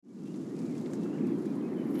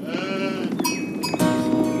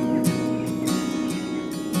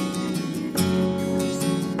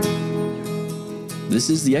This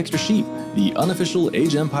is The Extra Sheep, the unofficial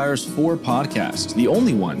Age of Empires 4 podcast, the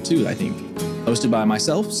only one, too, I think, hosted by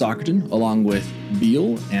myself, Socraton, along with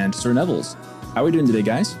Beal and Sir Nevils. How are we doing today,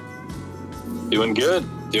 guys? Doing good.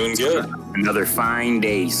 Another fine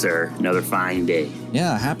day, sir. Another fine day.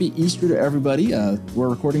 Yeah, happy Easter to everybody. We're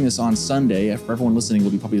recording this on Sunday. For everyone listening,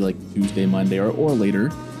 will be probably like Tuesday, Monday, or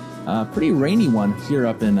later. Pretty rainy one here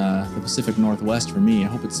up in the Pacific Northwest for me. I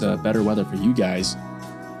hope it's better weather for you guys.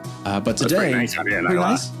 But today, pretty nice. Pretty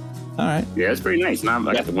nice? All right. Yeah, it's pretty nice. Now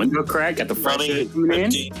I got the window crack, got the fresh air coming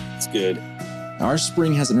in. It's good. Our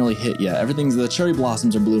spring hasn't really hit yet. The cherry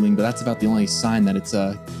blossoms are blooming, but that's about the only sign that it's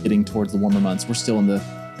getting towards the warmer months. We're still in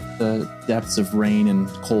the depths of rain and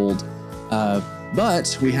cold.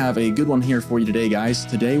 But we have a good one here for you today, guys.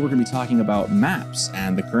 Today, we're going to be talking about maps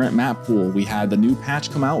and the current map pool. We had the new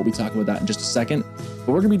patch come out. We'll be talking about that in just a second. But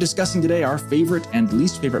we're going to be discussing today our favorite and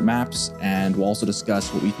least favorite maps, and we'll also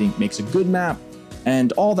discuss what we think makes a good map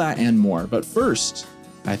and all that and more. But first,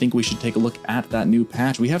 I think we should take a look at that new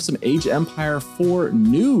patch. We have some Age of Empire 4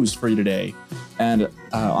 news for you today. And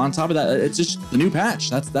on top of that, it's just the new patch.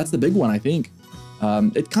 That's the big one, I think.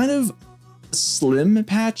 It kind of slim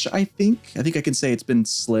patch, I think. I think I can say it's been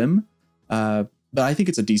slim, but I think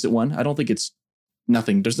it's a decent one. I don't think it's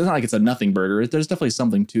nothing. It's not like it's a nothing burger. There's definitely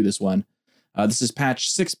something to this one. This is patch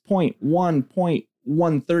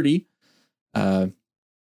 6.1.130. And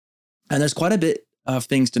there's quite a bit of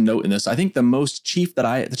things to note in this. I think the chief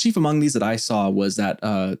among these that I saw was that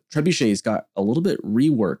Trebuchets got a little bit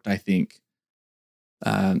reworked, I think.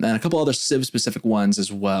 And a couple other Civ specific ones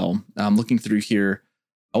as well. I'm looking through here.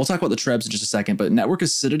 We'll talk about the Trebs in just a second, but Network of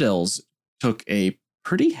Citadels took a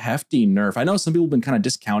pretty hefty nerf. I know some people have been kind of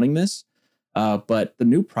discounting this, but the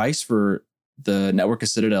new price for the Network of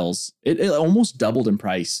Citadels, it almost doubled in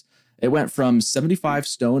price. It went from 75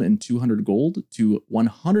 stone and 200 gold to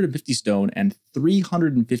 150 stone and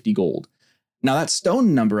 350 gold. Now that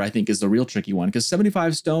stone number, I think, is the real tricky one, because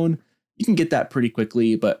 75 stone, you can get that pretty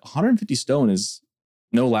quickly, but 150 stone is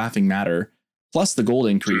no laughing matter. Plus the gold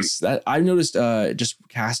increase. That I noticed just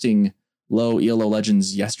casting low ELO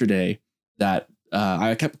Legends yesterday that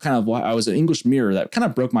I was an English Mirror that kind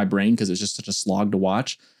of broke my brain because it's just such a slog to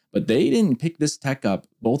watch. But they didn't pick this tech up,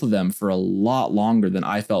 both of them, for a lot longer than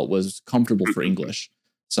I felt was comfortable for English.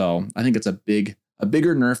 So I think it's a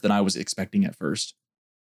bigger nerf than I was expecting at first.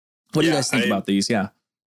 What do you guys think about these? Yeah.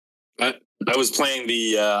 I was playing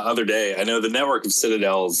the other day. I know the Network of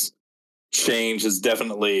Citadels change has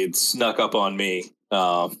definitely snuck up on me.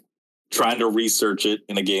 Trying to research it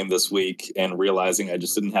in a game this week and realizing I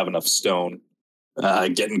just didn't have enough stone.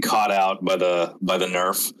 Getting caught out by the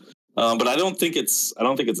nerf. But I don't think it's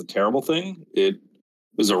a terrible thing. It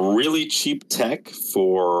was a really cheap tech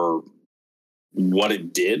for what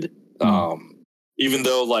it did. Even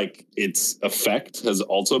though like its effect has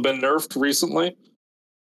also been nerfed recently.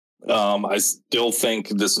 I still think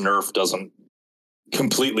this nerf doesn't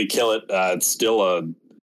completely kill it. It's still a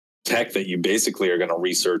tech that you basically are going to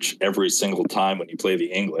research every single time when you play the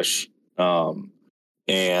English. And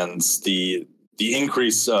the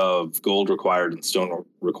increase of gold required and stone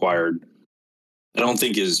required, I don't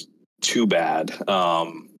think is too bad.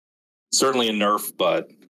 Certainly a nerf, but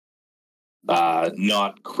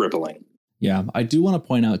not crippling. Yeah, I do want to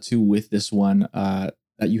point out too with this one that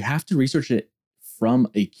you have to research it from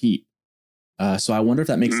a keep. So I wonder if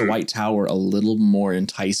that makes the White Tower a little more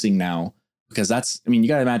enticing now, because you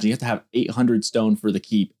got to imagine you have to have 800 stone for the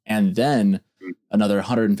keep and then another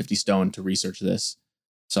 150 stone to research this.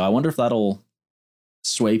 So I wonder if that'll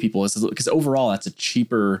sway people, because overall that's a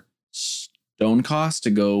cheaper stone cost to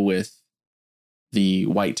go with the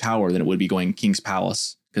White Tower than it would be going King's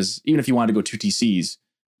Palace. Because even if you wanted to go 2 TCs,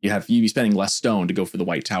 you'd be spending less stone to go for the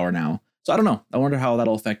White Tower now. So I don't know. I wonder how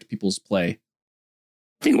that'll affect people's play.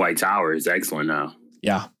 I think White Tower is excellent now.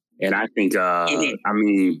 Yeah. And I think,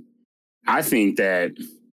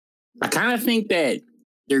 I kind of think that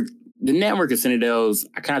the Network of Citadels,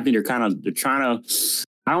 I kind of think they're trying to,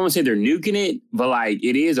 I don't want to say they're nuking it, but like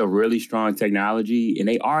it is a really strong technology and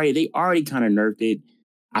they already kind of nerfed it.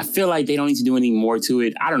 I feel like they don't need to do anything more to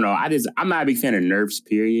it. I don't know. I'm not a big fan of nerfs,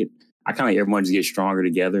 period. I kind of like everyone just gets stronger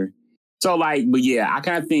together. So like, but yeah, I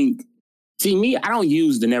kind of think, see me, I don't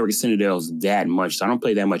use the Network of Citadels that much. So I don't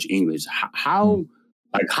play that much English. How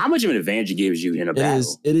much of an advantage it gives you in a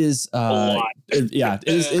battle? It is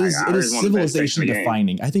civilization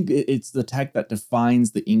defining. I think it's the tech that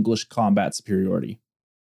defines the English combat superiority.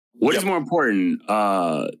 What is more important,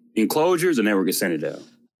 enclosures or Network of Citadel?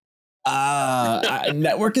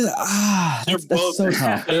 Network is that's so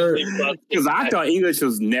tough. Because I thought English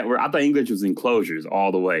was network. I thought English was enclosures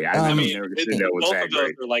all the way. I mean, both of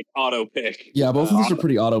those are like auto pick. Yeah, both of these are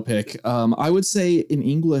pretty auto pick. I would say in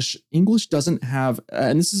English doesn't have,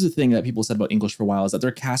 and this is the thing that people said about English for a while, is that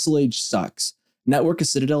their Castle Age sucks. Network of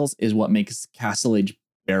Citadels is what makes Castle Age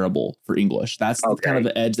bearable for English. That's kind of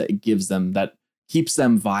the edge that it gives them, that keeps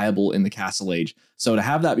them viable in the Castle Age. So to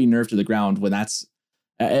have that be nerfed to the ground when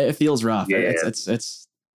it feels rough. Yeah. It's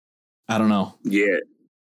I don't know. Yeah.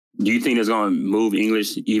 Do you think it's going to move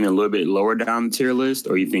English even a little bit lower down the tier list,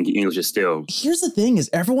 or you think English is still? Here's the thing: is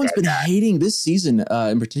everyone's been hating this season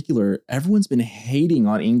in particular. Everyone's been hating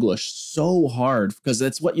on English so hard because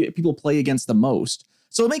that's what people play against the most.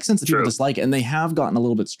 So it makes sense that people dislike it, and they have gotten a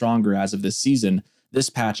little bit stronger as of this season. This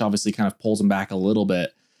patch obviously kind of pulls them back a little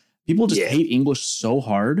bit. People just hate English so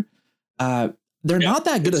hard. They're not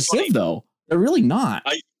that good a Civ though. They're really not.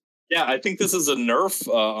 I think this is a nerf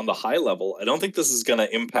on the high level. I don't think this is going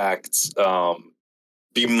to impact,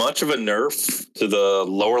 be much of a nerf to the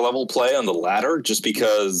lower level play on the ladder, just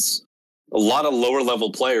because a lot of lower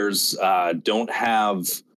level players don't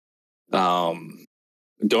have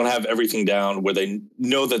everything down where they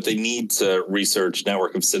know that they need to research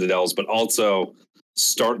Network of Citadels, but also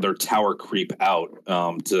start their tower creep out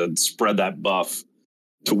to spread that buff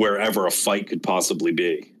to wherever a fight could possibly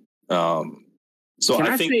be. So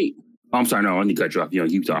I think. I'm sorry, no, I need to cut you off. You know,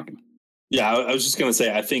 keep talking. Yeah, I was just going to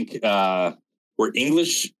say, I think where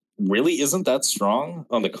English really isn't that strong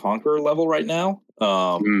on the Conqueror level right now,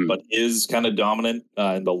 but is kind of dominant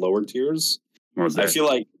in the lower tiers. I feel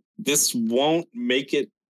like this won't make it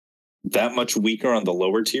that much weaker on the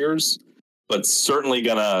lower tiers, but certainly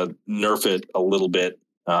going to nerf it a little bit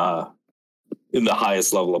in the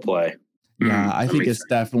highest level of play. Yeah, I think it's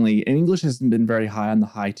definitely, and English hasn't been very high on the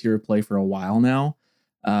high tier of play for a while now.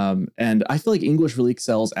 And I feel like English really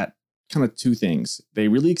excels at kind of two things. They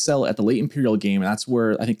really excel at the late Imperial game, and that's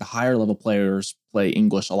where I think the higher level players play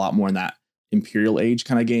English a lot more in that Imperial Age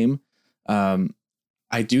kind of game.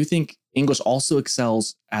 I do think English also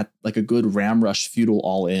excels at like a good Ram Rush feudal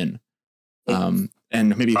all in. And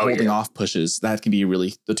maybe holding off pushes. That can be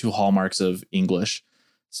really the two hallmarks of English.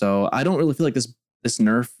 So I don't really feel like this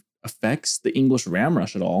nerf affects the English Ram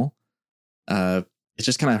Rush at all. It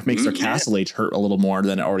just kind of makes their Castle Age hurt a little more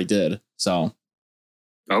than it already did. So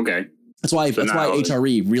that's why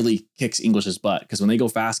HRE really kicks English's butt, because when they go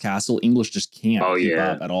fast castle, English just can't keep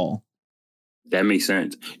up at all. That makes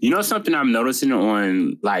sense. You know, something I'm noticing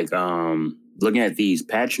on like looking at these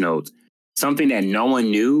patch notes, something that no one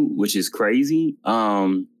knew, which is crazy.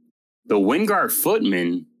 The Wingard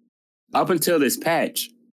Footmen, up until this patch,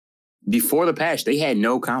 before the patch, they had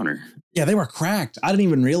no counter. Yeah, they were cracked. I didn't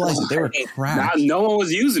even realize that they were cracked. No one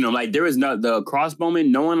was using them. Like, there was the crossbowmen.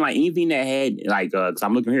 No one, like, anything that had, like, because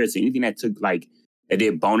I'm looking here, it's anything that took, like, that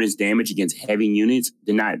did bonus damage against heavy units,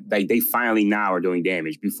 did not, like, they finally now are doing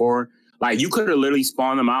damage. Before, like, you could have literally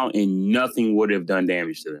spawned them out and nothing would have done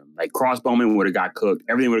damage to them. Like, crossbowmen would have got cooked.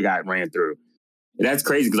 Everything would have got ran through. And that's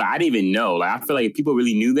crazy, because I didn't even know. Like, I feel like if people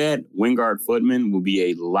really knew that, Wingard Footmen would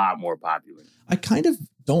be a lot more popular. I kind of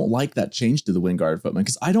don't like that change to the Wingard Footmen,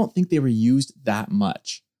 because I don't think they were used that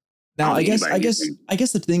much. Now, I guess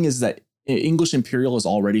the thing is that English Imperial is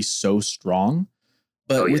already so strong,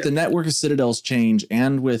 but with the Network of Citadels change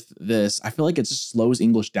and with this, I feel like it just slows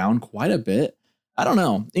English down quite a bit. I don't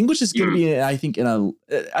know. English is going to be, I think,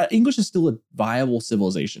 English is still a viable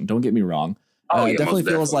civilization. Don't get me wrong. It definitely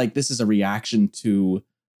feels like this is a reaction to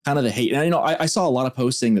kind of the hate. And I saw a lot of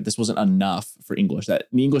posts saying that this wasn't enough for English, that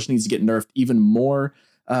English needs to get nerfed even more.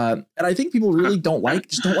 And I think people really don't like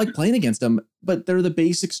playing against them, but they're the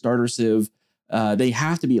basic starter civ. They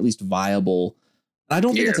have to be at least viable. I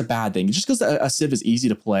don't think that's a bad thing. Just because a civ is easy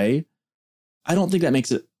to play, I don't think that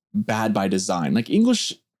makes it bad by design. Like,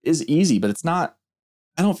 English is easy, but it's not,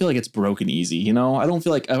 I don't feel like it's broken easy. You know, I don't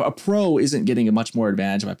feel like a pro isn't getting a much more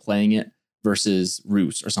advantage by playing it versus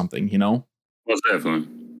Rus or something, you know? Most definitely.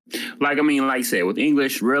 Like, I mean, like I said, with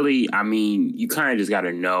English, really, I mean, you kind of just got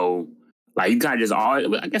to know, like, you kind of just,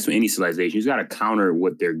 I guess with any civilization, you just got to counter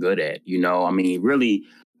what they're good at, you know? I mean, really,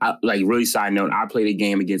 really side note, I played a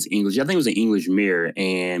game against English. I think it was an English mirror,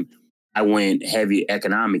 and I went heavy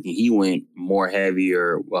economic, and he went more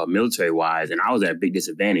heavier military-wise, and I was at a big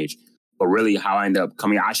disadvantage. But really, how I ended up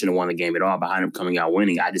I shouldn't have won the game at all. Behind him coming out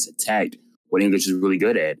winning, I just attacked what English is really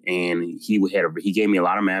good at, and he gave me a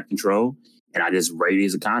lot of map control, and I just raided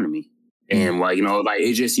his economy. And like, you know, like,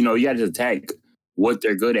 it's just, you know, you got to attack what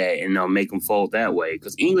they're good at and make them fold that way.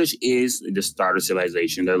 Because English is the starter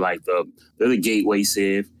civilization. They're like they're the gateway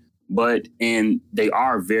civ. and they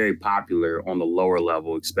are very popular on the lower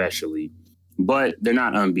level, especially. But they're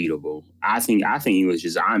not unbeatable. I think English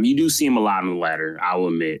is. You do see them a lot on the ladder, I will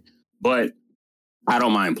admit, but I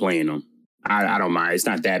don't mind playing them. I don't mind. It's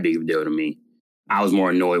not that big of a deal to me. I was more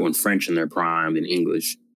annoyed when French in their prime than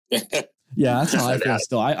English. Yeah, that's how I feel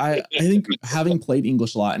still. I think having played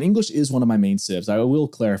English a lot, and English is one of my main civs. I will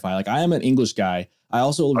clarify, like I am an English guy. I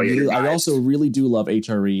also really do love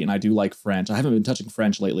HRE, and I do like French. I haven't been touching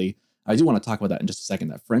French lately. I do want to talk about that in just a second.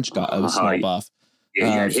 That French got a small buff. Yeah,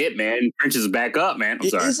 you got hit, man. French is back up, man. I'm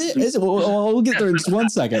sorry. Is it? Well, we'll get there in just one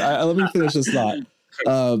second. Let me finish this thought.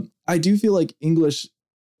 I do feel like English.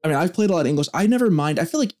 I mean, I've played a lot of English. I never mind. I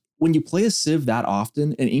feel like when you play a civ that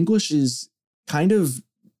often, and English is kind of,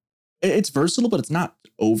 it's versatile, but it's not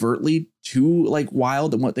overtly too like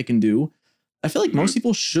wild in what they can do. I feel like most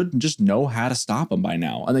people should just know how to stop them by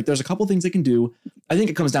now. And like, there's a couple things they can do. I think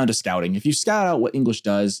it comes down to scouting. If you scout out what English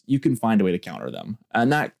does, you can find a way to counter them.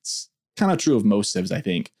 And that's kind of true of most civs, I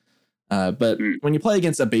think. But when you play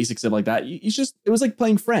against a basic civ like that, it was like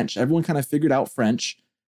playing French. Everyone kind of figured out French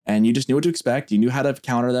and you just knew what to expect. You knew how to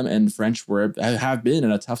counter them, and French have been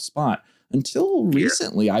in a tough spot until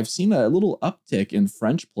recently. I've seen a little uptick in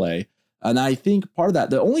French play. And I think part of that,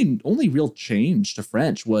 the only real change to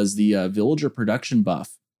French was the villager production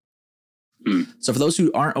buff. So for those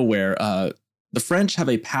who aren't aware, the French have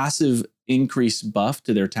a passive increase buff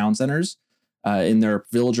to their town centers in their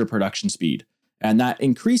villager production speed. And that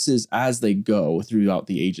increases as they go throughout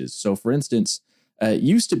the ages. So for instance, it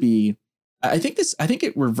used to be, I think this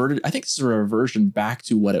is a reversion back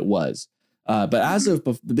to what it was. But as of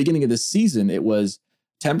the beginning of this season, it was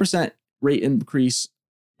 10% rate increase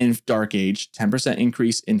in Dark Age, 10%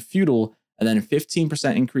 increase in Feudal, and then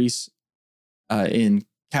 15% increase in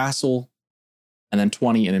Castle, and then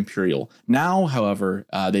 20 in Imperial. Now, however,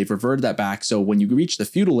 they've reverted that back. So when you reach the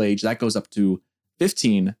Feudal Age, that goes up to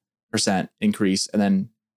 15% increase, and then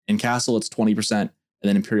in Castle, it's 20%, and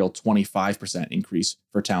then Imperial 25% increase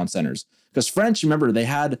for town centers. Because French, remember, they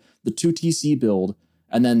had the 2 TC build,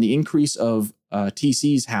 and then the increase of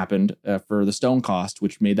TCs happened for the stone cost,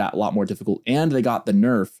 which made that a lot more difficult. And they got the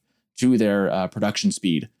nerf to their production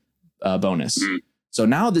speed bonus. So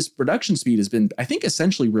now this production speed has been, I think,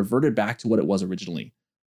 essentially reverted back to what it was originally.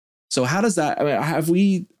 So how does that, are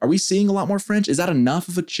we seeing a lot more French? Is that enough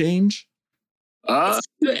of a change?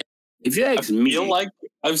 If you ask me, I feel like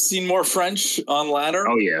I've seen more French on ladder.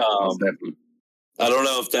 Oh yeah, definitely. I don't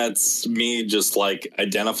know if that's me just like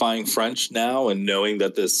identifying French now and knowing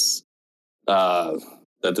that this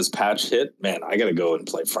patch hit. Man, I gotta go and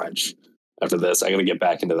play French after this. I gotta get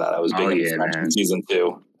back into that. I was big into French in season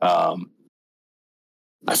 2. I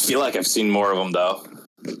feel like I've seen more of them though.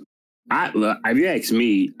 If you ask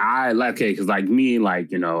me, I like because like me,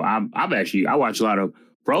 like I watch a lot of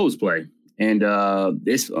pros play. And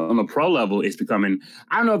this on the pro level, it's becoming,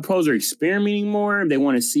 I don't know if pros are experimenting more. They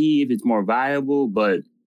want to see if it's more viable, but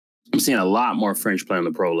I'm seeing a lot more French play on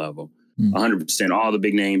the pro level. 100%. All the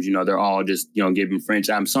big names, they're all just, giving French.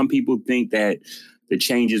 Some people think that the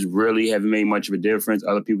changes really haven't made much of a difference.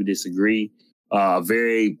 Other people disagree. A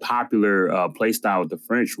very popular play style with the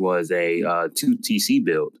French was a 2 TC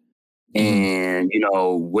build. And,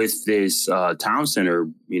 with this town center,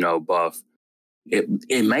 buff,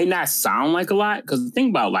 it may not sound like a lot, because the thing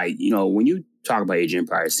about when you talk about Age of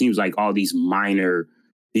Empires, it seems like all these minor,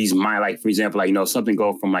 like for example, something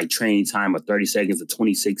go from like training time of 30 seconds to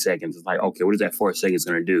 26 seconds. It's like, okay, what is that 4 seconds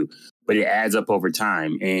going to do? But it adds up over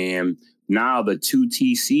time. And now the 2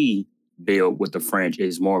 TC build with the French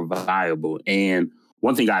is more viable. And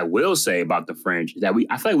one thing I will say about the French is that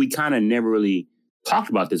I feel like we kind of never really talked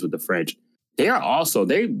about this with the French. They are also,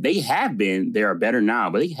 they are better now,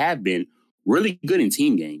 but they have been really good in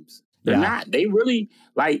team games. They really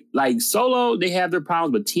like solo, they have their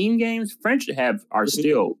problems, but team games, French are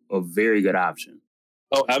still a very good option.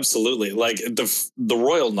 Oh, absolutely. Like the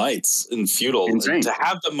Royal Knights in Feudal, to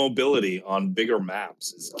have the mobility on bigger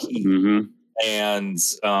maps is key. And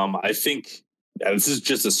I think this is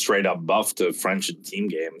just a straight up buff to French in team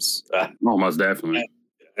games. Most definitely.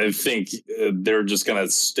 I think they're just going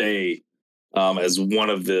to stay as one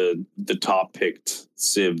of the top picked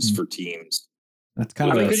civs for teams. That's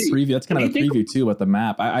kind of a preview. That's kind of a preview too about the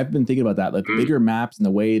map. I've been thinking about that, like the bigger maps and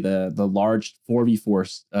the way the large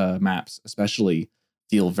 4v4 maps especially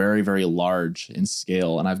feel very, very large in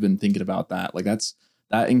scale. And I've been thinking about that. Like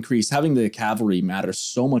that increase, having the cavalry matters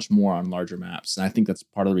so much more on larger maps. And I think that's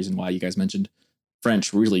part of the reason why you guys mentioned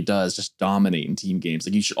French really does just dominate in team games.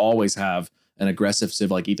 Like you should always have an aggressive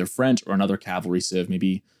civ like either French or another cavalry civ,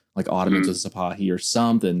 maybe like Ottomans with Sipahi or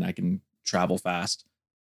something that can travel fast.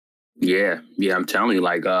 Yeah, I'm telling you,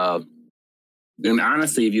 like, and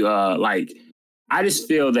honestly, if you like, I just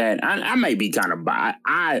feel that I may be kind of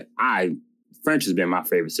I French has been my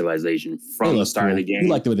favorite civilization from the start of the game. You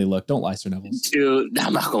like the way they look. Don't lie, Sir Nevils. Dude,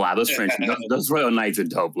 I'm not gonna lie. Those French, those Royal Knights are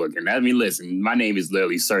dope looking. I mean, listen, my name is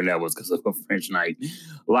literally Sir Nevils because of a French knight.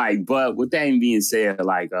 Like, but with that being said,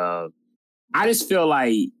 like, I just feel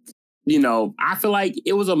like, you know, I feel like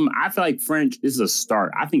French, this is a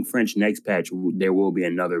start. I think French next patch, there will be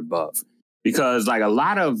another buff because like a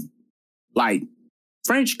lot of like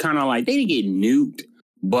French kind of like, they didn't get nuked,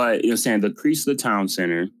 but you know what I'm saying, the increase of the town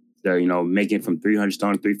center, the, you know, making from 300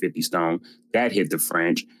 stone to 350 stone, that hit the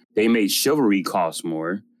French. They made chivalry cost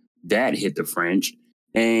more. That hit the French.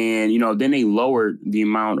 And, you know, then they lowered the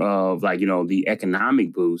amount of like, you know, the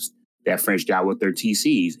economic boost that French got with their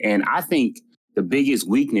TCs. And I think the biggest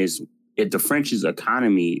weakness, if the French's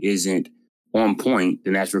economy isn't on point,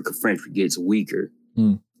 then that's where French gets weaker.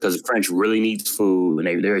 Because the French really needs food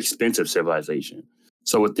and they're expensive civilization.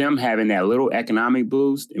 So with them having that little economic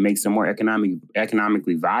boost, it makes them more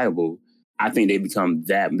economically viable. I think they become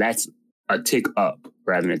that's a tick up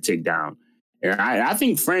rather than a tick down. And I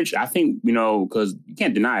think French, you know, because you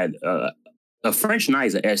can't deny it, a French knight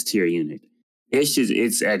is an S tier unit.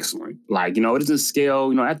 It's excellent. Like, you know, it doesn't scale,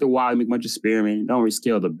 you know, after a while you make a bunch of experiment, don't really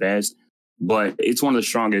scale the best, but it's one of the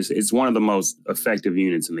strongest, it's one of the most effective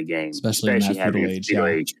units in the game. Especially in that feudal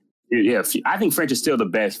age. Yeah, I think French is still the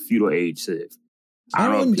best feudal age civ. I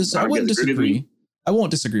wouldn't disagree. I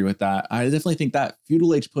won't disagree with that. I definitely think that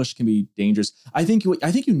feudal age push can be dangerous. I think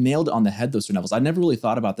you nailed it on the head, though, Sir Nevils. I never really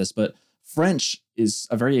thought about this, but French is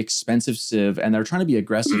a very expensive civ, and they're trying to be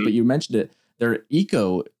aggressive. But you mentioned it. Their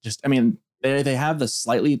eco they had the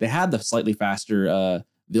slightly faster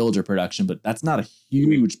villager production, but that's not a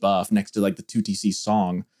huge buff next to like the 2TC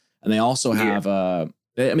song. And they also have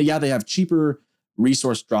they have cheaper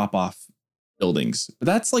resource drop off buildings, but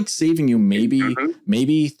that's like saving you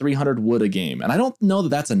maybe 300 wood a game, and I don't know that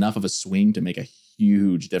that's enough of a swing to make a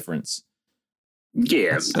huge difference.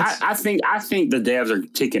 Yeah, I think the devs are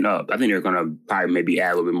ticking up. I think they're going to probably maybe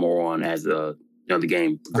add a little bit more on as the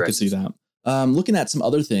game progresses. I could see that. Looking at some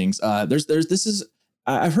other things,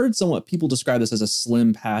 I've heard somewhat people describe this as a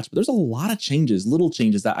slim patch, but there's a lot of little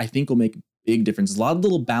changes that I think will make big differences. A lot of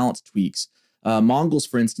little balance tweaks. Mongols,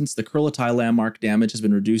 for instance, the Kurultai landmark damage has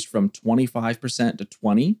been reduced from 25% to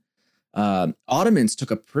 20%. Ottomans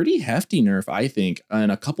took a pretty hefty nerf, I think,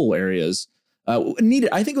 in a couple areas. I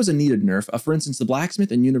think it was a needed nerf. For instance, the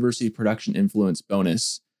blacksmith and university production influence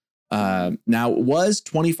bonus now it was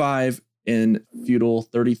 25 in feudal,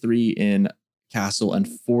 33 in castle, and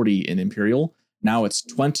 40 in imperial. Now it's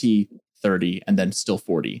 20, 30, and then still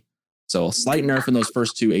 40. So a slight nerf in those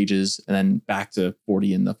first two ages, and then back to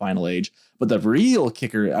 40 in the final age. But the real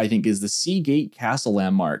kicker, I think, is the Seagate Castle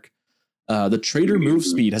landmark. The trader move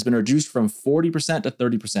speed has been reduced from 40% to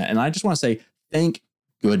 30%. And I just want to say, thank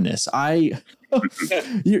goodness.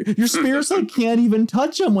 Your spears like can't even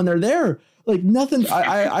touch them when they're there. Like nothing.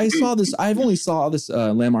 I saw this. I've only saw this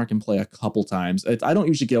landmark in play a couple times. I don't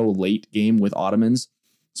usually go late game with Ottomans,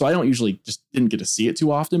 so I don't usually didn't get to see it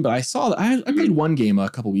too often. But I saw that I played one game a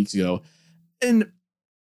couple weeks ago, and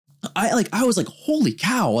I was like, holy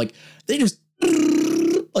cow! Like they just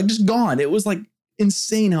gone. It was like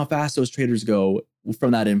insane how fast those traders go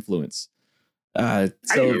from that influence. I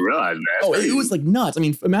didn't realize that. Oh, it was like nuts. I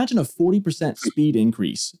mean, imagine a 40% speed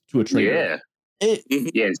increase to a trader. Yeah.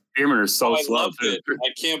 Spearmen are so slow. It. I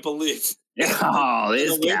can't believe. Oh,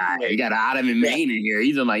 this guy. You got Ottoman Maine in here.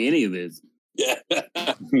 He doesn't like any of this. Yeah.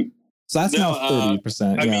 So that's now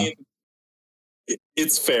 30%. I mean,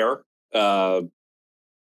 it's fair. I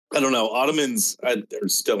don't know. Ottomans are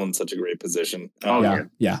still in such a great position.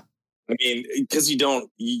 Yeah. I mean, because you don't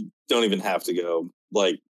even have to go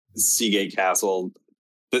like Seagate Castle.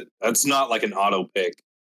 That's not like an auto pick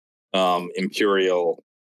imperial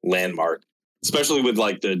landmark, especially with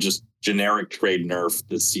like the just generic trade nerf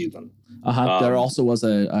this season. There also was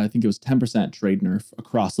I think it was 10% trade nerf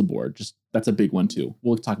across the board. That's a big one too.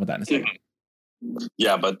 We'll talk about that in a second.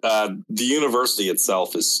 Yeah, but the university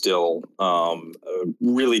itself is still a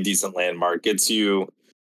really decent landmark. Gets you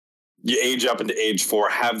age up into age 4,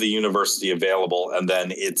 have the university available, and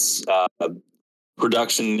then its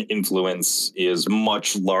production influence is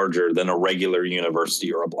much larger than a regular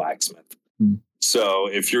university or a blacksmith. So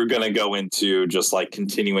if you're going to go into just like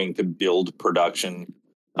continuing to build production,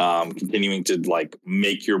 continuing to like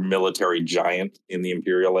make your military giant in the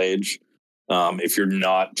Imperial Age, if you're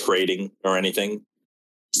not trading or anything,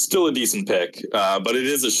 still a decent pick. But it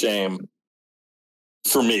is a shame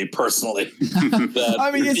for me personally.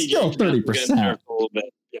 I mean, it's still 30%. A little bit.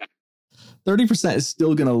 Yeah. 30% is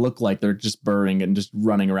still going to look like they're just burring and just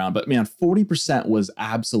running around. But man, 40% was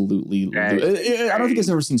absolutely. I don't think I've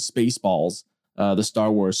ever seen Spaceballs, the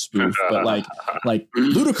Star Wars spoof, but like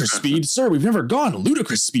ludicrous speed, sir. We've never gone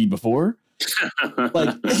ludicrous speed before.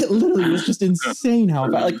 Like it literally was just insane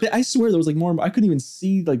how fast. Like I swear there was like more. I couldn't even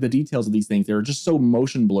see like the details of these things. They were just so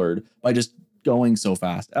motion blurred by just going so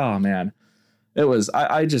fast. Oh man. It was,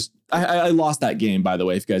 I lost that game, by the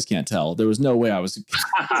way, if you guys can't tell. There was no way I was,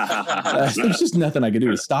 there's just nothing I could do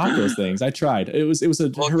to stop those things. I tried. It was a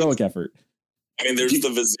heroic effort. I mean, there's the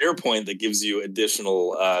Vizier point that gives you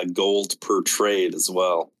additional gold per trade as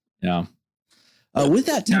well. Yeah. With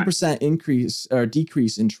that 10% increase or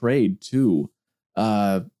decrease in trade too,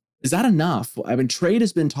 is that enough? I mean, trade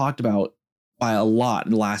has been talked about by a lot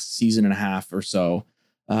in the last season and a half or so.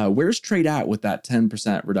 Where's trade at with that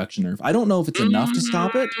 10% reduction nerf? I don't know if it's enough to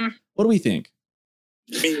stop it. What do we think?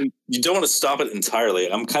 I mean, you don't want to stop it entirely.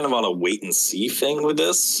 I'm kind of on a wait and see thing with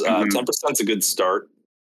this. 10% is a good start.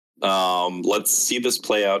 Let's see this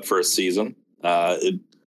play out for a season. I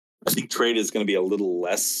think trade is going to be a little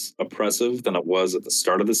less oppressive than it was at the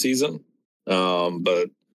start of the season. But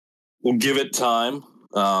we'll give it time.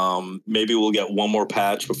 Maybe we'll get one more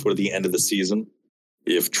patch before the end of the season.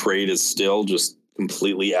 If trade is still just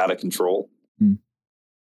completely out of control.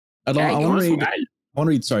 I want to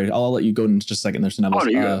read. Sorry, I'll let you go in just a second. There's another.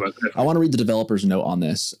 I want to read the developer's note on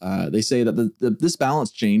this. They say that this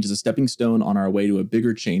balance change is a stepping stone on our way to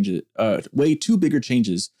bigger changes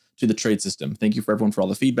to the trade system. Thank you for everyone for all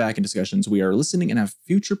the feedback and discussions. We are listening and have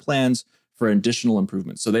future plans for additional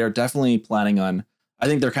improvements. So they are definitely planning on. I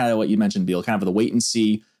think they're kind of what you mentioned, Beal, kind of the wait and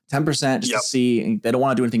see. 10% just to see. And they don't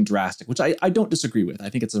want to do anything drastic, which I don't disagree with. I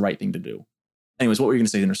think it's the right thing to do. Anyways, what were you going to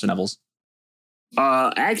say, Mr. Nevels?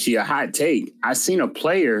 Actually, a hot take. I seen a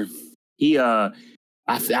player. He, I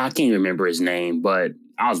can't remember his name, but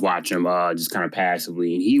I was watching him just kind of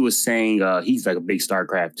passively, and he was saying he's like a big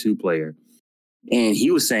StarCraft 2 player, and he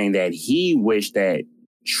was saying that he wished that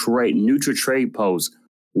neutral trade posts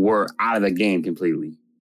were out of the game completely.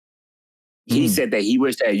 He said that he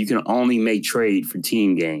wished that you can only make trade for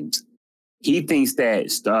team games. He thinks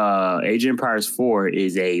that Age of Empires 4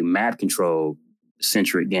 is a map control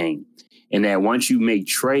centric game, and that once you make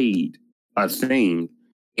trade a thing,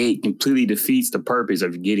 it completely defeats the purpose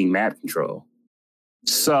of getting map control.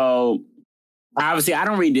 So obviously, I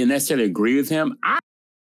don't really necessarily agree with him. I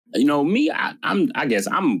guess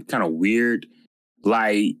I'm kind of weird.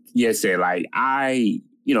 Like I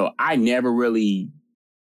never really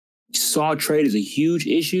saw trade as a huge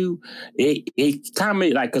issue. It kind of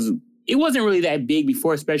made because it wasn't really that big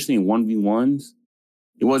before, especially in 1v1s.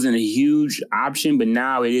 It wasn't a huge option, but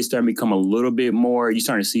now it is starting to become a little bit more. You're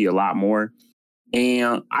starting to see a lot more.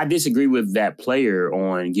 And I disagree with that player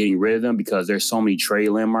on getting rid of them because there's so many trade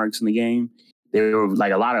landmarks in the game. There were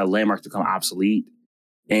like a lot of landmarks become obsolete.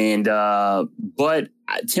 And but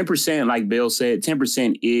 10%, like Bill said,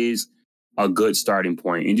 10% is a good starting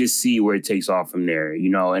point, and just see where it takes off from there.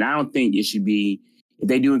 And I don't think it should be, if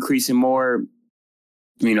they do increase it more,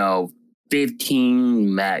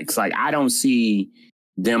 15 max. Like I don't see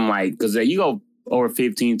them because you go over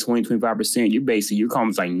 15, 20, 25%, you're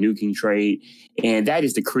almost like nuking trade. And that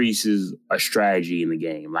just decreases a strategy in the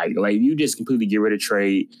game. Like you just completely get rid of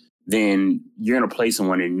trade, then you're going to play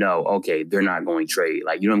someone and know, okay, they're not going trade.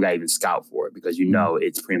 Like you don't got to even scout for it because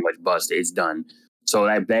it's pretty much busted. It's done. So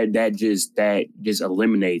that just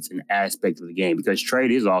eliminates an aspect of the game because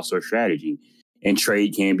trade is also a strategy and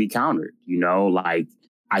trade can be countered.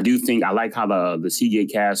 I do think I like how the Seagate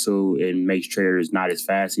Castle and makes traders not as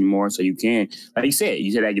fast anymore. So you can, like you said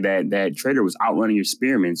that trader was outrunning your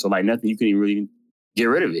spearmen. So nothing, you couldn't even really get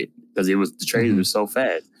rid of it because the traders were so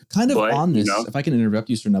fast. Kind of on this, if I can interrupt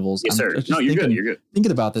you, Sir Nevels. Yes, sir. No, you're good. You're good.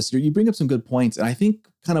 Thinking about this, you bring up some good points. And I think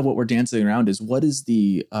kind of what we're dancing around is what is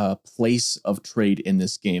the place of trade in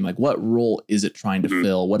this game? Like what role is it trying to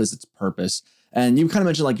fill? What is its purpose? And you kind of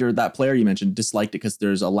mentioned that player you mentioned disliked it because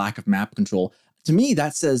there's a lack of map control. To me,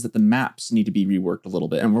 that says that the maps need to be reworked a little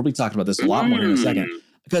bit. And we'll be talking about this a lot more in a second.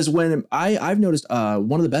 Because when I've noticed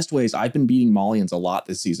one of the best ways I've been beating Malians a lot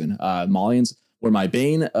this season. Malians were my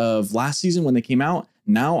bane of last season when they came out.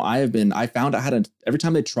 Now I found out how to, every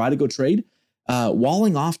time they try to go trade,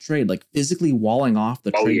 walling off trade, like physically walling off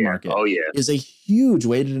the trade market is a huge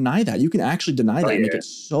way to deny that. You can actually deny that and make it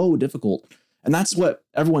so difficult. And that's what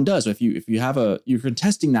everyone does. If you have you're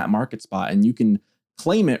contesting that market spot and you can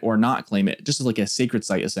claim it or not claim it, just like a sacred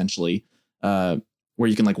site, essentially, where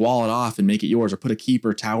you can wall it off and make it yours or put a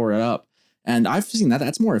keeper, tower it up. And I've seen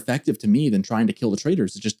that's more effective to me than trying to kill the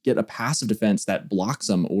traders, to just get a passive defense that blocks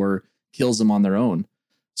them or kills them on their own.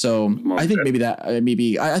 So I think maybe that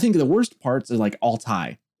I think the worst parts are like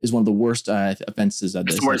Altai is one of the worst offenses of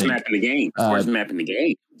this. It's the worst map in the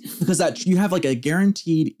game. Because that you have like a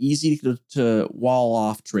guaranteed easy to wall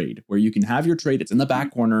off trade where you can have your trade. It's in the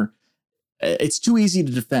back corner. It's too easy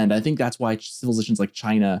to defend. I think that's why civilizations like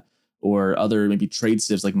China or other maybe trade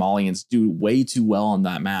civs like Malians do way too well on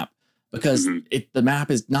that map because the map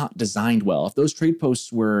is not designed well. If those trade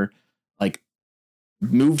posts were like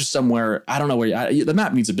moved somewhere, I don't know where the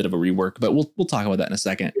map needs a bit of a rework, but we'll talk about that in a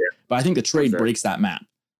second. Yeah. But I think the trade breaks that map,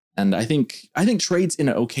 and I think trade's in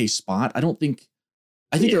an okay spot. I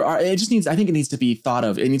think there are. It just needs. I think it needs to be thought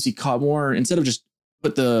of. It needs to be caught more instead of just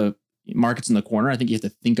put the markets in the corner. I think you have to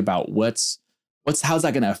think about how's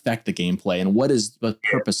that going to affect the gameplay and what is the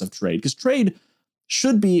purpose of trade? Because trade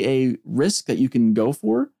should be a risk that you can go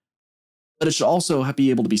for, but it should also be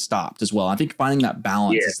able to be stopped as well. I think finding that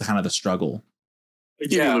balance is kind of the struggle.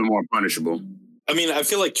 Yeah, a little more punishable. I mean, I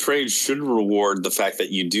feel like trade should reward the fact that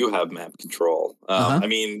you do have map control. I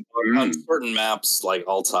mean, on certain maps like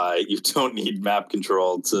Altai, you don't need map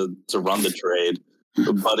control to run the trade,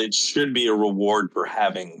 but it should be a reward for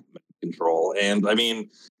having map control. And I mean,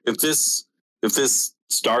 if this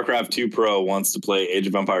StarCraft 2 Pro wants to play Age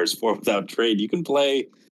of Empires 4 without trade, you can play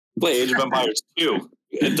Age of Empires 2.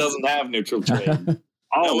 It doesn't have neutral trade.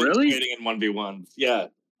 Really? Trading in 1v1. Yeah.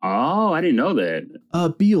 Oh, I didn't know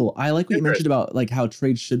that. Beal, I like what you mentioned about like how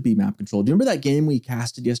trade should be map controlled. Do you remember that game we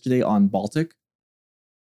casted yesterday on Baltic?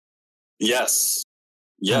 Yes.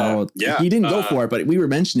 Yeah. He didn't go for it, but we were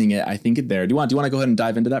mentioning it. I think there. Do you want to go ahead and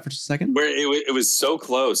dive into that for just a second? Where it was so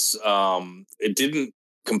close. It didn't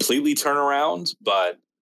completely turn around, but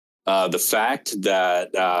the fact that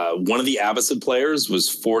one of the Abbasid players was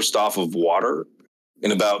forced off of water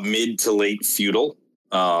in about mid to late feudal.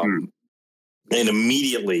 And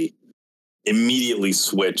immediately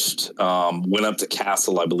switched, went up to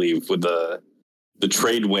castle, I believe, with the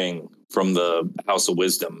trade wing from the House of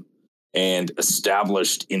Wisdom and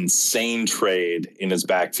established insane trade in his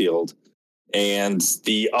backfield. And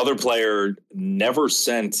the other player never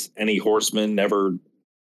sent any horsemen, never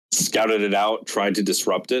scouted it out, tried to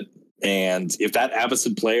disrupt it. And if that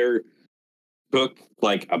Abbasid player took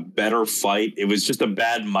like a better fight, it was just a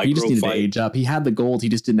bad micro he just needed fight. To age up. He had the gold. He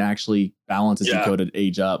just didn't actually balance his decoded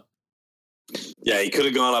age up. Yeah, he could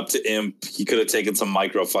have gone up to Imp. He could have taken some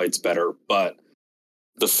micro fights better. But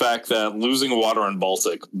the fact that losing water in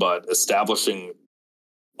Baltic, but establishing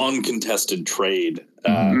uncontested trade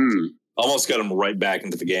almost got him right back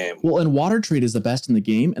into the game. Well, and water trade is the best in the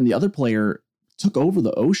game. And the other player took over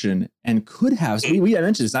the ocean and could have. So we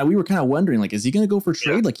mentioned this. Now we were kind of wondering, like, is he going to go for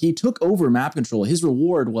trade? Yeah. Like, he took over map control. His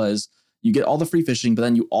reward was you get all the free fishing, but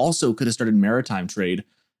then you also could have started maritime trade,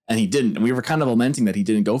 and he didn't. And we were kind of lamenting that he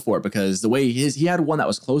didn't go for it because the way he had one that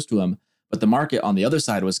was close to him, but the market on the other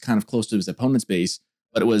side was kind of close to his opponent's base,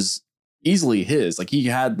 but it was easily his. Like, he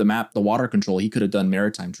had the map, the water control. He could have done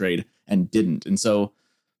maritime trade and didn't. And so,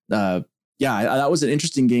 that was an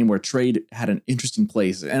interesting game where trade had an interesting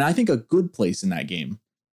place, and I think a good place in that game.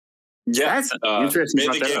 Yeah, interesting.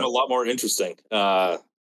 Made the game a lot more interesting.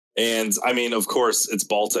 And I mean, of course, it's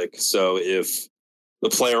Baltic, so if the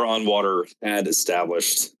player on water had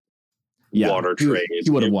established water trade, he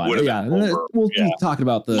would have won. We'll be talking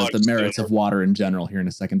about the merits of water in general here in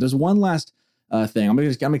a second. There's one last thing. I'm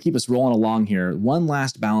gonna keep us rolling along here. One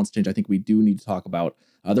last balance change I think we do need to talk about.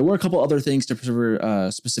 There were a couple other things to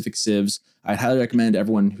preserve specific civs. I'd highly recommend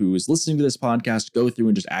everyone who is listening to this podcast go through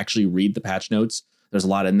and just actually read the patch notes. There's a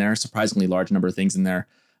lot in there, surprisingly large number of things in there.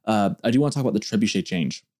 I do want to talk about the trebuchet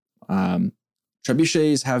change.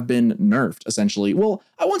 Trebuchets have been nerfed, essentially. Well,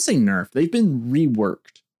 I won't say nerfed. They've been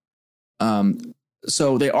reworked.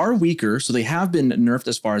 So they are weaker. So they have been nerfed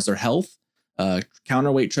as far as their health.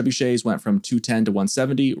 Counterweight trebuchets went from 210 to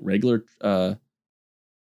 170. Regular,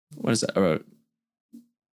 what is that?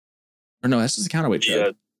 Or no, that's just a counterweight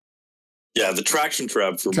treb. Yeah, the traction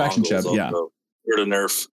treb for traction Mongols treb, We're to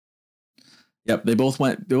nerf. Yep, they both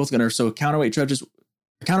got nerfed. So counterweight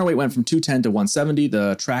counterweight went from 210 to 170.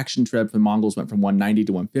 The traction treb for Mongols went from 190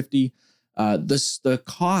 to 150. The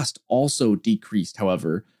cost also decreased,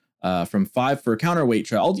 however, from 5 for counterweight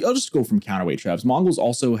treb. I'll just go from counterweight trebs. Mongols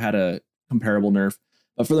also had a comparable nerf,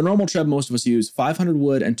 but for the normal treb, most of us use 500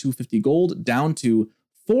 wood and 250 gold down to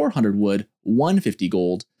 400 wood, 150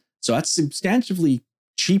 gold. So that's substantially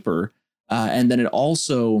cheaper. And then it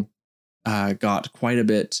also got quite a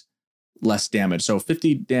bit less damage. So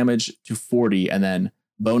 50 damage to 40, and then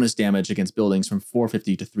bonus damage against buildings from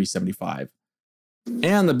 450 to 375.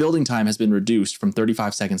 And the building time has been reduced from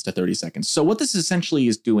 35 seconds to 30 seconds. So what this essentially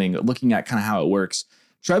is doing, looking at kind of how it works,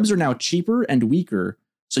 trebs are now cheaper and weaker.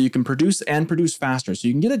 so you can produce faster. So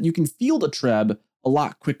you can field a Treb a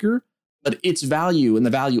lot quicker, but its value and the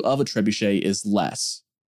value of a trebuchet is less.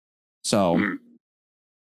 So,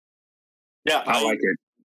 yeah, I like it.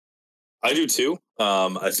 I do too.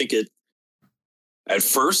 I think at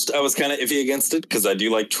first I was kind of iffy against it because I do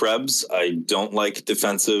like Trebs. I don't like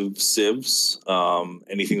defensive civs.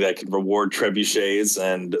 Anything that could reward trebuchets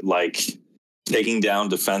and like taking down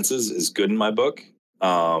defenses is good in my book.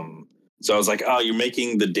 So I was like, oh, you're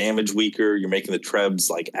making the damage weaker. You're making the Trebs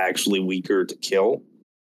like actually weaker to kill.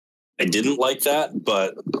 I didn't like that,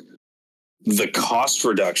 but the cost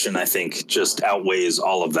reduction, I think, just outweighs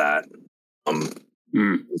all of that.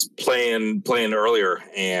 Was playing earlier,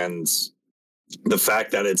 and the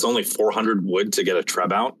fact that it's only 400 wood to get a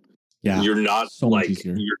Treb out. Yeah, you're not so like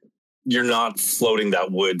you're not floating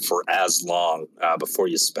that wood for as long before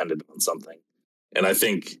you spend it on something. And I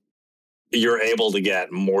think you're able to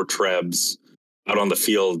get more Trebs out on the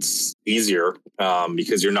fields easier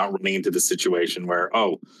because you're not running into the situation where,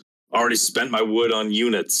 I already spent my wood on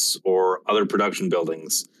units or other production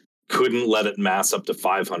buildings. Couldn't let it mass up to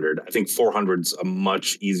 500. I think 400's a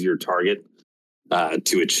much easier target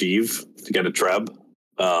to achieve to get a Treb.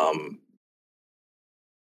 And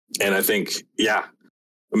I think,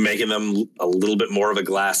 making them a little bit more of a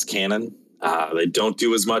glass cannon. They don't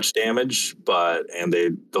do as much damage, and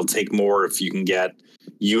they'll take more if you can get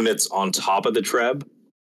units on top of the Treb.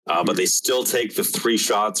 But they still take the 3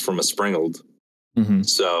 shots from a Springled. Mm-hmm.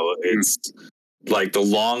 So it's like the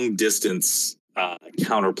long distance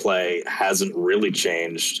counterplay hasn't really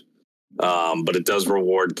changed, but it does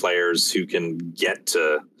reward players who can get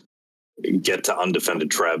to undefended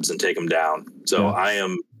Trebs and take them down. So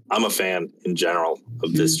I'm a fan in general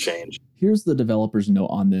of this change. Here's the developer's note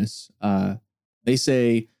on this. They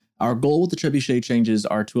say, our goal with the trebuchet changes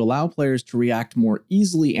are to allow players to react more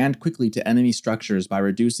easily and quickly to enemy structures by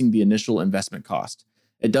reducing the initial investment cost.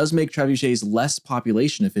 It does make trebuchets less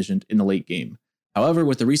population efficient in the late game. However,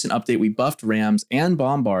 with the recent update, we buffed rams and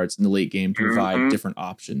bombards in the late game to provide different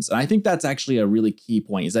options. And I think that's actually a really key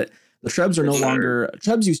point, is that the Trebs are no longer...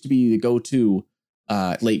 Trebs used to be the go-to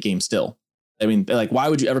late game still. I mean, like, why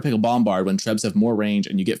would you ever pick a bombard when Trebs have more range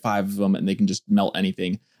and you get 5 of them and they can just melt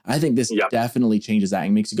anything? I think this definitely changes that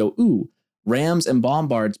and makes you go, ooh, rams and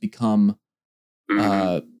bombards become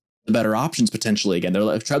the better options potentially again.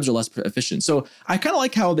 Trebs are less efficient. So I kind of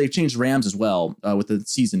like how they've changed rams as well with the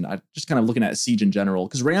season. I just kind of looking at Siege in general,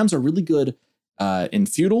 because rams are really good in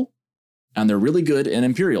feudal and they're really good in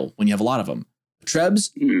imperial when you have a lot of them.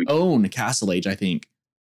 Trebs own Castle Age, I think.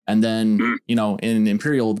 And then, in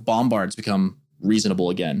imperial, the bombards become reasonable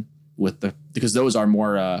again because those are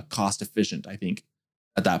more cost efficient, I think,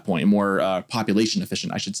 at that point, more population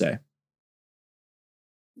efficient, I should say.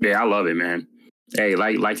 Yeah, I love it, man. Hey,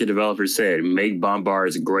 like the developer said, make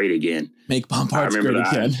bombards great again. Make bombards great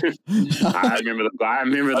again. I remember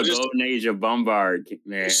the golden age of bombard,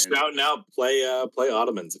 man. Shouting out, play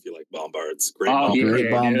Ottomans if you like bombards. Great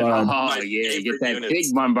great bombard. Oh yeah, get that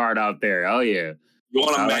big bombard out there. Oh yeah. You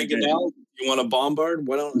want a mangonel? You want a bombard?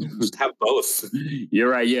 Why don't you just have both? You're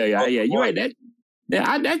right. Yeah. You're right.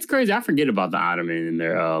 That's crazy. I forget about the Ottoman and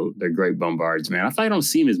their great bombards, man. I feel like I don't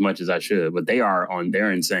see them as much as I should, but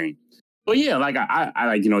they're insane. But yeah, like I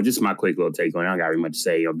like, just my quick little take on it. I don't got very much to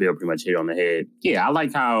say. Bill pretty much hit on the head. Yeah, I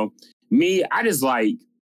like how I just like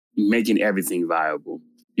making everything viable.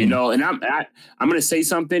 And I'm gonna say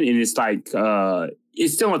something, and it's like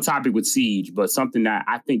it's still on topic with Siege, but something that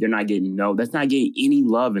I think that's not getting any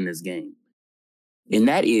love in this game. And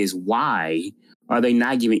that is, why are they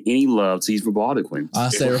not giving any love to these Rebaldequins? I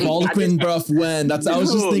say Rebaldequin buff when. I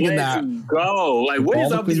was just thinking that. Go. Like, what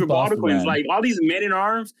is up with these Rebaldequins? Like, all these men in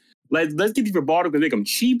arms, let's get these Rebaldequins, make them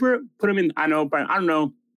cheaper, put them in, I don't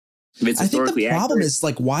know. If it's I think the problem is,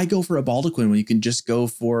 like, why go for a Rebaldequin when you can just go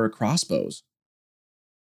for crossbows?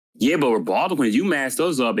 Yeah, but Rebaldequins, you mash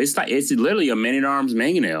those up, it's literally a men-at-arms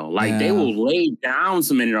mangonel. Like, they will lay down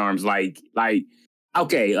some men-at-arms.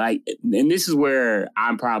 Okay, and this is where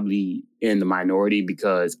I'm probably in the minority,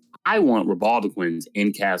 because I want Rebaldequins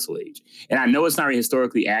in Castle Age. And I know it's not really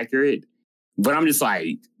historically accurate, but I'm just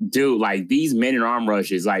like, dude, like, these men-at-arm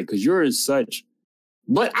rushes, like, because you're in such...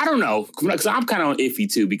 But I don't know, because I'm kind of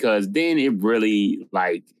iffy, too, because then it really,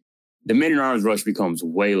 like... The men-at-arms rush becomes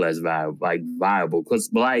way less viable. Because,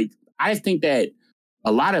 I just think that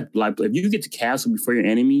a lot of, if you get to castle before your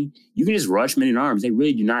enemy, you can just rush men-at-arms. They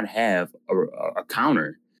really do not have a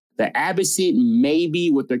counter. The Abbasid, maybe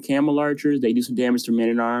with their camel archers, they do some damage to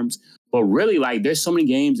men-at-arms. But really, there's so many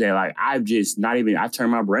games that, I turn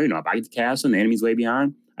my brain off. I get to castle and the enemy's way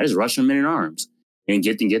behind. I just rush them men-at-arms. and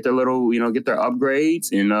get their little, get their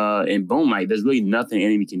upgrades, and boom, like there's really nothing an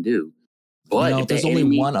enemy can do. But there's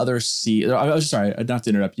only one other siege. I was sorry, not to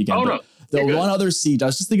interrupt you again. Oh, no. The one other siege, I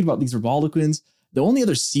was just thinking about these Rebaldequins. The only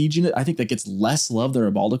other siege unit I think that gets less love than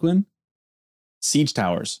Rebaldequin, Siege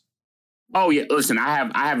Towers. Oh yeah, listen, I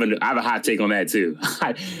have a hot take on that too.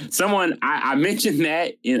 I mentioned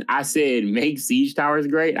that, and I said make Siege Towers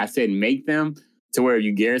great. I said make them to where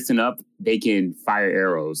you garrison up, they can fire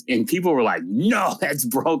arrows. And people were like, no, that's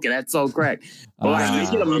broken. That's so cracked.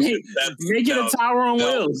 Make it a tower on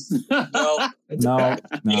wheels. No. You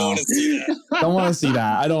don't want to see that. Don't want to see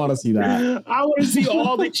that. I don't want to see that. I want to see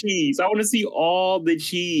all the cheese. I want to see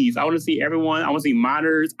I want to see everyone. I want to see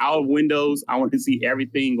monitors out of windows. I want to see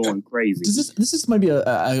everything going crazy. This might be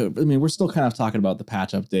I mean, we're still kind of talking about the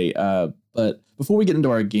patch update. But before we get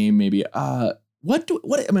into our game, maybe, we're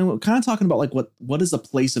kind of talking about like what is the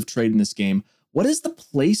place of trade in this game? What is the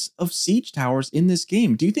place of siege towers in this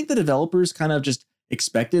game? Do you think the developers kind of just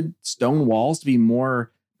expected stone walls to be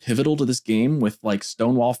more pivotal to this game with like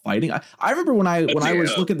stone wall fighting? I remember when I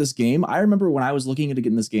was looking at this game, into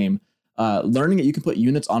getting this game, learning that you can put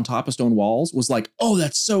units on top of stone walls was like, oh,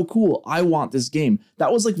 that's so cool. I want this game.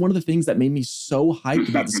 That was like one of the things that made me so hyped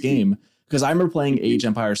about this game, because I remember playing Age of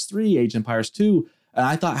Empires 3, Age of Empires 2, and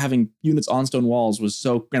I thought having units on stone walls was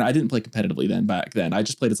so, and I didn't play competitively back then. I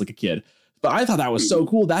just played as like a kid. But I thought that was so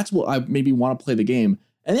cool. That's what I made me want to play the game.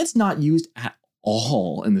 And it's not used at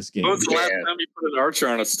all in this game. When was the last time you put an archer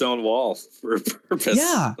on a stone wall for a purpose?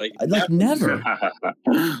 Yeah, like never.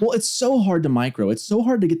 Well, it's so hard to micro. It's so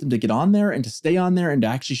hard to get them to get on there and to stay on there and to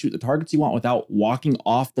actually shoot the targets you want without walking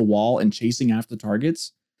off the wall and chasing after the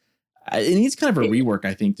targets. It needs kind of a rework,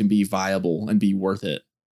 I think, to be viable and be worth it.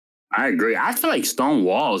 I agree. I feel like stone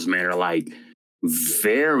walls, man, are like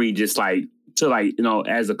very just like, to like,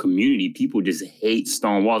 as a community, people just hate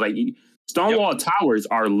stone walls. Like stone wall towers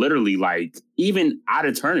are literally like, even out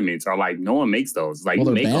of tournaments are like, no one makes those. Like,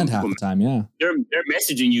 they're banned half the time. Yeah. They're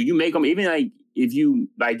messaging you. You make them, even like, if you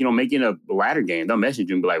like, making a ladder game, they'll message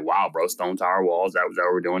you and be like, wow, bro, stone tower walls. Is that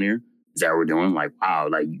what we're doing here? Is that what we're doing? Like, wow,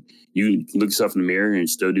 like you look yourself in the mirror and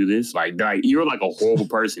still do this. Like you're like a horrible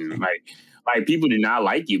person. Like people do not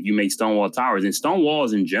like you if you make stone wall towers, and stone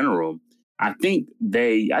walls in general. I think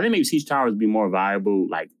maybe siege towers would be more viable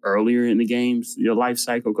like earlier in the game's life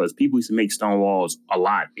cycle, because people used to make stone walls a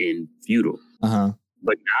lot in feudal. Uh-huh.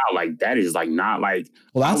 But now, like that is like not like.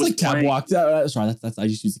 Well, that's like taboo. Sorry, that's I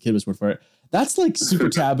just used the kid's word for it. That's like super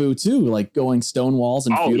taboo too. Like going stone walls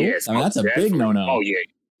in feudal. Yes, I mean, that's a big no-no. Oh yeah,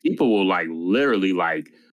 people will like literally like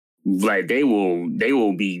they will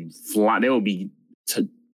be flying. They will be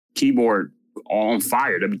keyboard on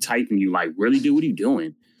fire. They'll be typing you like, really, dude, what are you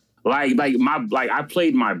doing? Like I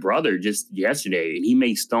played my brother just yesterday, and he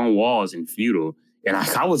makes stone walls in feudal, and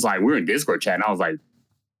I was like, we're in Discord chat, and I was like,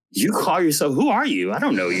 you call yourself? Who are you? I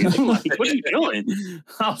don't know you. Like, what are you doing?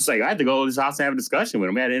 I was like, I had to go to his house and have a discussion with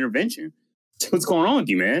him. We had an intervention. What's going on with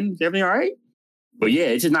you, man? Is everything all right? But yeah,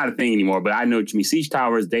 it's just not a thing anymore. But I know what you mean. Siege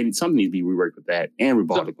towers, something needs to be reworked with that, and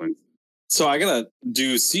Rebaldequin. So I gotta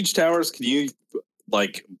do siege towers. Can you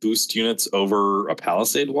like boost units over a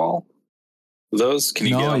palisade wall? Those can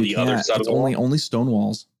you get on the other side of the wall? Only stone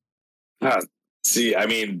walls. See, I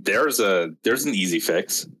mean, there's an easy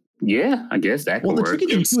fix. Yeah, I guess that could work. The tricky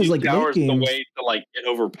thing too is like towers the way to like get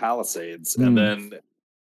over palisades, and then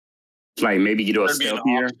like maybe you do a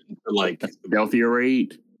stealthier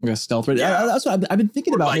raid. Like a stealth raid. Yeah, that's what I've been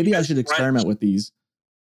thinking about. Maybe I should experiment with these.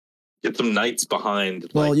 Get some knights behind.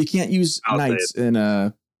 Well, you can't use knights in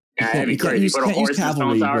a. You can't use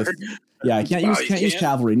cavalry with. Yeah, I can't use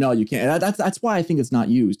cavalry. No, you can't. That's why I think it's not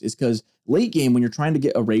used. Is because late game, when you're trying to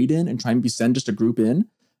get a raid in and trying to send just a group in,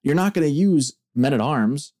 you're not going to use men at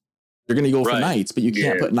arms. You're going to go for knights, but you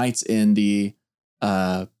can't put knights in the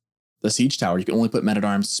siege tower. You can only put men at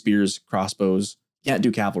arms, spears, crossbows. You can't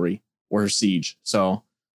do cavalry or siege. So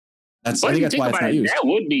I think that's why it's not used.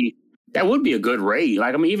 That would be a good raid.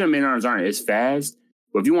 Like, I mean, even men at arms aren't as fast.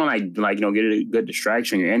 But if you want like get a good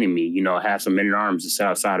distraction on your enemy, have some men at arms to sit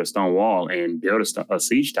outside a stone wall and build a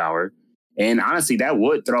siege tower. And honestly, that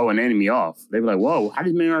would throw an enemy off. They'd be like, "Whoa, how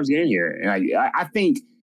did men at arms get in here?" And I think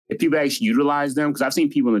if people actually utilize them, because I've seen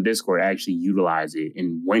people in the Discord actually utilize it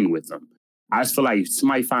and win with them. I just feel like if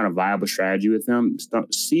somebody find a viable strategy with them,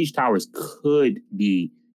 siege towers could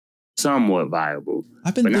be somewhat viable.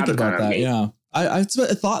 I've been thinking about that. Yeah, it's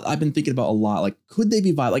a thought I've been thinking about a lot. Like, could they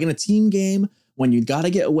be viable? Like in a team game, when you got to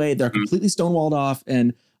get away, they're completely stonewalled off.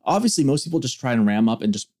 And obviously most people just try and ram up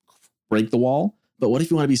and just break the wall. But what if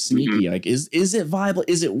you want to be sneaky? Like, is it viable?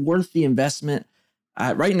 Is it worth the investment?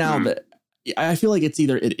 Right now, I feel like it's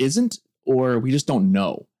either it isn't or we just don't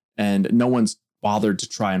know. And no one's bothered to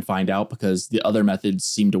try and find out because the other methods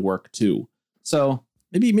seem to work too. So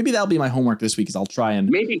maybe that'll be my homework this week. Is I'll try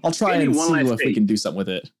and see if we can do something with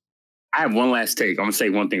it. I have one last take. I'm gonna say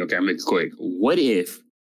one thing. Okay, I'll make it quick. What if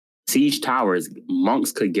siege towers,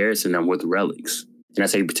 monks could garrison them with relics, and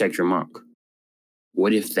that's how you protect your monk?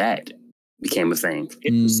 What if that became a thing?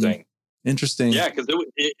 Interesting. Yeah, because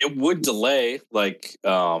it would delay, like,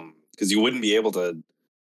 because you wouldn't be able to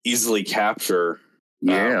easily capture.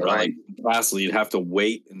 Like lastly, you'd have to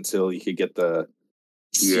wait until you could get the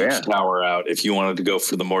siege tower out if you wanted to go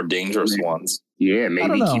for the more dangerous ones. Yeah,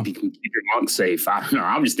 maybe keep your monks safe. I don't know.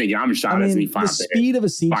 I'm just thinking. I'm just trying to the speed of a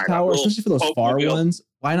siege tower, especially for those far ones.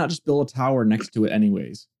 Why not just build a tower next to it,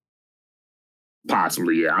 anyways?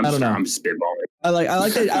 Possibly, yeah. I'm spitballing. I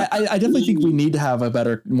like it. I definitely think we need to have a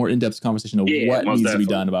better, more in-depth conversation of what needs to be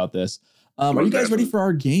done about this. Are you guys ready for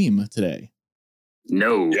our game today?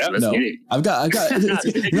 No, let's get it. I've got.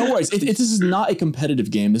 No worries. This is not a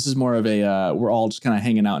competitive game. This is more of a. We're all just kind of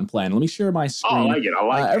hanging out and playing. Let me share my screen. I like it.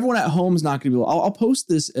 Everyone at home is not going to be able. I'll post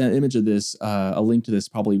this image of this, a link to this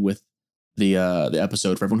probably with the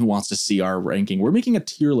episode for everyone who wants to see our ranking. We're making a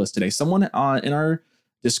tier list today. Someone in our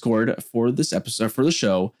Discord for this episode for the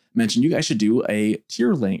show mentioned you guys should do a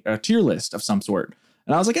tier list of some sort,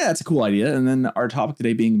 and I was like, yeah, that's a cool idea. And then our topic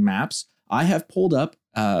today being maps. I have pulled up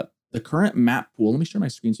the current map pool. Let me share my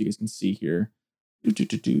screen so you guys can see here.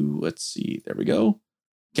 Let's see. There we go.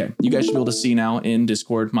 Okay, you guys should be able to see now in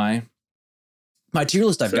Discord my tier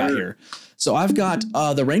list I've got here. So I've got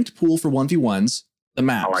the ranked pool for 1v1s, the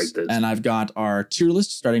maps, I like this. And I've got our tier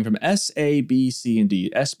list starting from S, A, B, C, and D.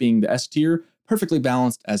 S being the S tier, perfectly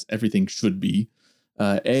balanced as everything should be.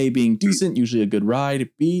 A being decent, usually a good ride.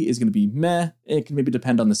 B is going to be meh. It can maybe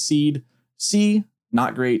depend on the seed. C,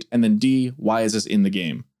 not great. And then D, why is this in the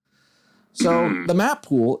game? So the map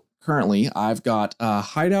pool currently, I've got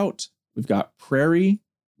Hideout, we've got Prairie,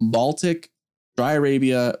 Baltic, Dry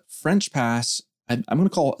Arabia, French Pass. I'm going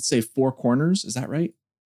to say Four Corners. Is that right?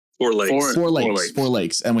 Four Lakes. Four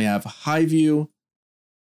Lakes. And we have Highview,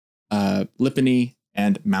 Lipany,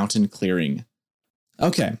 and Mountain Clearing.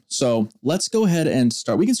 Okay, so let's go ahead and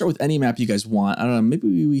start. We can start with any map you guys want. I don't know.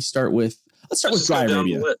 Maybe let's start with Dry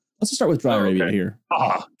Arabia. Let's start with Dry Arabia here.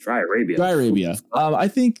 Dry Arabia. Dry Arabia. I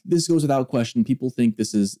think this goes without question. People think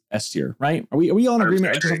this is S tier, right? Are we all in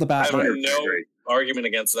agreement just off the bat? I have no argument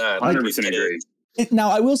against that. 100% agree. Now,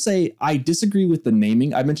 I will say I disagree with the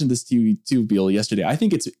naming. I mentioned this to you too, Beal, yesterday. I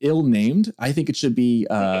think it's ill-named. I think it should be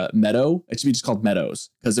Meadow. It should be just called Meadows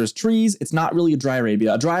because there's trees. It's not really a Dry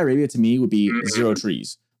Arabia. A Dry Arabia to me would be zero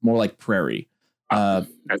trees, more like prairie. That's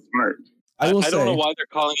smart. I don't know why they're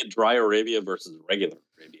calling it Dry Arabia versus regular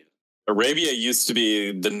Arabia. Arabia used to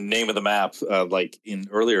be the name of the map, like in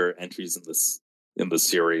earlier entries in this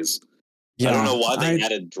series. Yeah, I don't know why they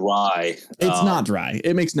added dry. It's not dry.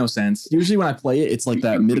 It makes no sense. Usually when I play it, it's like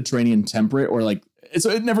that Mediterranean temperate or like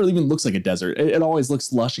it never even looks like a desert. It always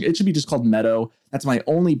looks lush. It should be just called Meadow. That's my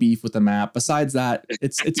only beef with the map. Besides that,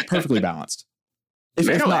 it's perfectly balanced.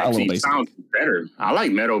 Meadow not actually sounds better. I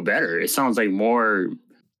like Meadow better. It sounds like more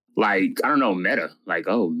like, I don't know, meta. Like,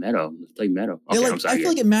 Meadow. Let's play Meadow. Okay, yeah, I feel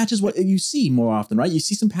like it matches what you see more often, right? You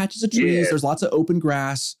see some patches of trees. Yeah. There's lots of open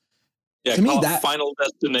grass. Yeah, to me, that Final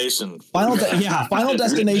Destination. Final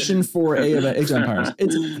Destination for Age of Empires.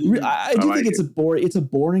 I do think it's a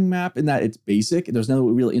boring map in that it's basic. There's no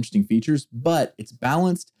really interesting features, but it's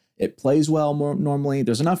balanced. It plays well more normally.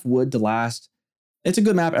 There's enough wood to last. It's a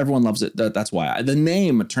good map. Everyone loves it. That's why. The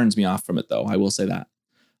name turns me off from it, though. I will say that.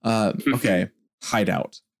 Okay,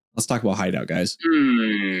 Hideout. Let's talk about Hideout, guys.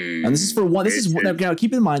 And this is for one. Now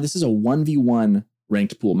keep in mind this is a 1v1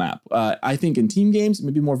 ranked pool map. I think in team games it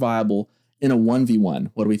may be more viable in a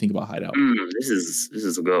 1v1. What do we think about Hideout? This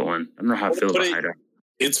is a good one. I don't know how I feel about Hideout.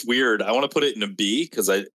 It's weird. I want to put it in a B because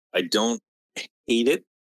I don't hate it.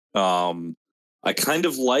 I kind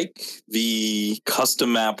of like the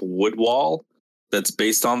custom map wood wall that's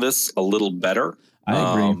based on this a little better.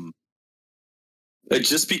 I agree.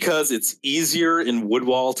 Just because it's easier in wood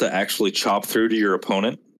wall to actually chop through to your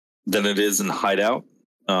opponent than it is in Hideout.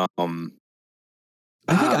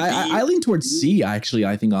 I lean towards C, actually.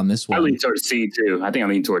 I think on this one, I lean towards C too. I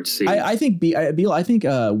lean towards C. I think B. I think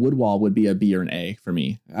Woodwall would be a B or an A for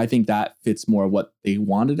me. I think that fits more what they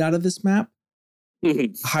wanted out of this map.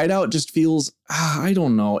 Hideout just feels. I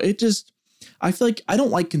don't know. I feel like I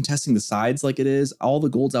don't like contesting the sides like it is. All the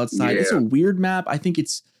gold's outside. Yeah. It's a weird map. I think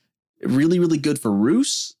it's really, really good for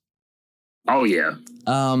Roos. Oh yeah.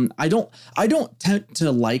 I don't tend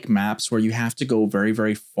to like maps where you have to go very,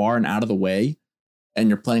 very far and out of the way. And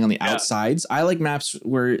you're playing on the outsides. I like maps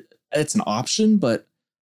where it's an option, but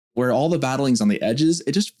where all the battling's on the edges,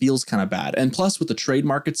 it just feels kind of bad. And plus with the trade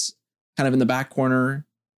markets kind of in the back corner,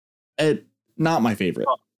 not my favorite.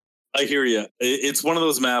 I hear you. It's one of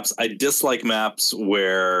those maps. I dislike maps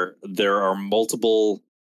where there are multiple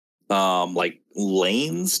like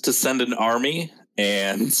lanes to send an army,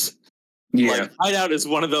 and like Hideout is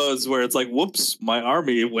one of those where it's like, whoops, my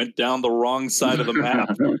army went down the wrong side of the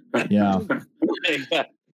map. Yeah.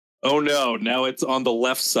 Oh no, now it's on the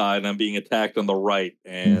left side and I'm being attacked on the right,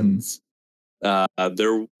 and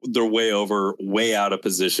they're way out of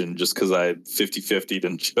position just because I 50-50'd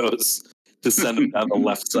and chose to send them down the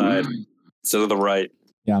left side instead of the right.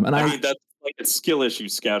 Yeah, and I mean that's like a skill issue,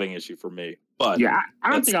 scouting issue for me. But yeah,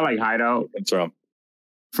 I don't think I like Hideout. That's wrong.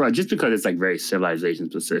 Just because it's like very civilization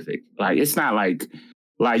specific. Like it's not like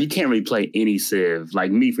you can't really play any civ.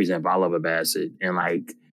 Like me, for example, I love Abbasid, and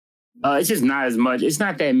like it's just not as much. It's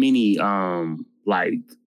not that many like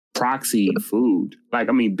proxy food. Like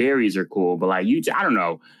I mean, berries are cool, but like I don't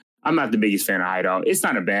know. I'm not the biggest fan of Hideout. It's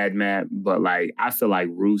not a bad map, but like I feel like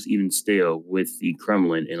Rus, even still with the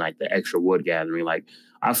Kremlin and like the extra wood gathering, like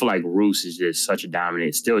I feel like Rus is just such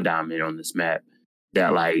a still dominant on this map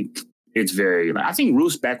that like it's very. Like, I think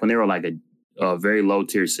Rus back when they were like a very low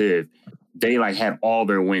tier civ, they like had all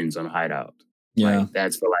their wins on Hideout. Yeah, like,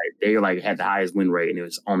 that's for like they like had the highest win rate, and it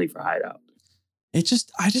was only for Hideout. I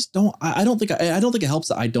don't think it helps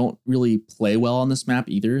that I don't really play well on this map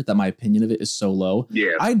either, that my opinion of it is so low.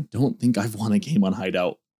 Yeah. I don't think I've won a game on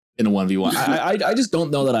Hideout in a 1v1. I just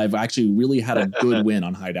don't know that I've actually really had a good win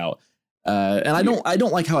on Hideout. And I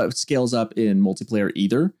don't like how it scales up in multiplayer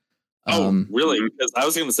either. Really? Because I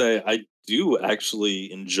was going to say, I do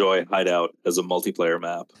actually enjoy Hideout as a multiplayer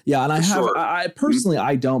map. Yeah, and I personally,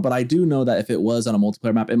 I don't, but I do know that if it was on a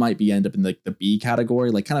multiplayer map, it might end up in like the B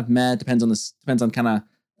category, like kind of meh, depends on kind of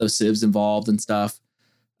the civs involved and stuff.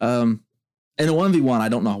 And a 1v1, I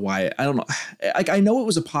don't know why. I don't know. I know it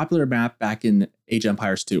was a popular map back in Age of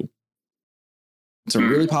Empires 2. It's a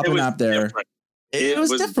really popular map there. It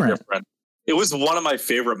was different. It was one of my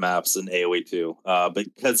favorite maps in AoE 2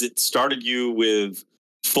 because it started you with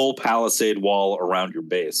full palisade wall around your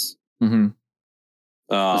base. Mm-hmm.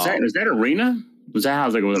 Was that Arena? Was that how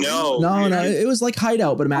it was like? No. It was like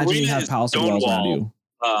Hideout, but imagine Arena you have palisade walls around you.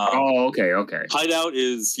 Okay. Hideout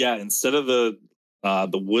is instead of the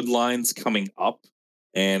wood lines coming up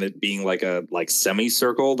and it being like a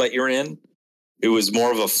semicircle that you're in, it was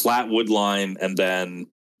more of a flat wood line, and then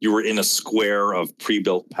you were in a square of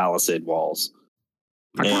pre-built palisade walls.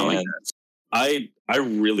 And I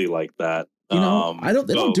really like that. They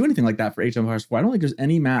don't do anything like that for Age of Empires 4. I don't think there's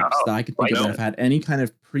any maps that I could think of that have had any kind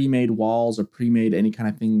of pre-made walls or pre-made any kind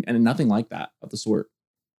of thing, and nothing like that of the sort.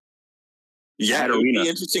 Yeah, it would be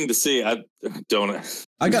interesting to see. I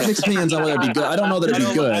got mixed opinions on whether it'd be good. I don't know that it'd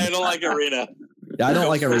be good. I don't like Arena. Yeah, I don't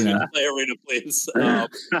like Arena. Play Arena, please.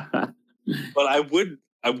 But I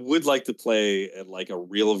would like to play like a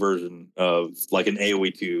real version of like an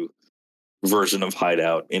AoE 2 version of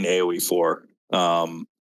Hideout in AoE 4.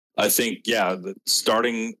 I think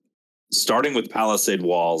starting with palisade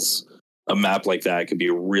walls, a map like that could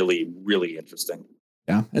be really, really interesting.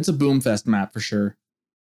 Yeah, it's a Boomfest map for sure.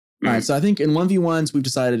 All right, so I think in 1v1s we've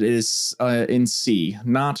decided it is in C,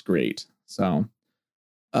 not great. So,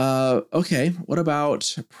 okay, what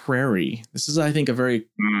about Prairie? This is, I think, a very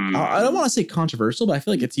I don't want to say controversial, but I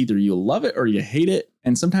feel like it's either you love it or you hate it,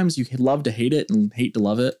 and sometimes you love to hate it and hate to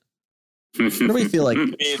love it. Where do we feel like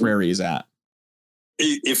Prairie is at?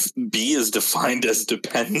 If B is defined as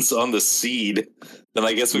depends on the seed, then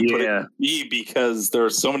I guess we put it in B, because there are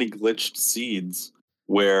so many glitched seeds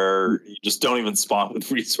where you just don't even spawn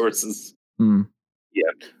with resources.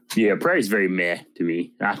 Yeah, Prairie's very meh to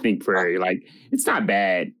me. I think Prairie, like, it's not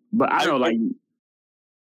bad, but I don't like.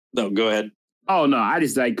 No, go ahead. Oh no, I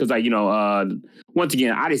just like, because like, once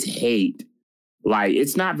again, I just hate, like,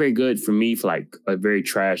 it's not very good for me for like a very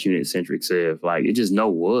trash unit centric civ. Like, it's just no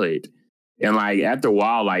wood. And like after a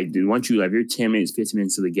while, like, dude, once you like you're 10 minutes, 15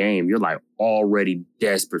 minutes to the game, you're like already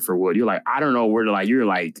desperate for wood. You're like, I don't know where to, like, you're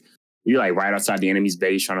like right outside the enemy's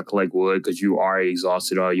base trying to collect wood because you already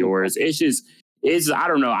exhausted all yours. I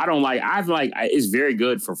don't know. It's very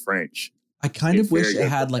good for French. I kind of wish it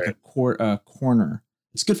had like a corner.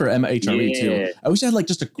 It's good for MHRE too. I wish it had like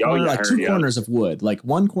just a corner, like two corners of wood. Like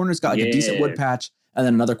one corner's got like a decent wood patch, and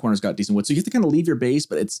then another corner's got decent wood. So you have to kind of leave your base,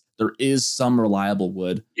 but there is some reliable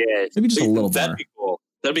wood. Yeah, maybe just a little more. That'd be cool.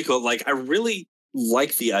 That'd be cool. Like, I really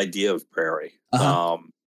like the idea of Prairie.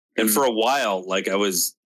 And for a while, like, I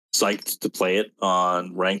was psyched to play it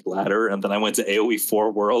on ranked ladder, and then I went to AoE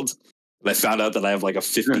 4 World, and I found out that I have like a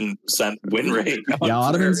 15% win rate. Yeah,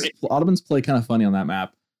 Ottomans play kind of funny on that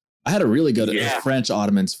map. I had a really good Yeah. French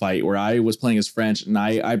Ottomans fight where I was playing as French, and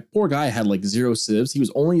I poor guy had like 0 civs. He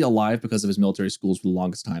was only alive because of his military schools for the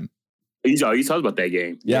longest time. You talked about that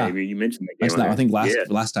game. Yeah. You mentioned that game. I think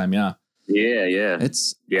last time, yeah. Yeah.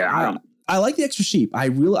 It's Yeah. I like the extra sheep. I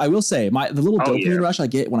will say the little dopamine rush I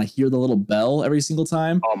get when I hear the little bell every single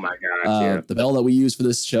time. Oh my god! The bell that we use for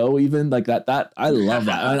this show, even like that I love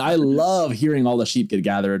that. And I love hearing all the sheep get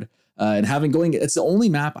gathered and having going. It's the only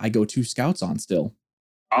map I go 2 scouts on still.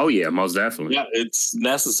 Oh yeah, most definitely. Yeah, it's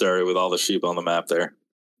necessary with all the sheep on the map there.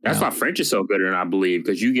 That's why French is so good, and I believe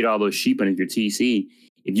because you get all those sheep into your TC.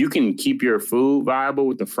 If you can keep your food viable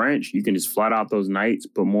with the French, you can just flat out those knights,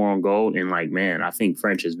 put more on gold, and like, man, I think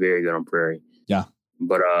French is very good on Prairie. Yeah.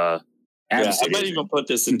 But I might even put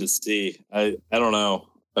this into C. I don't know.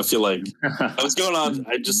 I feel like I was going on.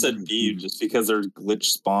 I just said B just because there's glitch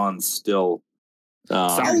spawns still.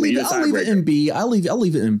 I'll leave it in B. I'll leave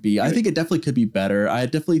it in B. I think it definitely could be better. I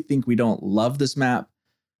definitely think we don't love this map.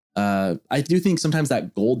 I do think sometimes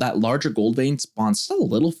that larger gold vein spawns still a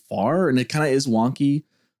little far, and it kind of is wonky.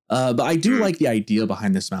 But I do like the idea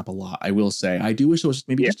behind this map a lot. I will say I do wish it was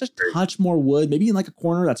maybe just a touch more wood, maybe in like a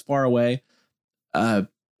corner that's far away. But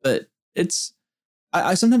it's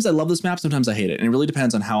I sometimes I love this map, sometimes I hate it, and it really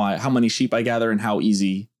depends on how many sheep I gather and how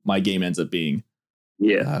easy my game ends up being.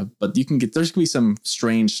 Yeah, but there's gonna be some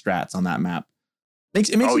strange strats on that map.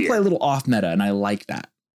 It makes you play a little off meta, and I like that.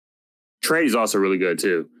 Trade is also really good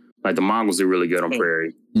too. Like the Mongols are really good on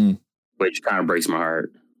Prairie, which kind of breaks my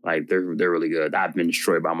heart. Like they're really good. I've been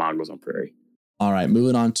destroyed by Mongols on Prairie. All right,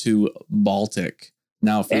 moving on to Baltic.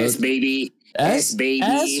 Now for S baby. S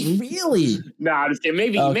really? No, I'm just kidding.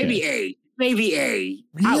 Maybe A. Really?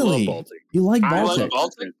 I love Baltic. You like Baltic?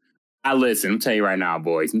 I listen. I'm telling you right now,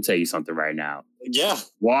 boys. I'm telling you something right now. Yeah.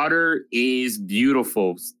 Water is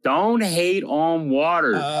beautiful. Don't hate on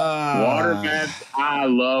water. Water maps. I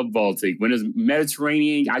love Baltic. When it's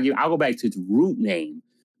Mediterranean, I'll go back to its root name,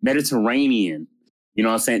 Mediterranean. You know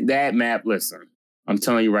what I'm saying? That map, listen, I'm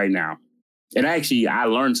telling you right now. And actually, I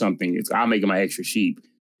learned something. I'll make it my extra sheep.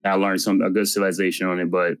 I learned a good civilization on it.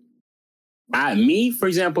 But for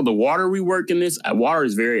example, the water rework in this, water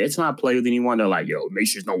is it's not play with anyone. They're like, yo, make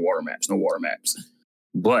sure there's no water maps.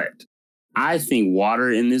 But I think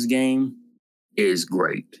water in this game is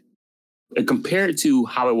great. Compared to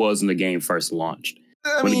how it was when the game first launched.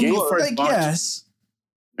 When the game first launched, yes.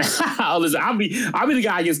 Listen, I'll be the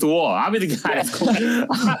guy against the wall. I'll be the guy that's going.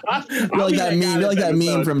 You're like that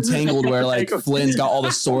meme from Tangled where like Flynn's got all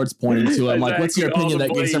the swords pointing to him. Like, what's your opinion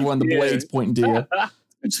that gives everyone the blades pointing to you?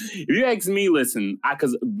 If you ask me, listen,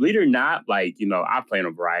 because believe it or not, like, you know, I play on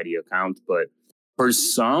a variety of accounts, but for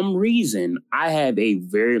some reason, I have a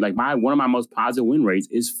very one of my most positive win rates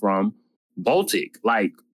is from Baltic.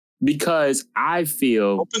 Like, because I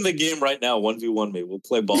feel open the game right now, 1v1 me. We'll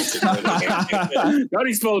play Baltic. Don't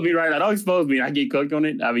expose me right now. Don't expose me. I get cooked on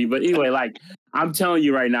it. I mean, but anyway, like I'm telling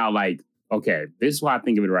you right now, like, okay, this is why I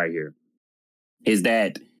think of it right here. Is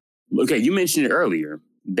that okay? You mentioned it earlier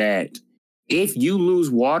that if you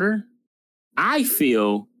lose water, I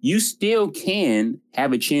feel you still can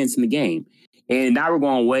have a chance in the game. And now we're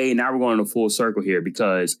going to full circle here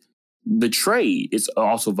because the trade is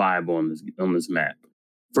also viable on this map.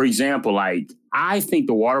 For example, like I think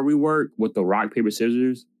the water rework with the rock, paper,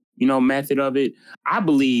 scissors, method of it, I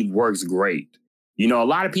believe works great. A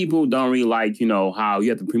lot of people don't really like, how you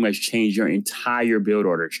have to pretty much change your entire build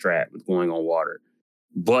order strat with going on water.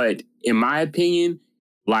 But in my opinion,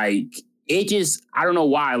 like it just, I don't know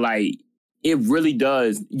why, like it really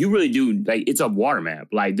does. You really do. Like it's a water map.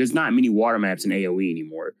 Like there's not many water maps in AoE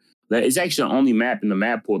anymore. It's actually the only map in the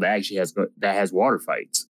map pool that actually has water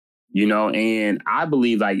fights. And I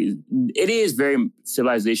believe like it is very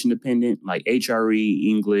civilization dependent, like HRE,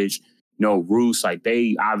 English, Rus, like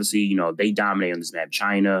they obviously, they dominate on this map,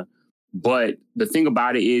 China. But the thing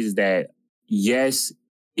about it is that, yes,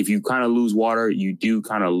 if you kind of lose water, you do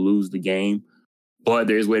kind of lose the game. But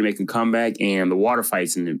there's a way to make a comeback, and the water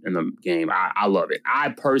fights in the game, I love it. I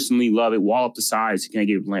personally love it. Wall up the sides, you can't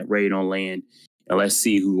get raid on land, and let's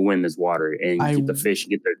see who can win this water and get the fish,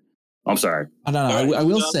 get the. I'm sorry. I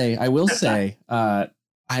will say, the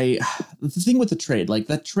thing with the trade, like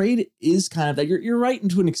that trade is kind of that you're right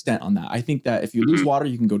to an extent on that. I think that if you lose water,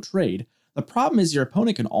 you can go trade. The problem is your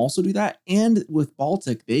opponent can also do that. And with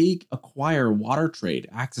Baltic, they acquire water trade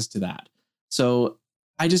access to that. So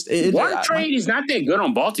I just, water trade is not that good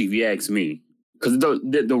on Baltic, if you ask me, because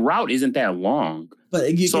the route isn't that long. But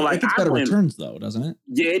it gets better returns though, doesn't it?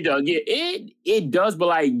 Yeah, it does. Yeah, it does. But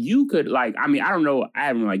like you could I don't know. I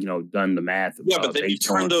haven't done the math. Yeah, but then you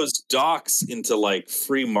turn those docks into like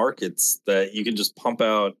free markets that you can just pump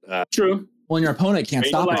out. True. Well, and your opponent can't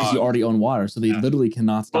stop it because you already own water, so they literally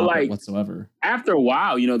cannot stop it whatsoever. After a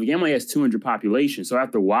while, the game only has 200 population, so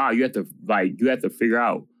after a while, you have to figure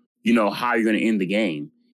out, how you're going to end the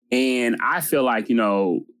game. And I feel like,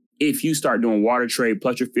 if you start doing water trade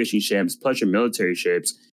plus your fishing ships plus your military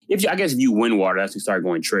ships, if you win water, that's when you start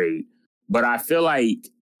going trade. But I feel like,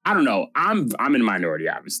 I don't know, I'm in the minority,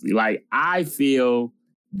 obviously. Like, I feel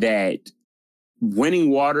that winning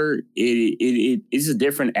water, it is a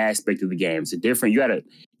different aspect of the game. It's a different, you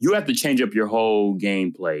have to change up your whole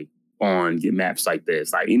gameplay on maps like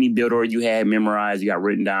this. Like, any build order you had memorized, you got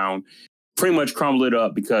written down, pretty much crumble it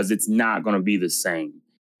up because it's not going to be the same.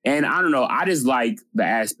 And I don't know, I just like the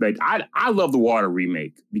aspect. I love the water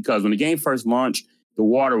remake because when the game first launched, the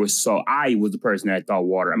water was I was the person that thought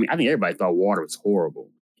water. I mean, I think everybody thought water was horrible.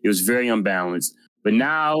 It was very unbalanced. But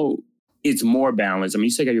now it's more balanced. I mean,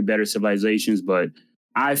 you still got your better civilizations, but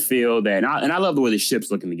I feel that, and I love the way the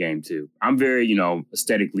ships look in the game too. I'm very,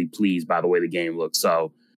 aesthetically pleased by the way the game looks.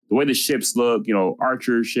 So the way the ships look,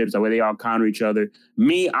 archer ships, the way they all counter each other.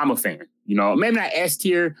 Me, I'm a fan. Maybe not S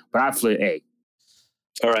tier, but I flip A.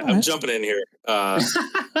 All right, I'm jumping in here. I'm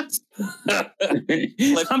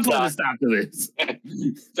putting a stop to this.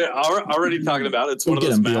 They're already talking about it. It's one of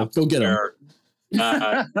those maps. Go get him.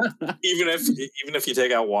 Even if you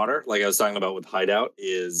take out water, like I was talking about with Hideout,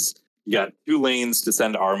 is you got 2 lanes to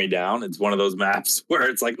send army down. It's one of those maps where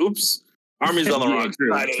it's like, oops, army's on the wrong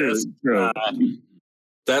side of this.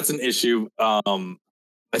 That's an issue.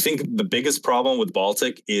 I think the biggest problem with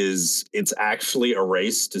Baltic is it's actually a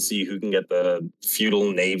race to see who can get the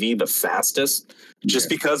feudal navy the fastest. Just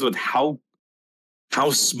because with how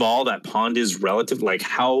small that pond is relative, like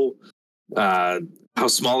how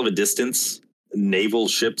small of a distance naval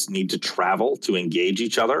ships need to travel to engage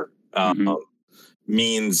each other,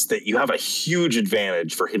 means that you have a huge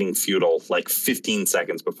advantage for hitting feudal like 15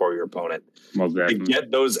 seconds before your opponent to get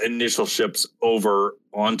those initial ships over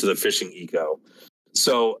onto the fishing eco.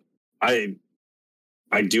 So I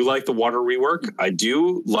do like the water rework. I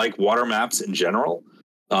do like water maps in general.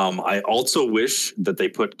 I also wish that they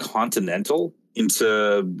put Continental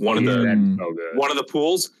into one of the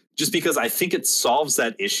pools, just because I think it solves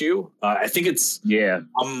that issue. I think it's a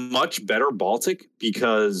much better Baltic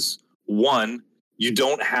because, one, you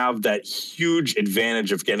don't have that huge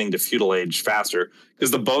advantage of getting to feudal age faster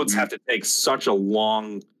because the boats have to take such a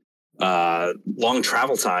long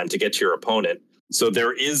travel time to get to your opponent. So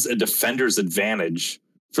there is a defender's advantage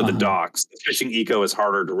for the docks. The fishing eco is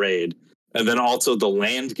harder to raid. And then also the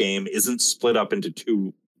land game isn't split up into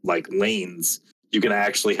 2 lanes. You can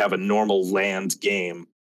actually have a normal land game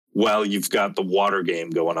while you've got the water game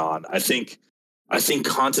going on. I think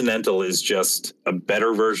Continental is just a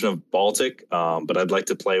better version of Baltic, but I'd like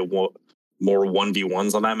to play more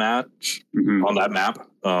 1v1s on that match, on that map.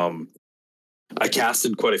 I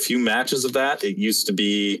casted quite a few matches of that. It used to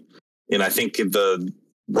be, and I think the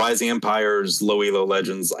Rising Empires, Low Elo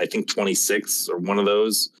Legends, I think 26 or one of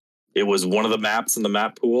those. It was one of the maps in the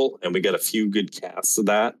map pool, and we got a few good casts of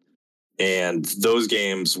that. And those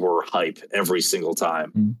games were hype every single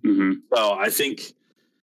time. So I think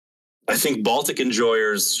Baltic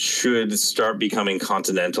enjoyers should start becoming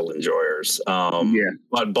Continental enjoyers.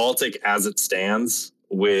 But Baltic, as it stands,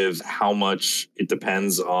 with how much it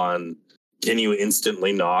depends on, can you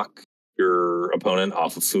instantly knock your opponent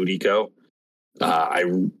off of food eco? Out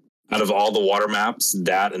of all the water maps,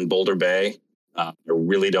 that and Boulder Bay, I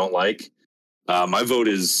really don't like. My vote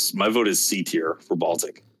is C tier for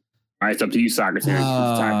Baltic. All right, it's up to you, Soccer.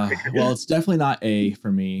 Well, it's definitely not A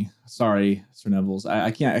for me. Sorry, Sir Neville's. I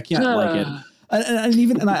can't like it.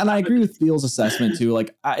 And I agree with Theo's assessment too.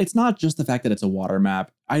 Like, it's not just the fact that it's a water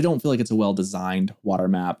map. I don't feel like it's a well designed water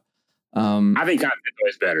map. I think Continental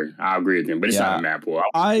is better. I'll agree with him, but it's not a map.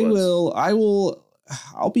 I'll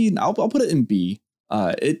put it in B.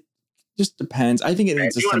 It just depends. I think it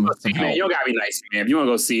needs some help. Man, you don't gotta be nice, man. If you want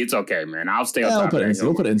to go C, it's okay, man. I'll stay on top.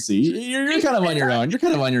 We'll put it in C. You're kind of on your own. You're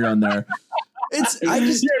kind of on your own there.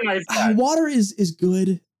 Water is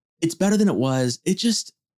good. It's better than it was. It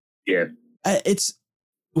just it's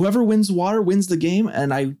whoever wins water wins the game.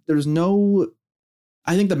 And I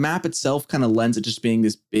think the map itself kind of lends it just being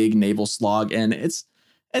this big naval slog, and it's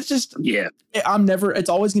just it's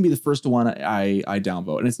always gonna be the first one I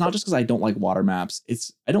downvote. And it's not just because I don't like water maps.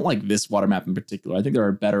 I don't like this water map in particular. I think there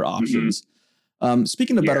are better options.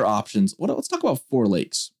 Speaking of better options, let's talk about Four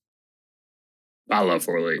Lakes. I love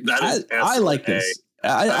Four Lakes. I like this.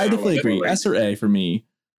 I definitely agree. S or A for me.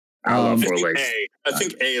 I love Four Lakes. I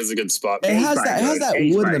think A is a good spot. It has that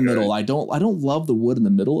wood in the middle. I don't love the wood in the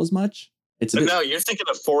middle as much. No, you're thinking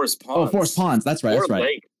of Forest Ponds. Oh, Forest Ponds. That's right.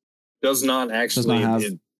 Lake does not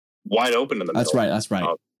actually. wide open in the middle. That's right.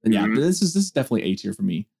 Yeah, but this is definitely A tier for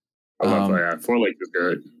me. I love that. 4 Lakes is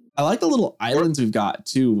good. I like the little islands we've got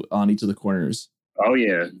too on each of the corners. Oh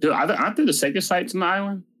yeah, dude, aren't there the sacred sites on the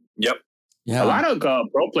island? Yep. Yeah. A lot of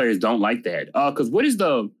pro players don't like that. Because what is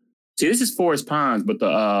this is Forest Ponds, but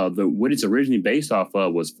the what it's originally based off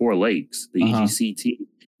of was 4 Lakes, the EGCT.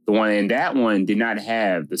 The one, and that one did not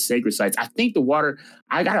have the sacred sites. I think the water,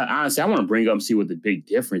 I want to bring up and see what the big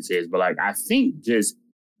difference is. But like, I think just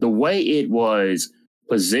the way it was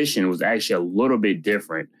positioned was actually a little bit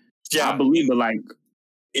different. Yeah. I believe it, like,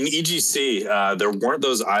 in EGC, there weren't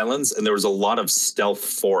those islands, and there was a lot of stealth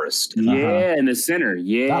forest. Yeah, in the center.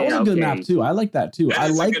 Yeah, that was a good map too. I like that too. I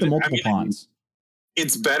like the multiple ponds.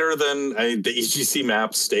 It's better than the EGC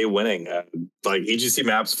maps stay winning. Like EGC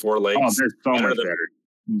maps 4 Lakes. Oh, they're so much better.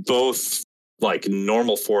 Both like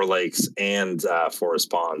normal 4 Lakes and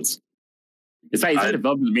Forest Ponds. It's like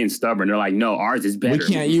developers being stubborn. They're like, no, ours is better.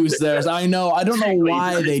 We can't use theirs. I know. I don't know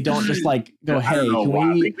why they don't just like go, hey, can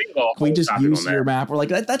we just use your map? Or like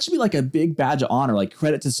that should be like a big badge of honor, like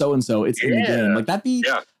credit to so and so. It's in the game. Like that'd be.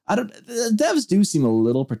 Yeah. I don't. The devs do seem a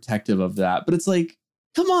little protective of that, but it's like,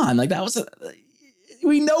 come on, like that was.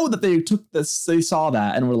 We know that they took this. They saw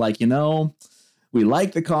that and were like, we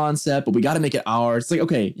like the concept, but we got to make it ours. It's like,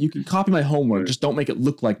 okay, you can copy my homework, just don't make it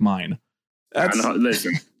look like mine.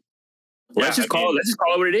 Listen. Let's just call it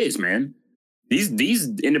what it is, man.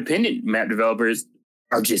 These independent map developers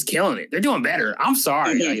are just killing it. They're doing better. I'm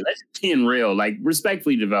sorry. Like, let's be real. Like,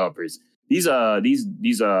 respectfully, developers. These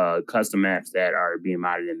custom maps that are being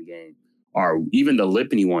modded in the game are even the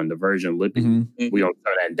Lippany one, the version of Lippany. We don't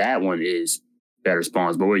know that one is better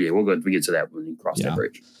spawns, but we get to that when we cross that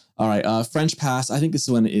bridge. All right, French Pass. I think this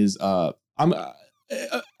one is this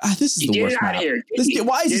is the worst map.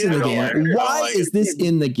 Why is this in the game? Why is this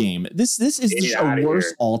in the game? This is just a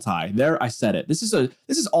worse Altai. There, I said it. This is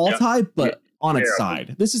Altai, but on its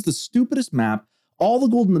side. This is the stupidest map. All the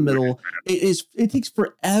gold in the middle. It takes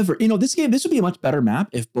forever. This would be a much better map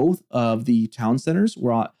if both of the town centers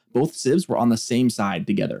both civs were on the same side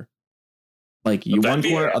together. Like you one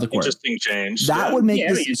corner, other corner. Interesting change. That would make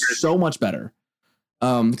this so much better.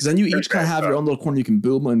 Because then you each kind of have your own little corner you can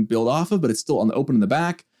boom and build off of, but it's still on the open in the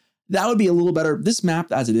back. That would be a little better. This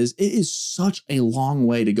map, as it is such a long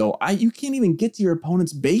way to go. You can't even get to your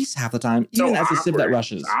opponent's base half the time, even as a civ that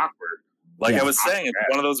rushes. It's awkward. Like I was saying, it's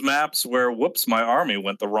one of those maps where, whoops, my army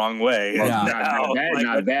went the wrong way. That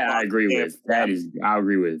I agree with. I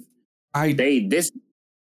agree with.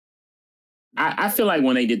 I feel like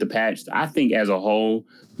when they did the patch, I think as a whole,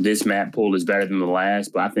 this map pool is better than the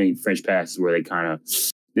last, but I think French Pass is where they kind of,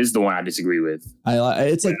 this is the one I disagree with.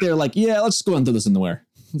 It's like they're like, let's just go and throw this in the where.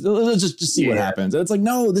 Let's just see what happens. And it's like,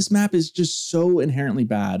 no, this map is just so inherently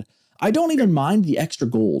bad. I don't even mind the extra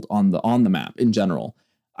gold on the map in general.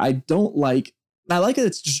 I like that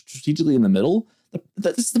it's just strategically in the middle.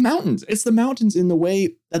 It's the mountains. It's the mountains in the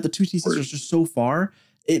way that the two T-Sisters are just so far.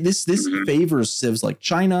 This favors civs like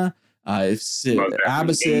China, Abbasid,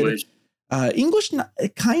 English,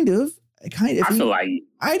 kind of. I feel like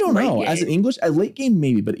I don't know. As an English, a late game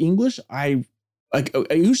maybe, but English,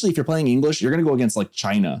 usually if you're playing English, you're gonna go against like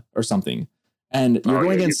China or something, and you're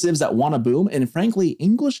going against civs that want to boom. And frankly,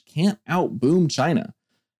 English can't out boom China.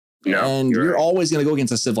 No, and you're always gonna go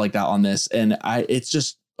against a civ like that on this, and it's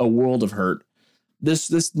just a world of hurt. This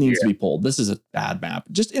needs to be pulled. This is a bad map.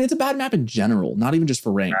 And it's a bad map in general, not even just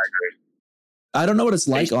for ranked. I don't know what it's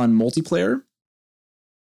like on multiplayer.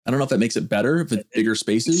 I don't know if that makes it better with bigger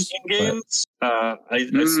spaces. Team games, I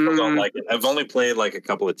still don't like it. I've only played like a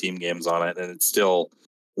couple of team games on it, and it still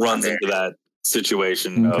runs into that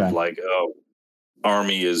situation of like,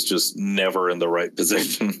 army is just never in the right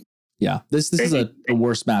position. Yeah, this is the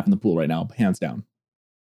worst map in the pool right now, hands down.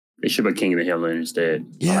 They should put King of the Hill in instead.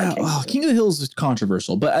 Yeah, King of the Hill is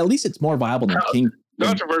controversial, but at least it's more viable than King.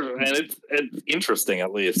 Controversial, and it's interesting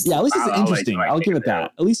at least. Yeah, at least it's interesting. I'll give it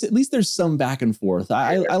that. At least there's some back and forth.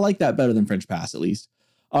 I like that better than French Pass at least.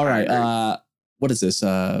 All right, what is this?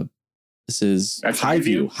 This is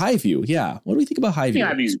Highview. Highview, yeah. What do we think about Highview?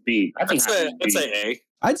 I think Highview's B. I'd say A.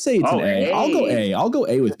 I'd say it's an A. I'll go A. I'll go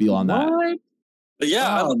A with Beal on that. What?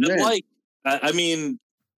 Yeah,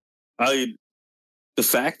 the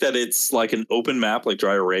fact that it's like an open map like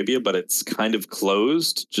Dry Arabia, but it's kind of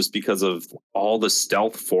closed just because of all the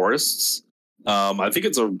stealth forests. I think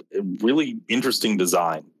it's a really interesting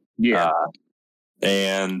design. Yeah.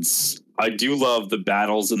 And I do love the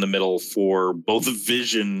battles in the middle for both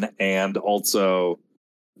vision and also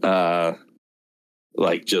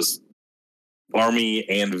like just army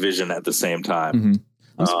and vision at the same time. Mm-hmm.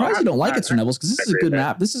 I'm surprised you don't like it, Sir Nevils, because this is a good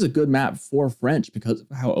map. This is a good map for French because of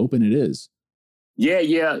how open it is.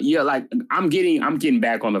 Yeah. Like I'm getting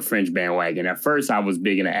back on the French bandwagon. At first, I was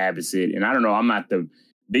big into Abbasid, and I don't know, I'm not the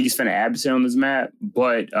biggest fan of Abbasid on this map,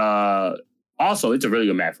 but also it's a really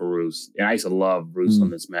good map for Roost, and I used to love Roost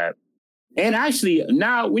on this map. And actually,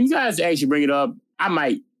 now when you guys actually bring it up, I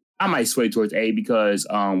might sway towards A because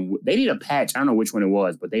they did a patch. I don't know which one it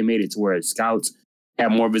was, but they made it to where scouts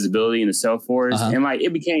have more visibility in the Stealth Forest, and like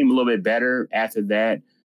it became a little bit better after that.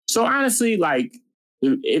 So honestly, like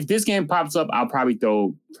if this game pops up, I'll probably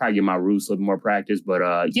try to get my Roost a little more practice.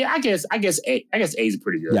 But yeah, I guess A is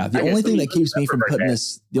pretty good. Yeah, the only thing that keeps me from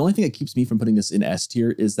putting this in S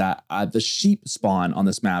tier is that the sheep spawn on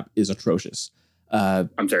this map is atrocious.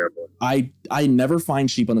 I'm terrible. I never find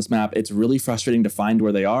sheep on this map. It's really frustrating to find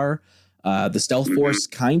where they are. The Stealth Force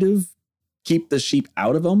kind of keep the sheep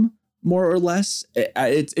out of them, more or less.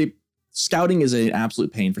 Scouting is an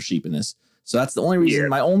absolute pain for sheep in this. So that's the only reason,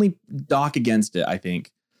 my only dock against it, I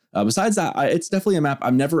think. Besides that, it's definitely a map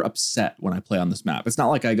I'm never upset when I play on this map. It's not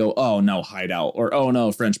like I go, oh no, hideout, or oh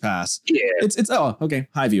no, French pass. Yeah. It's oh, okay,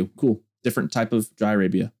 high view, cool. Different type of Dry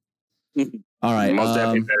Arabia. All right. Most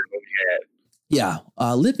definitely better than we had. Yeah,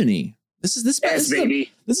 Lipany. This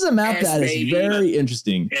is a map that is very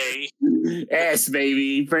interesting. S,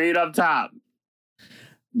 baby. Bring it up top.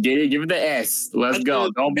 Get it. Give it the S. Let's go.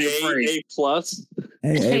 Don't be afraid. A plus.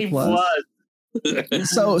 A plus.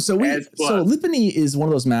 So Lipany is one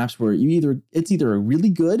of those maps where it's either a really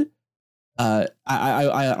good. I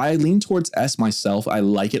lean towards S myself. I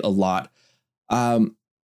like it a lot.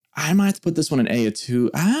 I might have to put this one in A or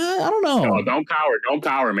 2. I don't know. No, don't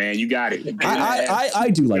cower, man. You got it. I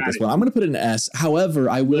do like this one. I'm going to put it in S. However,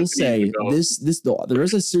 I will say there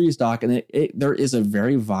is a serious dock, and there is a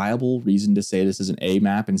very viable reason to say this is an A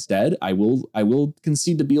map instead. I will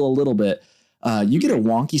concede to Beal a little bit. You get a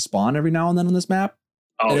wonky spawn every now and then on this map,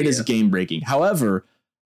 and it is game breaking. However,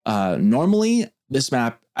 normally this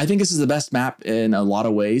map, I think this is the best map in a lot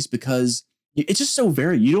of ways because it's just so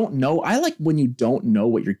varied. You don't know. I like when you don't know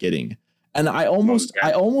what you're getting. And I almost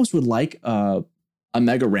would like a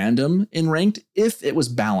mega random in ranked if it was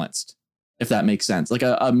balanced, if that makes sense. Like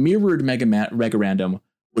a mirrored mega random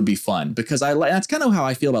would be fun because that's kind of how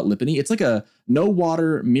I feel about Lipany. It's like a no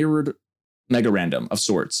water mirrored mega random of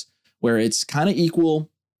sorts where it's kind of equal.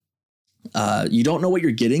 You don't know what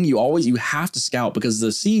you're getting. You have to scout because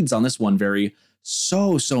the seeds on this one vary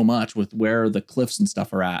so much with where the cliffs and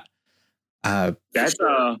stuff are at.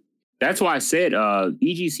 That's why I said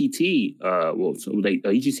EGCT.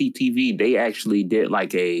 EGC TV, they actually did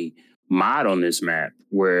like a mod on this map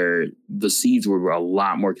where the seeds were a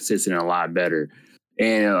lot more consistent and a lot better.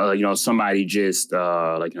 And somebody just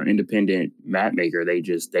like an independent map maker, they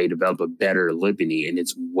developed a better Lipany, and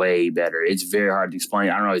it's way better. It's very hard to explain.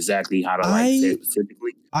 I don't know exactly how to say it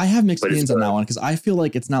specifically. I have mixed opinions on that one because I feel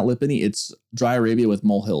like it's not Lipany, it's Dry Arabia with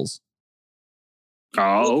molehills.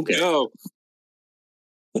 Oh, okay. No.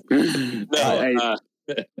 I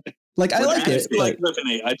like it.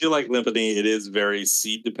 I do like Lipany. It is very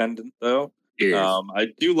seed dependent, though. I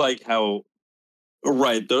do like how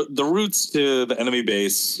the routes to the enemy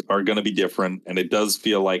base are going to be different, and it does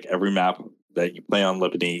feel like every map that you play on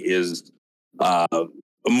Lipany is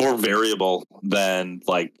more variable than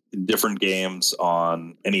like different games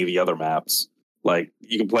on any of the other maps. Like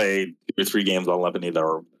you can play 2 or 3 games on Lipany that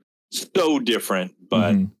are so different,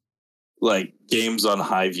 but like games on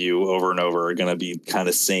high view over and over are going to be kind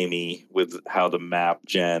of samey with how the map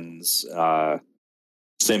gens.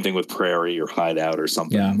 Same thing with Prairie or Hideout or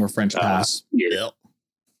something. Yeah, more French pass.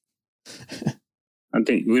 I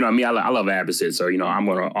think I love Abbasid, so I'm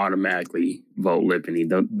going to automatically vote Lipany.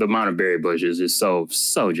 The amount of berry bushes is so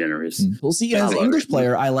generous. Well, see, as an English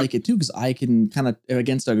player, I like it too because I can kind of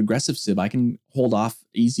against an aggressive Civ, I can hold off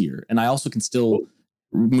easier, and I also can still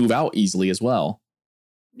move out easily as well.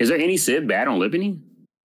 Is there any Civ bad on Lipany?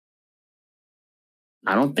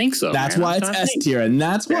 I don't think so. That's why it's S tier, and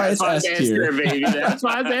that's why it's S tier, baby. That's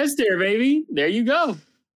why it's S tier, baby. There you go.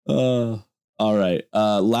 All right.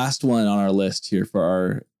 Last one on our list here for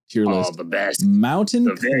our tier list. The best.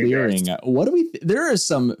 Mountain Clearing. What do we? There are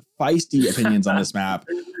some feisty opinions on this map.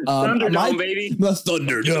 Thunderdome, baby. The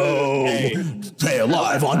Thunderdome. Play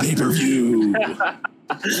live on pay-per-view.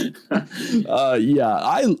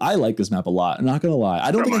 I like this map a lot. I'm not gonna lie. I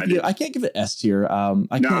don't think I can't give it S tier.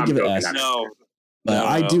 I can't give it S. No.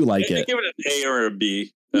 I do like it. Give it an A or a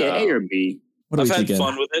B. Yeah, A or B. I've had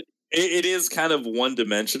fun with it. It is kind of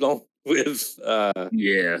one-dimensional with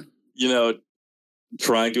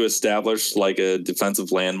trying to establish like a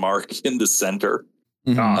defensive landmark in the center.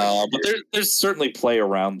 But there's certainly play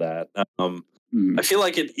around that. I feel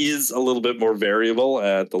like it is a little bit more variable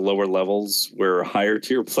at the lower levels where higher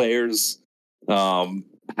tier players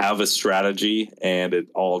have a strategy, and it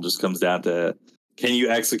all just comes down to, can you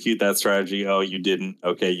execute that strategy? Oh, you didn't.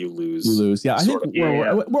 Okay, you lose. You lose. Yeah, I think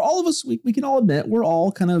we're all of us. We can all admit we're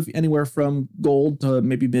all kind of anywhere from gold to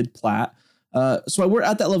maybe mid plat. So we're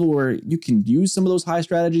at that level where you can use some of those high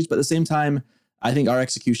strategies, but at the same time, I think our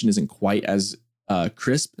execution isn't quite as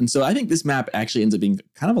crisp. And so I think this map actually ends up being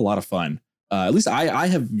kind of a lot of fun. At least I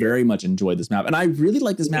have very much enjoyed this map, and I really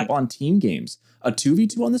like this map on team games. A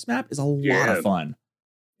 2v2 on this map is a lot of fun.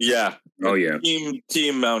 Yeah. Oh yeah.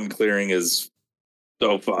 Team mountain clearing is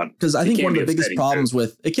so fun. Because I think one of the biggest problems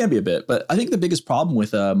with it can be a bit, but I think the biggest problem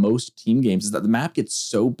with most team games is that the map gets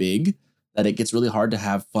so big that it gets really hard to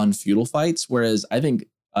have fun feudal fights. Whereas I think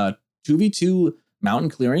 2v2 mountain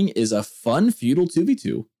clearing is a fun feudal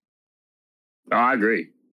 2v2. Oh, I agree.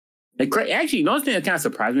 Actually, the only thing that kind of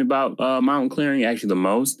surprised me about mountain clearing actually the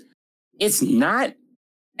most, it's not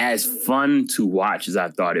as fun to watch as I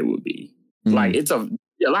thought it would be. Mm-hmm. Like it's a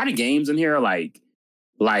lot of games in here, like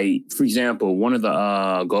for example, one of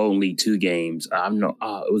the Golden League 2 games, I think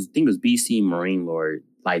it was BC Marine Lord.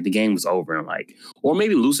 Like the game was over in or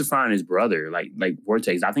maybe Lucifer and his brother, like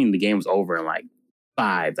Vortex. I think the game was over in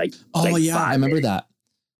 5. Oh yeah, 5 I remember minutes. That.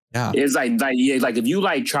 Yeah, it's like if you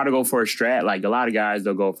try to go for a strat, a lot of guys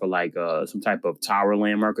they'll go for some type of tower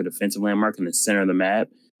landmark or defensive landmark in the center of the map.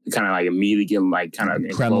 Kind of immediately get kind of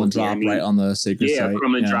Kremlin drop right on the sacred site.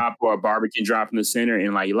 Kremlin drop or a Barbican drop in the center,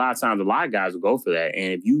 and a lot of times a lot of guys will go for that.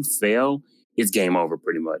 And if you fail, it's game over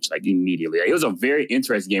pretty much, immediately. It was a very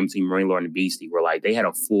interesting game between Marine Lord and Beastie, where they had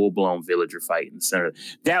a full blown villager fight in the center.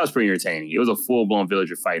 That was pretty entertaining. It was a full blown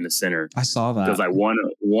villager fight in the center. I saw that. Because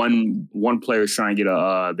one player was trying to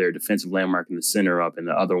get their defensive landmark in the center up, and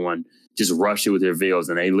the other one just rushed it with their veils,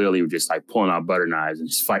 and they literally were just pulling out butter knives and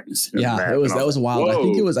just fighting the center. Yeah, that was wild. Whoa. I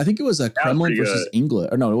think it was a Kremlin versus English.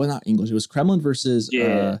 Or no, it was not English. It was Kremlin versus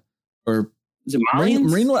was it Malians?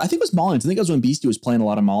 Marine Lord, I think it was Malians. I think it was when Beastie was playing a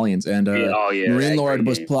lot of Malians, and Marine Lord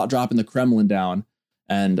was dropping the Kremlin down,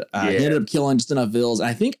 and he ended up killing just enough vills. And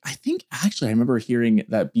I think actually I remember hearing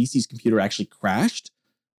that Beastie's computer actually crashed,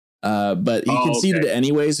 but he conceded it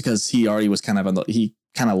anyways because he already was kind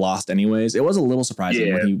of lost anyways. It was a little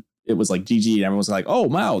surprising when it was GG, and everyone was like, "Oh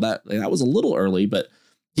wow, that was a little early," but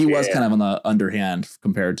he was kind of on the underhand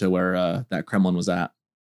compared to where that Kremlin was at.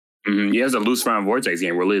 Mm-hmm. Yeah, it was a Lucifer and Vortex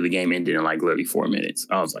game where literally the game ended in literally 4 minutes.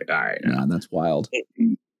 I was like, all right. Yeah, that's wild.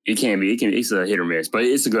 It can be. It's a hit or miss, but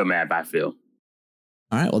it's a good map, I feel.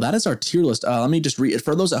 All right. Well, that is our tier list. Let me just read it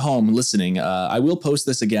for those at home listening. I will post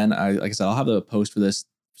this again. Like I said, I'll have the post for this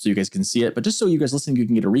so you guys can see it. But just so you guys listening, you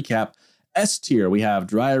can get a recap. S tier, we have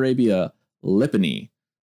Dry Arabia, Lipany.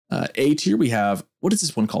 A tier, we have, what is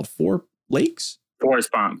this one called? Forest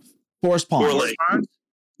Pond.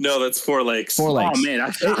 No, that's Four Lakes. Four Lakes. Oh, man, I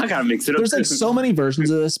got to mix it up. There's so many versions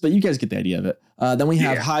of this, but you guys get the idea of it. Then we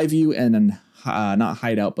have High View and then not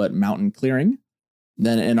Hideout, but Mountain Clearing.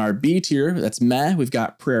 Then in our B tier, that's meh. We've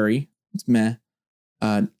got Prairie. It's meh.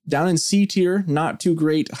 Down in C tier, not too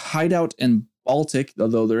great. Hideout and Baltic,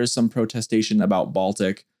 although there is some protestation about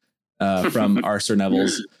Baltic from our Sir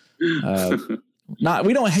Neville's.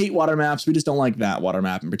 We don't hate water maps. We just don't like that water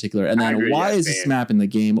map in particular. And then why is this map in the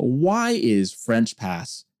game? Why is French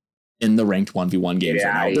Pass in the ranked 1v1 games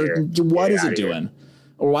right now? What is it doing?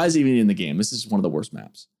 Or why is it even in the game? This is one of the worst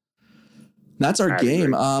maps. That's our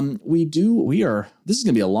game. This is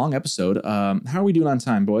going to be a long episode. How are we doing on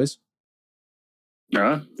time, boys?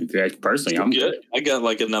 Personally, I'm good. I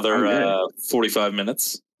got another 45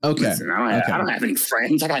 minutes. Okay. Listen, I don't have any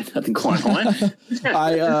friends. I got nothing going on.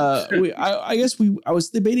 I guess I was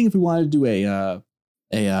debating if we wanted to do a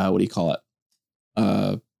what do you call it?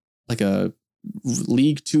 Like a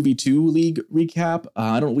League 2v2 league recap.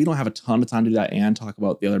 We don't have a ton of time to do that and talk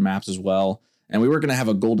about the other maps as well. And we were going to have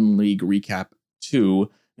a Golden League recap too.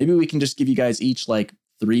 Maybe we can just give you guys each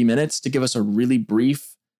 3 minutes to give us a really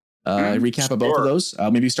brief recap of both of those.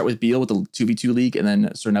 Maybe start with Beal with the 2v2 league, and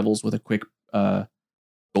then Sir Neville's with a quick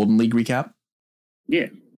Golden League recap. Yeah.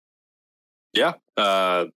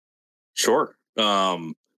 Sure.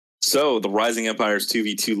 So the Rising Empires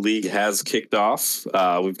 2v2 league has kicked off.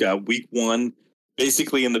 We've got week 1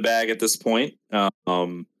 basically in the bag at this point.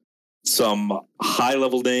 Some high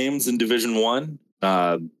level names in Division 1.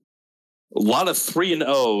 A lot of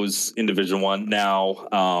 3-0s in Division 1. Now,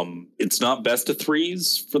 it's not best of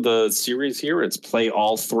 3s for the series here. It's play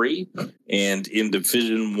all 3. And in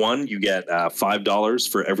Division 1, you get $5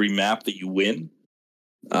 for every map that you win.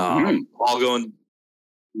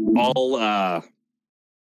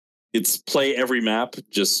 It's play every map.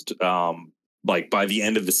 Just by the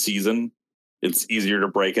end of the season, it's easier to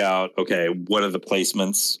break out. Okay, what are the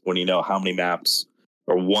placements when you know how many maps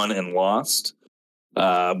or won and lost.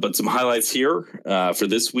 But some highlights here for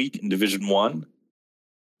this week in Division 1.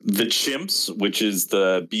 The Chimps, which is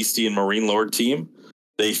the Beastie and Marine Lord team,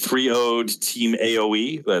 they 3-0'd Team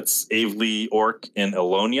AOE. That's Avely, Orc, and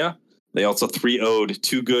Elonia. They also 3-0'd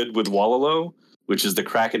Too Good with Wallaloo, which is the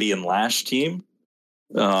Crackety and Lash team.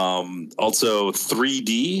 Also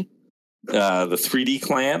 3D. The 3D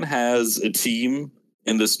clan has a team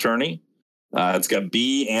in this tourney. It's got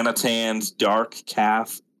B, Anatand, Dark,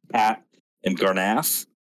 Kath, Pat, and Garnath.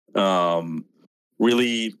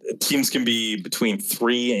 Really, teams can be between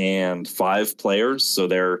 3 and 5 players, so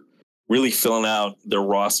they're really filling out their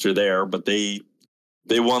roster there. But they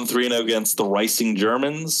won 3-0 against the Rising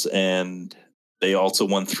Germans, and they also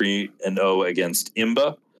won 3-0 against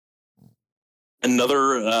Imba.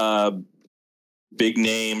 Another big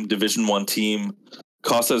name Division 1 team,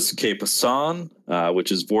 Costas K. Pasan,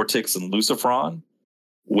 which is Vortex and Lucifron,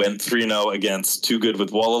 went 3-0 against Too Good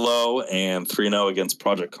with Wallaloo and 3-0 against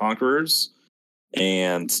Project Conquerors.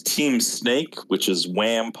 And Team Snake, which is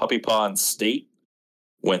Wham, Puppy Paw, and State,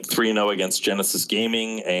 went 3-0 against Genesis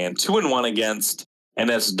Gaming and 2-1 against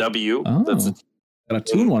NSW. Oh, that's got a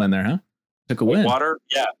 2-1 in there, huh? Took a win. Water,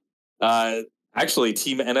 yeah. Actually,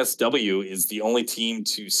 Team NSW is the only team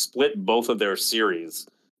to split both of their series.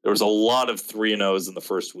 There was a lot of 3-0s in the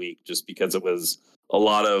first week, just because it was a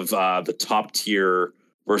lot of the top tier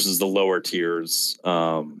versus the lower tiers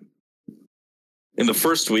in the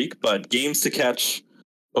first week. But games to catch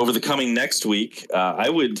over the coming next week,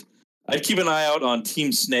 I'd keep an eye out on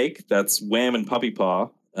Team Snake. That's Wham and Puppy Paw.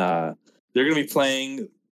 They're going to be playing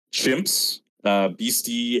Chimps,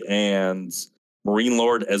 Beastie, and Marine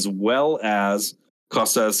Lord, as well as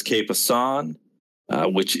Costas K. Pasan,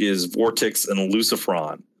 which is Vortex and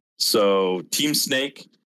Lucifron. So Team Snake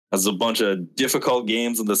has a bunch of difficult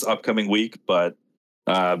games in this upcoming week, but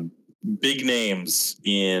big names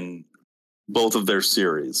in both of their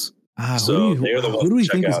series. Who do we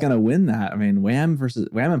think is going to win that? I mean, Wham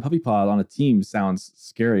and Puppy Paw on a team sounds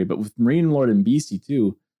scary, but with Marine Lord and Beastie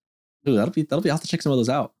too, that'll be. I'll have to check some of those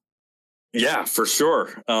out. Yeah, for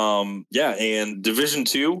sure. And Division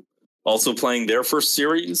 2 also playing their first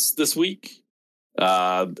series this week.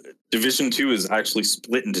 Division 2 is actually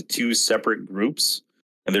split into 2 separate groups,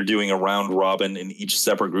 and they're doing a round robin in each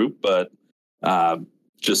separate group. But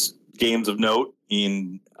just games of note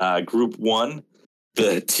in Group 1,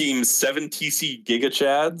 the Team 7 TC Giga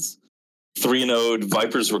Chads 3-0'd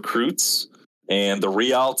Vipers Recruits, and the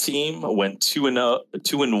Real team went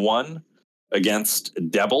 2-1 against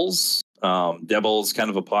Devils. Devils, kind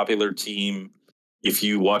of a popular team. If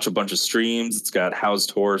you watch a bunch of streams, it's got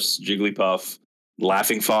Housed Horse, Jigglypuff,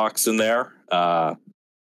 Laughing Fox in there.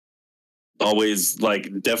 Always,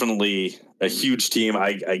 definitely a huge team.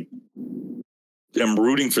 I am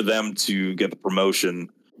rooting for them to get the promotion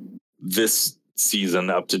this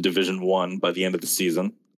season up to Division 1 by the end of the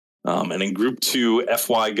season. And in Group 2,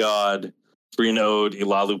 FY God 3-0'd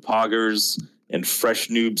Ilalu Poggers, and Fresh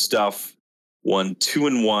Noob Stuff won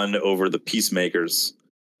 2-1 over the Peacemakers.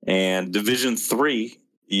 And Division 3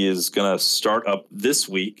 is going to start up this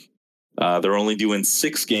week. They're only doing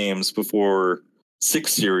 6 series, before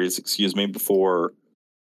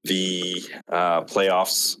the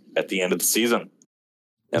playoffs at the end of the season.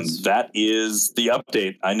 And that is the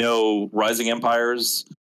update. I know Rising Empires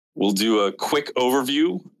will do a quick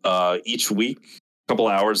overview each week, a couple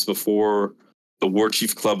hours before the War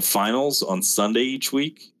Chief Club finals on Sunday each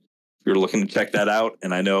week. If you're looking to check that out,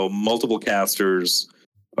 and I know multiple casters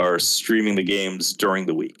are streaming the games during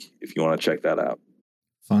the week if you want to check that out.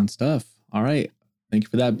 Fun stuff. All right. Thank you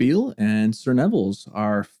for that, Beal. And Sir Neville's,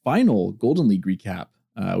 our final Golden League recap.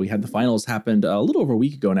 We had the finals happened a little over a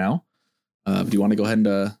week ago now. Do you want to go ahead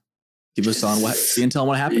and give us on the intel on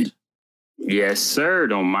what happened? Yes, sir.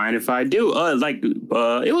 Don't mind if I do.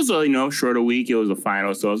 It was a shorter week. It was a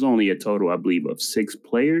final, so it was only a total, I believe, of 6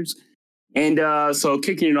 players. And so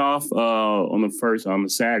kicking it off on the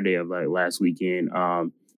Saturday of last weekend,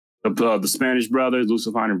 the Spanish brothers,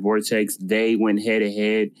 Lucifron and Vortex, they went head to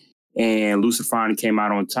head, and Lucifron came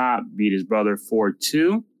out on top, beat his brother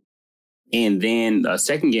 4-2. And then the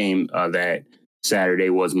second game that Saturday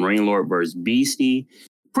was Marine Lord versus Beastie.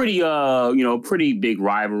 Pretty big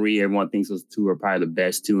rivalry. Everyone thinks those two are probably the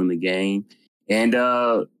best 2 in the game. And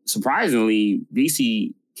surprisingly,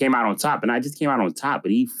 Beastie came out on top, and I just came out on top,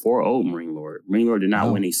 but he 4-0 Marine Lord. Marine Lord did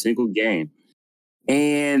not win a single game.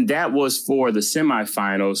 And that was for the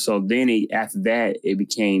semifinals. So then after that, it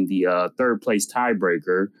became the third place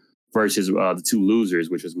tiebreaker versus the 2 losers,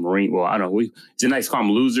 which was Marine. Well, I don't know. It's nice to call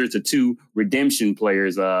them losers. The 2 redemption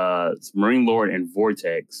players, Marine Lord and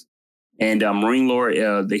Vortex. And Marine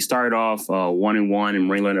Lore, they started off 1-1, and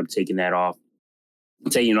Marine Lore ended up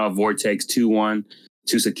taking off Vortex 2-1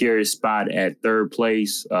 to secure his spot at third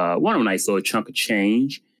place. One of a nice little chunk of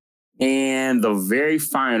change. And the very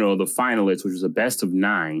final, the finalists, which was a best of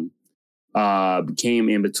 9,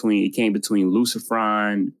 came between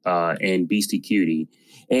Lucifron and Beastie Cutie.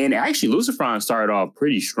 And actually, Lucifron started off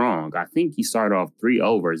pretty strong. I think he started off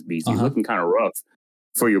 3-0 versus Beastie. He's looking kind of rough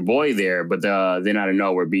for your boy there, but then out of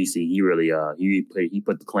nowhere, BC, he really he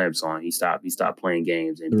put the clamps on. He stopped playing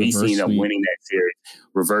games, and BC ended up winning that series.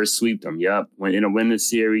 Reverse sweeped them. Yep, ended up winning the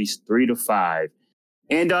series 3-5,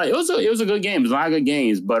 and it was a good game. It was a lot of good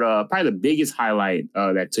games, but probably the biggest highlight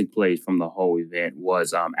that took place from the whole event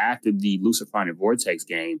was after the Lucifron and Vortex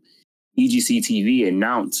game, EGC TV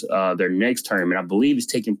announced their next tournament. I believe it's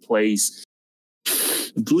taking place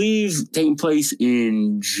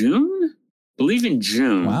in June. In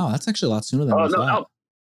June. Wow, that's actually a lot sooner than I thought.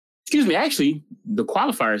 Excuse me. Actually, the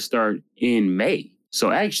qualifiers start in May.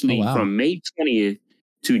 So actually, from May 20th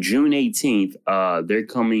to June 18th, they're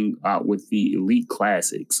coming out with the Elite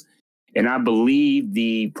Classics, and I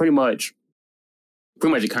believe pretty much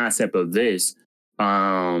the concept of this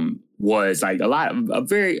was like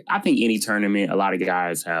I think any tournament, a lot of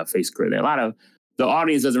guys have faced career. A lot of the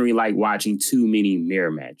audience doesn't really like watching too many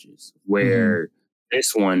mirror matches where.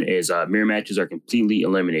 This one is mirror matches are completely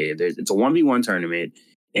eliminated. It's a 1v1 tournament,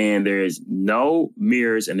 and there's no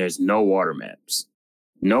mirrors and there's no water maps.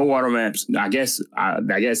 No water maps. I guess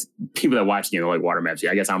people that watch the game like water maps.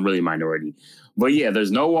 Yeah, I guess I'm really a minority. But yeah,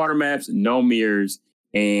 there's no water maps, no mirrors,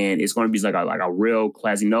 and it's going to be like a real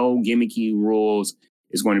classic. No gimmicky rules.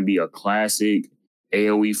 It's going to be a classic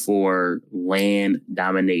AoE4 land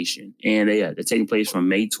domination, and they're taking place from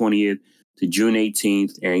May 20th. To June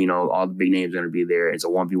 18th, and all the big names are going to be there. It's a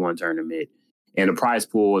 1v1 tournament, and the prize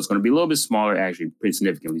pool is going to be a little bit smaller, actually pretty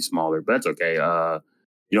significantly smaller, but that's okay.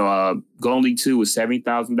 Golden League 2 was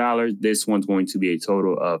 $70,000. This one's going to be a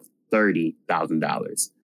total of $30,000,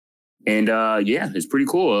 and it's pretty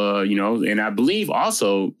cool. And I believe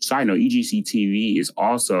also, side note, EGC TV is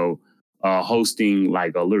also hosting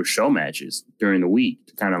like a little show matches during the week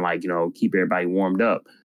to kind of keep everybody warmed up.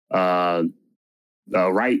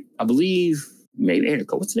 Right, I believe maybe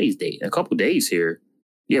what's today's date? A couple days here.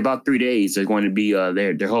 Yeah, about 3 days. They're going to be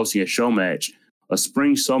they're hosting a show match, a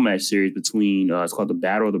spring show match series between it's called the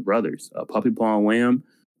Battle of the Brothers, Puppy Paw and Wham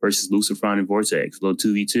versus Lucifron and Vortex, a little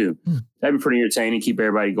 2v2. That'd be pretty entertaining. Keep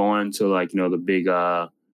everybody going to the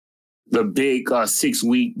big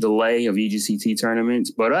 6-week delay of EGCT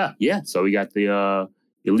tournaments. But so we got the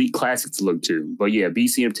Elite Classics to look to. But yeah,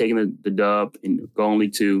 BC ended up taking the dub and Golden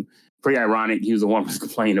League 2. Pretty ironic. He was the one who was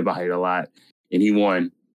complaining about it a lot, and he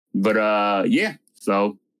won. But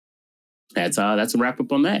so that's a wrap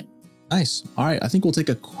up on that. Nice. All right, I think we'll take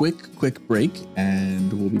a quick break,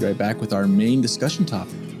 and we'll be right back with our main discussion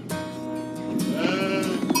topic.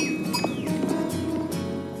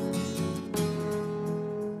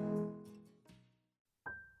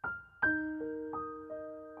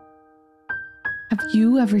 Have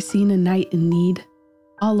you ever seen a knight in need?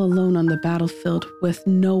 All alone on the battlefield with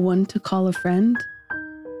no one to call a friend?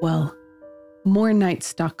 Well,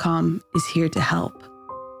 MoreKnights.com is here to help.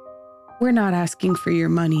 We're not asking for your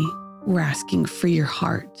money, we're asking for your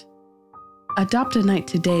heart. Adopt a knight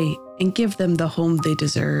today and give them the home they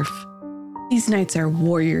deserve. These knights are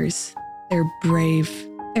warriors, they're brave,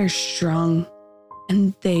 they're strong,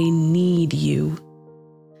 and they need you.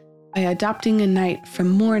 By adopting a knight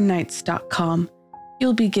from MoreKnights.com,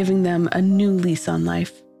 you'll be giving them a new lease on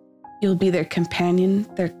life. You'll be their companion,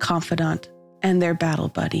 their confidant, and their battle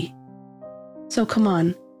buddy. So come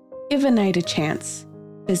on, give a knight a chance.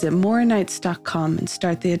 Visit MoreKnights.com and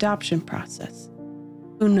start the adoption process.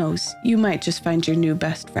 Who knows, you might just find your new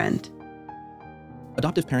best friend.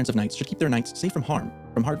 Adoptive parents of knights should keep their knights safe from harm,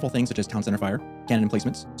 from harmful things such as town center fire, cannon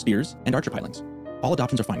emplacements, spears, and archer pilings. All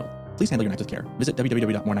adoptions are final. Please handle your knights with care. Visit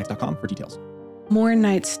www.moreknights.com for details.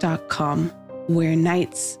 MoreKnights.com, where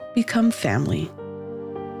knights become family.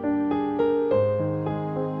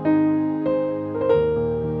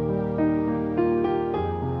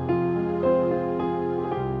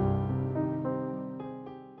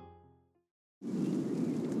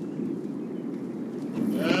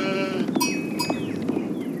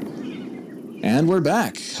 And we're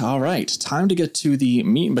back. All right, time to get to the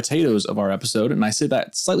meat and potatoes of our episode. And I say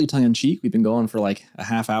that slightly tongue-in-cheek. We've been going for like a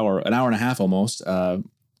half hour, an hour and a half almost.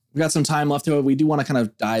 We've got some time left to it. We do want to kind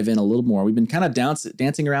of dive in a little more. We've been kind of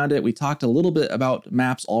dancing around it. We talked a little bit about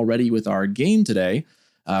maps already with our game today.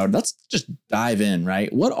 Let's just dive in,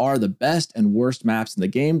 right? What are the best and worst maps in the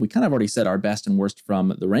game? We kind of already said our best and worst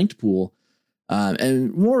from the ranked pool.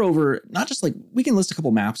 And moreover, not just like we can list a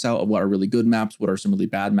couple maps out of what are really good maps, what are some really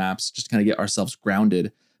bad maps, just to kind of get ourselves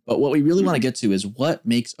grounded. But what we really want to get to is what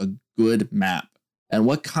makes a good map and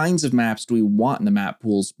what kinds of maps do we want in the map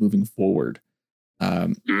pools moving forward. I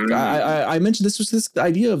mentioned this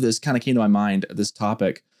idea of this kind of came to my mind, this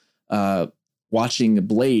topic, watching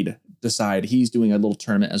Blade decide he's doing a little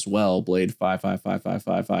tournament as well. Blade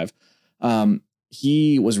 5555555.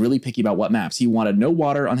 He was really picky about what maps. He wanted no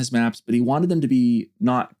water on his maps, but he wanted them to be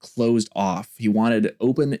not closed off. He wanted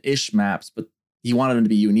open-ish maps, but he wanted them to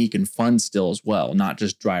be unique and fun still as well, not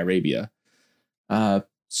just Dry Arabia.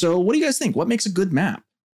 So what do you guys think? What makes a good map?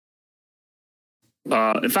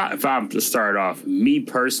 If I have to start off, me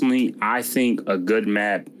personally, I think a good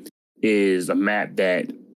map is a map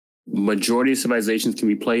that majority of civilizations can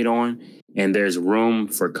be played on, and there's room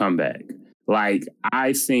for comeback. Like,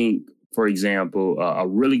 I think, for example, a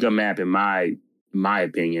really good map, in my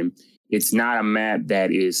opinion, it's not a map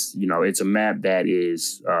that is, it's a map that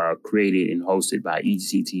is created and hosted by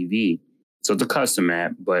EGC TV. So it's a custom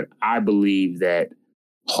map, but I believe that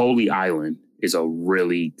Holy Island is a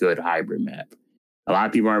really good hybrid map. A lot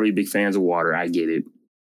of people aren't really big fans of water. I get it.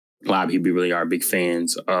 A lot of people really are big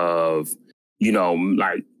fans of,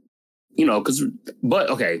 but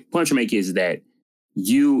okay, point to make is that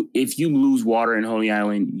if you lose water in Holy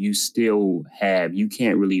Island, you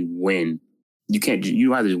can't really win. You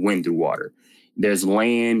don't have to win through water. There's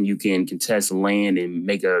land, you can contest land and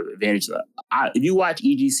make an advantage. If you watch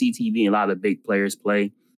EGC TV and a lot of the big players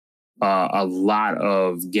play, a lot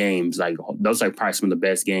of games, like those are probably some of the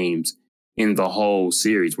best games in the whole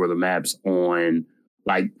series, where the maps on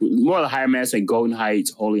like more of the higher maps like Golden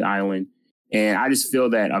Heights, Holy Island. And I just feel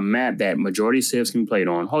that a map that majority of civs can be played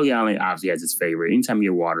on, Holy Island obviously has its favorite. Anytime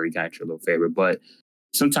you get water, you got your little favorite. But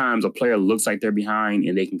sometimes a player looks like they're behind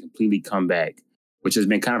and they can completely come back, which has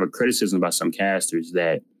been kind of a criticism about some casters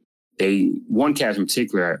that one caster in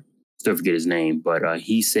particular, I still forget his name, but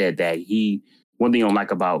he said that one thing I don't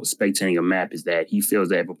like about spectating a map is that he feels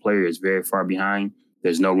that if a player is very far behind,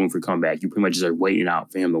 there's no room for comeback. You pretty much just are waiting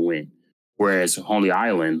out for him to win. Whereas Holy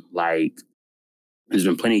Island, like, there's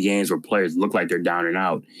been plenty of games where players look like they're down and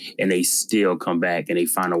out and they still come back and they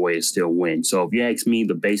find a way to still win. So if you ask me,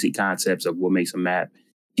 the basic concepts of what makes a map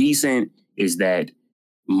decent is that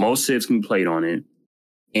most civs can be played on it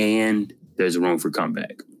and there's room for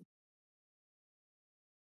comeback.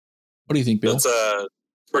 What do you think, Bill? That's a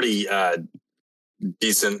pretty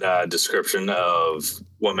decent description of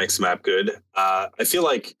what makes a map good. I feel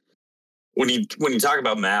like when you talk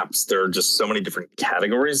about maps, there are just so many different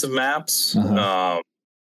categories of maps,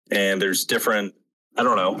 and there's different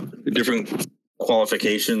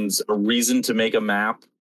qualifications, a reason to make a map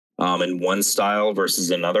in one style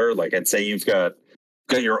versus another. Like, I'd say you've got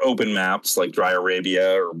your open maps like Dry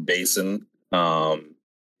Arabia or Basin.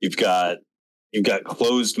 You've got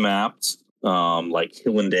closed maps like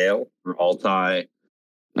Hillendale or Altai.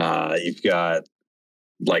 You've got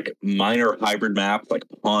like minor hybrid maps, like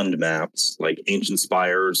pond maps, like Ancient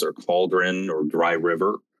Spires or Cauldron or Dry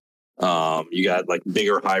River. You got like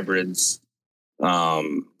bigger hybrids,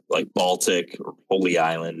 like Baltic or Holy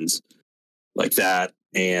Islands, like that.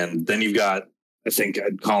 And then you've got, I think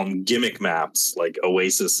I'd call them gimmick maps, like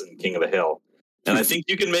Oasis and King of the Hill. And I think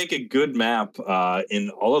you can make a good map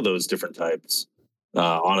in all of those different types.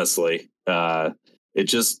 Honestly, it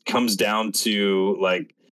just comes down to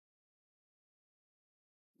like,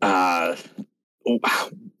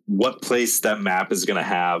 what place that map is going to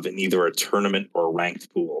have in either a tournament or a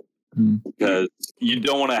ranked pool. Because you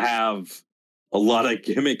don't want to have a lot of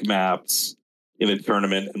gimmick maps in a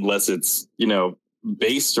tournament unless it's,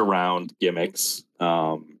 based around gimmicks.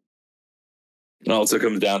 It also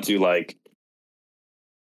comes down to like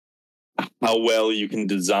how well you can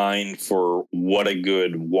design for what a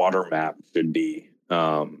good water map should be.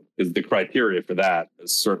 Because the criteria for that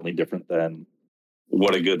is certainly different than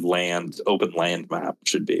what a good open land map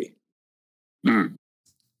should be.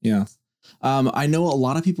 Yeah. I know a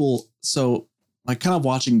lot of people, so like kind of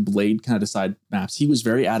watching Blade kind of decide maps, he was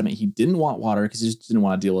very adamant he didn't want water because he just didn't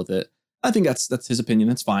want to deal with it. I think that's his opinion.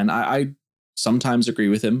 It's fine. I sometimes agree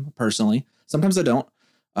with him personally. Sometimes I don't.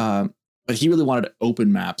 But he really wanted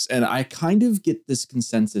open maps. And I kind of get this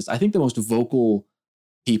consensus. I think the most vocal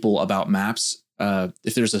people about maps,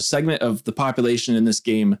 if there's a segment of the population in this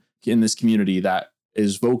game, in this community that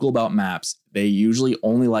is vocal about maps, they usually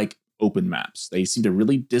only like open maps. They seem to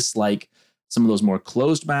really dislike some of those more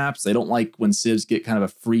closed maps. They don't like when civs get kind of a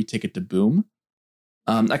free ticket to boom.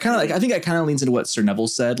 I think that kind of leans into what Sir Neville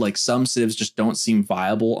said. Like, some civs just don't seem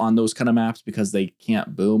viable on those kind of maps because they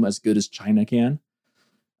can't boom as good as China can.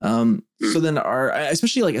 So then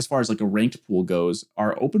especially like as far as like a ranked pool goes,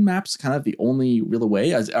 are open maps kind of the only real way?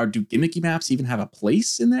 Do gimmicky maps even have a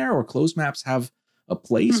place in there, or closed maps have a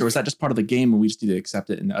place, or is that just part of the game and we just need to accept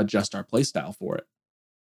it and adjust our play style for it?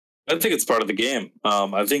 I think it's part of the game.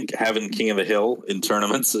 I think having King of the Hill in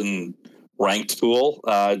tournaments and ranked pool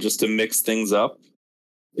just to mix things up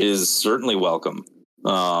is certainly welcome.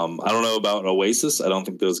 I don't know about Oasis. I don't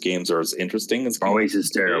think those games are as interesting as Oasis is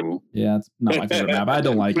terrible. Yeah, it's not my favorite map. I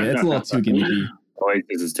don't like it. It's a little too gimmicky.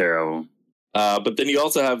 Oasis is terrible. But then you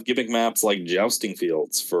also have gimmick maps like Jousting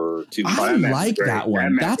Fields for 2. I like that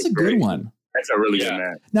one. That's a good one. That's a really good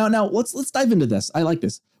map. Now let's dive into this. I like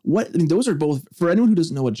this. Those are both, for anyone who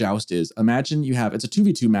doesn't know what Joust is, imagine it's a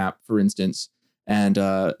 2v2 map, for instance. And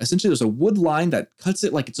essentially there's a wood line that cuts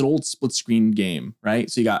it like it's an old split screen game, right?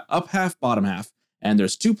 So you got up half, bottom half. And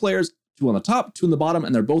there's 2 players, 2 on the top, 2 on the bottom,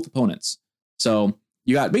 and they're both opponents. So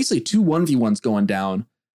you got basically 2 1v1s going down.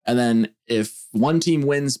 And then if one team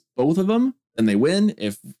wins both of them, then they win.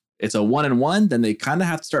 If it's a 1-1, then they kind of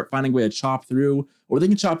have to start finding a way to chop through, or they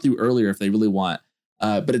can chop through earlier if they really want.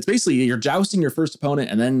 But it's basically you're jousting your first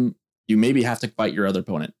opponent, and then you maybe have to fight your other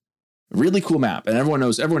opponent. Really cool map. And everyone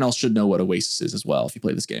else should know what Oasis is as well if you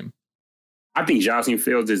play this game. I think Jousting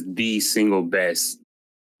Fields is the single best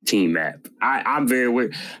team map. I'm very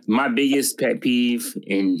weird. My biggest pet peeve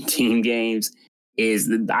in team games is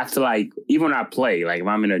that I feel like even when I play, like if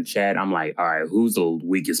I'm in a chat, I'm like, all right, who's the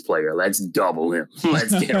weakest player? Let's double him.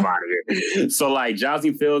 Let's get him out of here. So like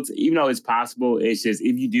Jousting Fields, even though it's possible, it's just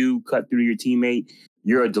if you do cut through your teammate,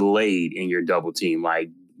 you're delayed in your double team. Like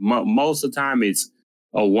most of the time it's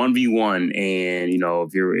a 1v1, and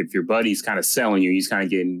if your buddy's kind of selling you, he's kind of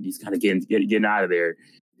getting out of there.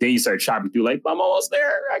 Then you start chopping through, like, I'm almost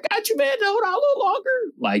there. I got you, man. Hold on a little longer.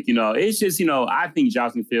 Like, it's just, I think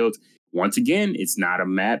Jousting Fields, once again, it's not a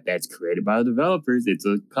map that's created by the developers. It's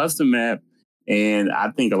a custom map. And I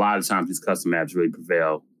think a lot of times these custom maps really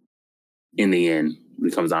prevail in the end when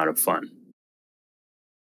it comes down to fun.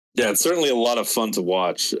 Yeah, it's certainly a lot of fun to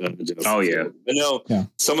watch. Oh, yeah. I know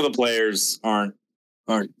some of the players aren't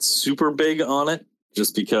super big on it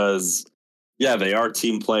just because... Yeah, they are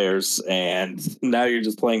team players, and now you're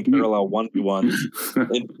just playing parallel 1v1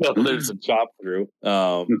 until there's a chop through.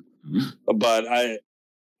 But I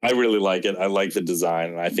really like it. I like the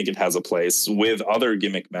design, and I think it has a place with other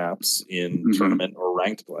gimmick maps in tournament or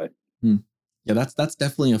ranked play. Yeah, that's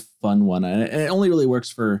definitely a fun one, and it only really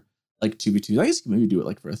works for like 2v2. I guess you can maybe do it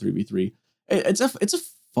like for a 3v3. It's a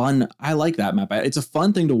fun. I like that map. It's a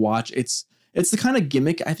fun thing to watch. It's the kind of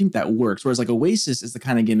gimmick I think that works. Whereas like Oasis is the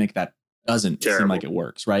kind of gimmick that doesn't seem like it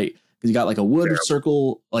works, right? Because you got like a wood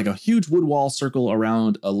circle, like a huge wood wall circle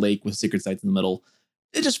around a lake with secret sites in the middle.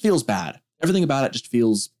 It just feels bad. Everything about it just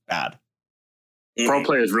feels bad. Pro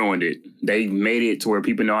players ruined it. They made it to where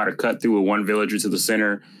people know how to cut through with one villager to the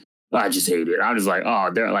center. I just hate it. I was like,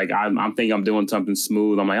 they're like, I'm thinking I'm doing something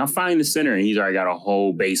smooth. I'm like, I'm finding the center, and he's already got a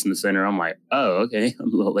whole base in the center. I'm like, oh, okay,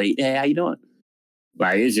 I'm a little late. Hey, how you doing?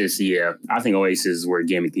 Like, it's just, I think Oasis is where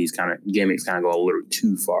gimmicks kind of go a little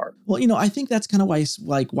too far. Well, I think that's kind of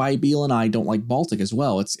why Beal and I don't like Baltic as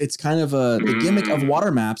well. It's kind of the gimmick of water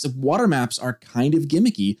maps. If water maps are kind of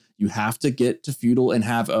gimmicky, you have to get to feudal and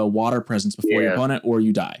have a water presence before your opponent, or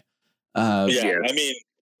you die. I mean,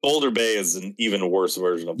 Boulder Bay is an even worse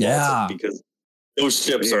version of Baltic because those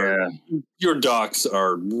ships your docks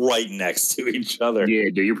are right next to each other. Yeah,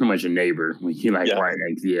 dude, you're pretty much a neighbor. You're like right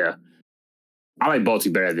next. Yeah. I like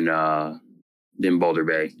Baltic better than Boulder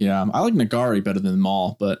Bay. Yeah, I like Nagari better than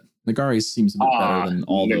Maul, but Nagari seems a bit better than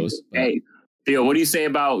all those. But. Hey, Theo, what do you say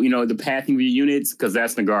about the pathing of your units? Because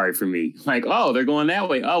that's Nagari for me. Like, they're going that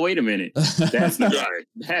way. Oh, wait a minute, that's Nagari.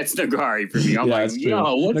 That's Nagari for me. I'm like, what's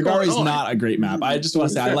Nagari's not a great map. I just want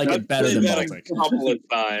to say I like it better than Baltic. A couple of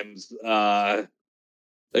times.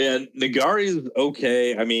 Nagari's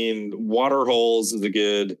okay. I mean, Waterholes is a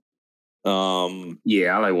good. I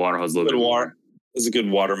like Waterholes a little bit more. It's a good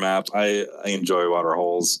water map. I enjoy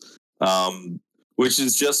Waterholes, which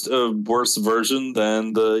is just a worse version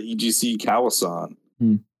than the EGC Kawasan,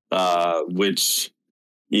 which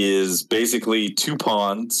is basically 2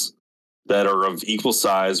 ponds that are of equal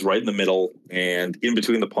size right in the middle, and in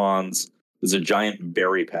between the ponds is a giant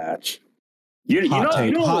berry patch.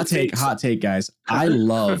 Hot take, guys. I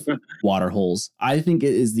love Waterholes. I think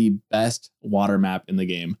it is the best water map in the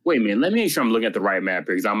game. Wait a minute. Let me make sure I'm looking at the right map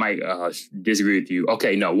here, because I might disagree with you.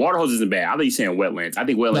 Okay, no, Waterholes isn't bad. I thought you saying wetlands. I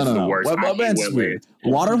think wetlands is the worst. Wetlands weird.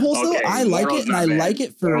 Waterholes, though, I like it, and I like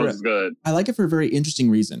it for a very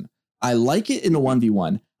interesting reason. I like it in a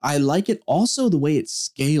 1v1. I like it also the way it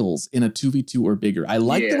scales in a 2v2 or bigger. I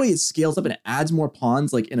like the way it scales up and it adds more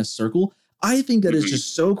pawns like in a circle. I think that is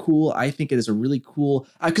just so cool. I think it is a really cool,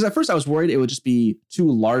 because at first I was worried it would just be 2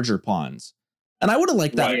 larger pawns. And I would have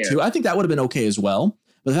liked that too. I think that would have been okay as well.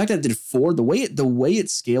 But the fact that it did 4, the way it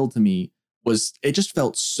scaled to me was, it just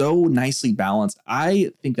felt so nicely balanced.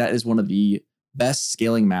 I think that is one of the best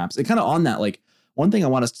scaling maps. And kind of on that, like, one thing I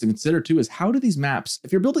want us to consider too is, how do these maps,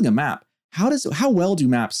 if you're building a map, how well do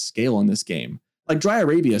maps scale in this game? Like Dry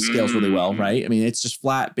Arabia scales really well, right? I mean, it's just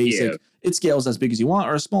flat, basic. Yeah. It scales as big as you want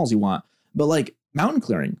or as small as you want. But like Mountain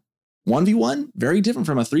Clearing, 1v1, very different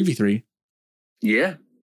from a 3v3. Yeah.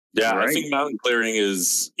 Yeah, right. I think Mountain Clearing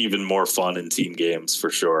is even more fun in team games for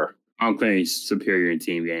sure. Mountain Clearing is superior in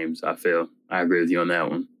team games, I feel. I agree with you on that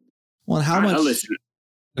one. Well, and how much? Listen,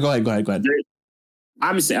 go ahead.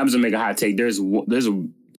 I'm just going to make a hot take. There's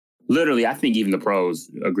literally, I think even the pros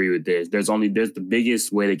agree with this. There's the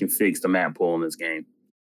biggest way they can fix the map pool in this game.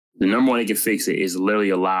 The number one they can fix it is literally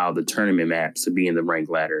allow the tournament maps to be in the ranked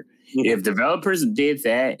ladder. Mm-hmm. If developers did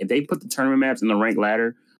that, if they put the tournament maps in the ranked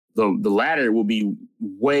ladder, the ladder will be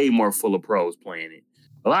way more full of pros playing it.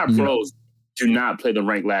 A lot of pros do not play the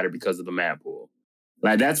ranked ladder because of the map pool.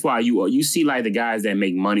 Like, that's why you see like the guys that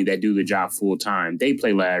make money, that do the job full time, they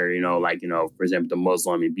play ladder, for example, the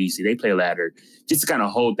Muslim in BC, they play ladder just to kind of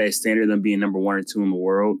hold that standard of them being number 1 or 2 in the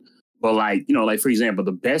world. But for example,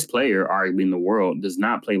 the best player arguably in the world does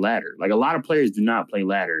not play ladder. Like, a lot of players do not play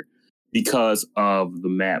ladder because of the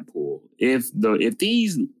map pool. If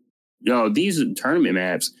these tournament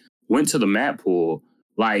maps went to the map pool,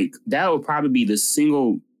 like, that would probably be the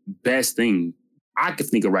single best thing I could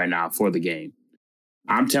think of right now for the game.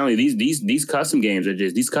 I'm telling you, these custom games are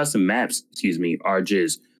just, these custom maps, are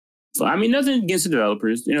just, I mean, nothing against the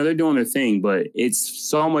developers, they're doing their thing, but it's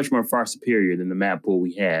so much more far superior than the map pool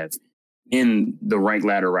we have in the ranked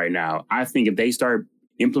ladder right now. I think if they start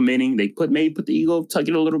implementing, they put the Eagle, tuck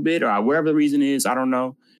it a little bit, or whatever the reason is, I don't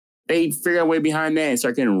know. They figure out a way behind that and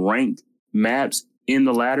start getting ranked maps in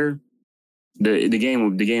the ladder. The game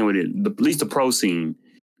would, at least the pro scene,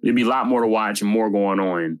 there'd be a lot more to watch and more going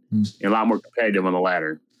on and a lot more competitive on the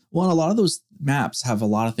ladder. Well, and a lot of those maps have a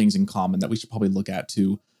lot of things in common that we should probably look at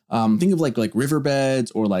too. Think of like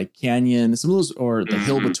riverbeds or like canyon, some of those, or the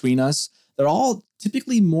hill between us. They're all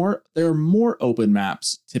typically more open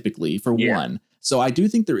maps typically for one. So I do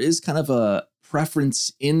think there is kind of a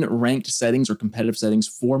preference in ranked settings or competitive settings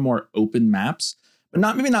for more open maps, but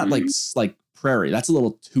not like Prairie. That's a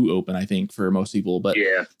little too open, I think, for most people. But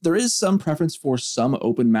there is some preference for some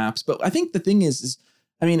open maps. But I think the thing is,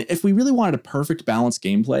 I mean, if we really wanted a perfect balanced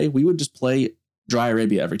gameplay, we would just play Dry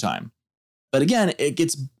Arabia every time. But again, it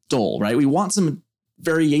gets dull, right? We want some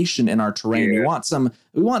variation in our terrain. We want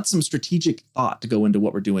some strategic thought to go into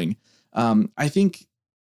what we're doing. I think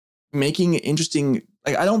making it interesting.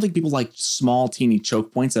 I don't think people like small, teeny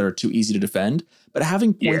choke points that are too easy to defend, but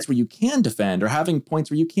having points where you can defend or having points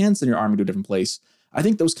where you can send your army to a different place. I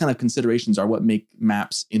think those kind of considerations are what make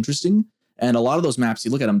maps interesting. And a lot of those maps, you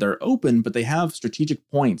look at them, they're open, but they have strategic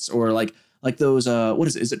points, or like those, what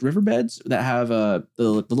is it? Is it riverbeds that have the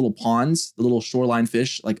little ponds, the little shoreline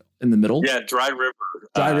fish, like in the middle? Yeah. Dry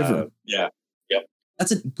River. Yeah. Yep.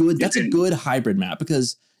 That's a good hybrid map,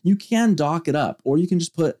 because you can dock it up, or you can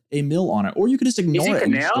just put a mill on it, or you could just ignore it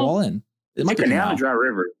and just go all in. It might be Canal and Dry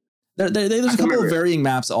River. There's a couple of varying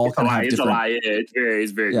maps that all kind of have different.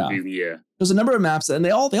 It's very confusing. Yeah. There's a number of maps, and they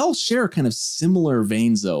all share kind of similar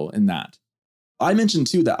veins though in that. I mentioned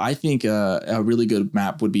too that I think a really good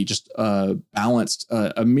map would be just balanced,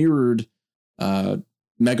 a mirrored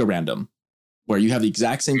mega random, where you have the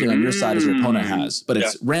exact same thing on your side as your opponent has, but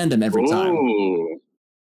it's random every time.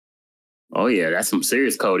 Oh yeah, that's some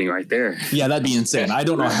serious coding right there. Yeah, that'd be insane. I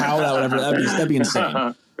don't know how that would ever. That'd be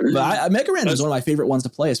insane. But Mega Random is one of my favorite ones to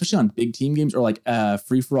play, especially on big team games, or like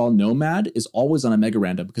Free for All Nomad is always on a Mega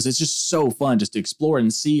Random, because it's just so fun just to explore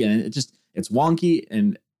and see, and it's wonky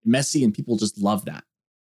and messy, and people just love that.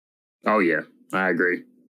 Oh yeah, I agree.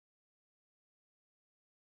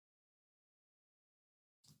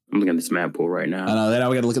 I'm looking at this map pool right now. I know. Then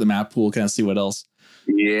we got to look at the map pool, kind of see what else.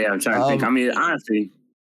 Yeah, I'm trying to think. I mean, honestly,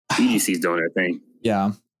 EDC's doing their thing.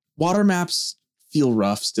 Yeah, water maps feel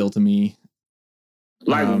rough still to me.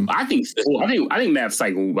 Like I think maps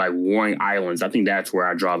like Warring Islands. I think that's where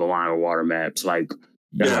I draw the line with water maps. Like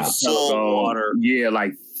full water. Yeah,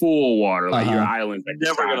 like full water. Like your islands. Like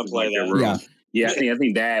never gonna play that. Yeah. I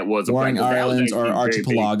think that was Warring Islands or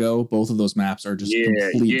Archipelago. Both of those maps are just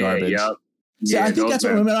complete garbage. Yep. Yeah, I think that's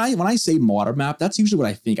what when I say water map, that's usually what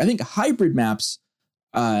I think. I think hybrid maps,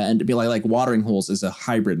 and to be like Watering Holes is a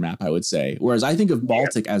hybrid map, I would say. Whereas I think of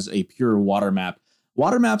Baltic as a pure water map.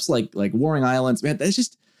 Water maps like Warring Islands, man, that's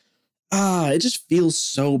just, it just feels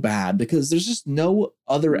so bad because there's just no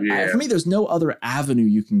other, for me, there's no other avenue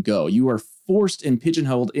you can go. You are forced and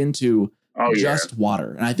pigeonholed into just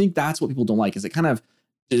water. And I think that's what people don't like, is it kind of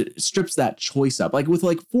strips that choice up. Like with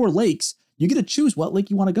like 4 lakes, you get to choose what lake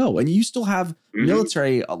you want to go. And you still have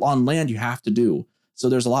military on land you have to do. So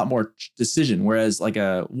there's a lot more decision. Whereas like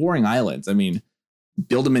Warring Islands, I mean,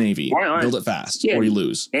 build a navy, build it fast, or you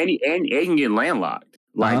lose. And it can get landlocked.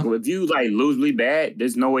 Like if you like lose really bad,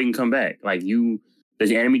 there's no way you can come back. Like the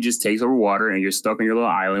enemy just takes over water and you're stuck on your little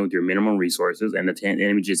island with your minimum resources, and the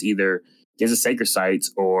enemy just either gets a sacred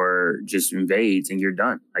sites or just invades and you're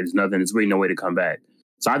done. Like there's really no way to come back.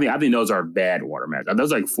 So I think those are bad water maps.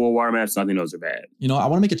 Those are like 4 water maps. I think those are bad. You know, I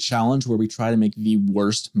want to make a challenge where we try to make the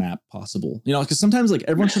worst map possible. You know, because sometimes like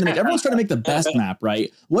everyone's trying to make the best map,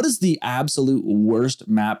 right? What is the absolute worst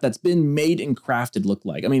map that's been made and crafted look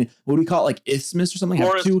like? I mean, what do we call it, like Isthmus or something?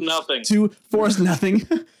 Forest nothing. Forest nothing.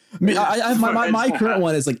 I mean, I have my current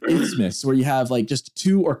one is like Isthmus, where you have like just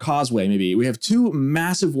 2, or Causeway maybe. We have 2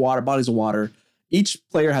 massive bodies of water. Each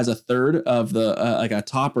player has a third of the like a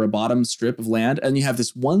top or a bottom strip of land, and you have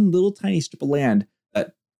this one little tiny strip of land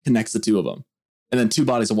that connects the 2 of them, and then 2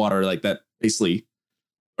 bodies of water like that basically,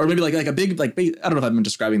 or maybe like a big like I don't know if I'm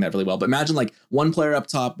describing that really well, but imagine like 1 player up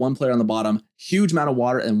top, 1 player on the bottom, huge amount of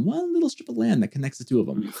water, and 1 little strip of land that connects the 2 of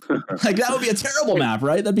them. Like that would be a terrible map,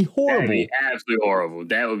 right? That'd be horrible. That'd be absolutely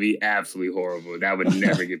horrible. That would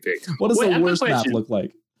never get picked. What does the worst map look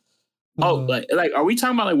like? Oh, like are we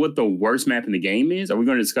talking about like what the worst map in the game is? Are we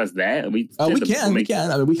going to discuss that? We can. I mean,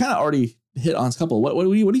 we kind of already hit on a couple. What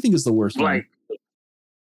do you think is the worst one?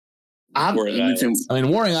 Warring Islands. I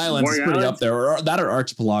mean, Warring Islands is pretty up there, or that or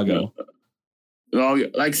Archipelago. Oh,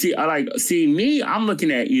 like see me. I'm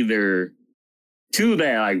looking at either 2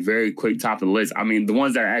 that are like very quick top of the list. I mean, the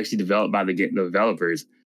ones that are actually developed by the developers.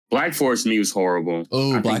 Black Forest to me was horrible.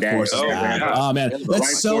 Oh, Black Forest is bad. Oh, man.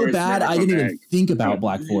 That's so bad. I didn't even think about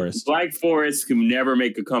Black Forest. Black Forest can never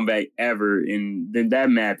make a comeback ever. And then that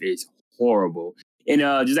map is horrible. And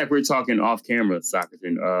just like we were talking off camera,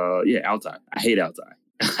 Soccerton, Altai. I hate Altai.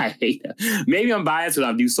 I hate that. Maybe I'm biased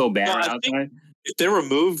because I do so bad at Altai. If they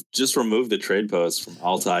remove the trade posts from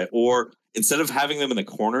Altai, or instead of having them in the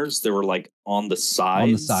corners, they were like on the sides.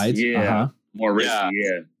 On the sides? Yeah. More risky,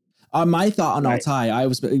 yeah. My thought on Altai,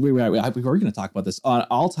 we were going to talk about this. On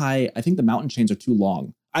Altai, I think the mountain chains are too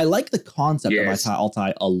long. I like the concept of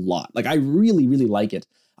Altai a lot. Like, I really, really like it.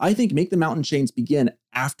 I think make the mountain chains begin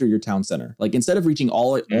after your town center. Like, instead of reaching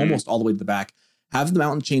almost all the way to the back, have the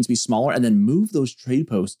mountain chains be smaller and then move those trade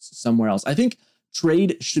posts somewhere else. I think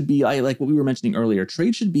trade should be, like what we were mentioning earlier,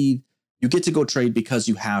 trade should be, you get to go trade because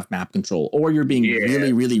you have map control, or you're being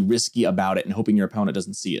really, really risky about it and hoping your opponent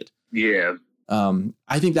doesn't see it. Yeah.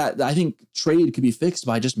 I think trade could be fixed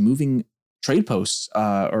by just moving trade posts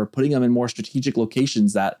or putting them in more strategic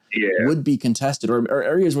locations that would be contested, or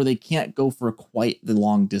areas where they can't go for quite the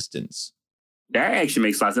long distance. That actually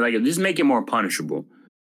makes a lot of sense. Like, just make it more punishable.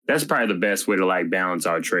 That's probably the best way to like balance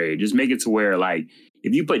our trade. Just make it to where like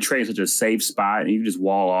if you put trade in such a safe spot and you just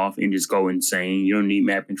wall off and just go insane, you don't need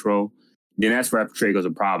map control, then that's where trade goes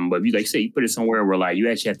a problem. But if you you put it somewhere where like you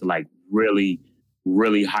actually have to like really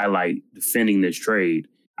highlight defending this trade,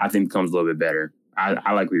 I think becomes a little bit better.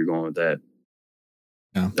 I like where you're going with that.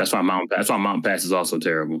 Yeah, that's why Mountain Pass is also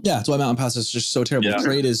terrible. Yeah, that's why Mountain Pass is just so terrible. Yeah.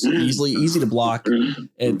 Trade is easy to block.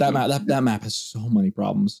 And that map has so many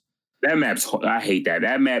problems. I hate that.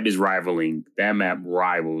 That map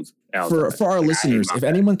rivals Altai. For our listeners, if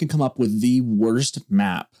anyone can come up with the worst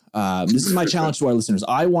map, this is my challenge to our listeners.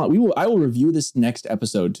 I will review this next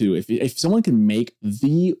episode too. If someone can make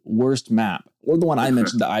the worst map, or the one I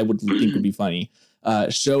mentioned that I would think would be funny,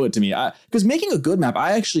 show it to me. Because making a good map,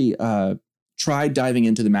 I actually tried diving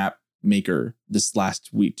into the map maker this last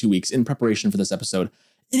 2 weeks in preparation for this episode.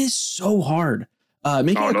 It is so hard.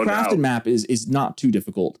 Making a crafted map is not too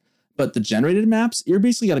difficult. But the generated maps, you're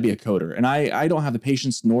basically got to be a coder. And I don't have the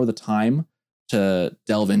patience nor the time to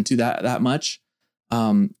delve into that much.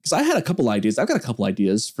 Because I had a couple ideas. I've got a couple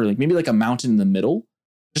ideas for like maybe like a mountain in the middle,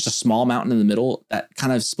 just a small mountain in the middle that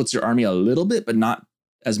kind of splits your army a little bit, but not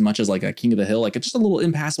as much as like a King of the Hill. Like it's just a little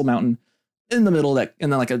impassable mountain in the middle and then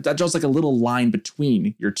that draws like a little line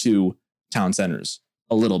between your 2 town centers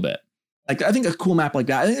a little bit. Like I think a cool map like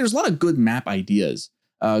that. I think there's a lot of good map ideas.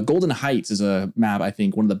 Golden Heights is a map, I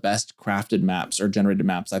think, one of the best crafted maps or generated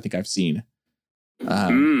maps I think I've seen.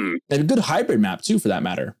 And a good hybrid map, too, for that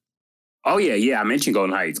matter. Oh, yeah. I mentioned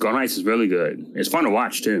Golden Heights. Golden Heights is really good. It's fun to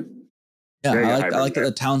watch, too. Yeah, I like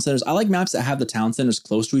the town centers. I like maps that have the town centers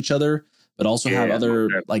close to each other, but also have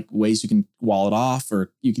other like ways you can wall it off,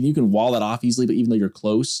 or you can wall that off easily, but even though you're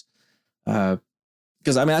close.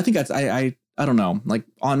 because I mean, I think that's I don't know, like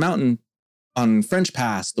on French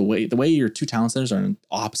Pass, the way your two talent centers are on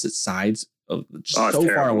opposite sides of just so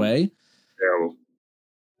far away. Terrible.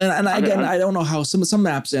 And I don't know how some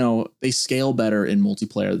maps, they scale better in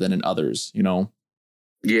multiplayer than in others,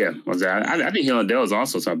 Yeah, I think Hill and Dale is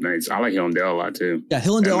also something nice. I like Hill and Dale a lot too. Yeah,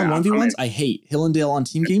 Hill and Dale on 1v1s, I hate. Hill and Dale on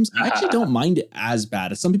team games, I actually don't mind it as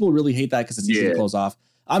bad. Some people really hate that because it's easy to close off.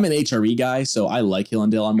 I'm an HRE guy, so I like Hill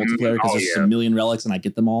and Dale on multiplayer because there's a million relics and I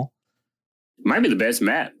get them all. Might be the best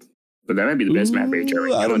map, but that might be the best map for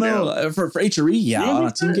HRE. I don't know. For HRE, on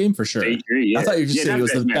a team game for sure. HRE, yeah. I thought you were just saying it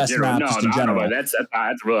was the best map just in general. That's a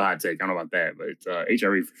real hot take. I don't know about that, but it's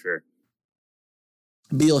HRE for sure.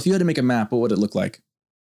 Beal, if you had to make a map, what would it look like?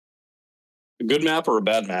 A good map or a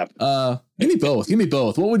bad map? Give me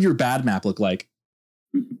both. What would your bad map look like?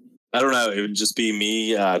 I don't know. It would just be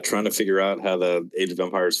me trying to figure out how the Age of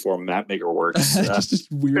Empires 4 map maker works. It's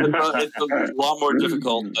just weird. It's a lot more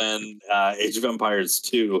difficult than Age of Empires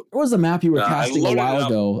 2. There was a map you were casting a while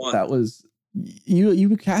ago that was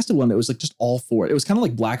you casted one that was like just all four. It was kind of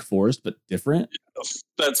like Black Forest but different.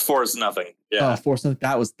 That's Forest Nothing. Yeah, Forest Nothing.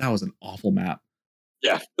 That was an awful map.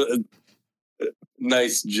 Yeah,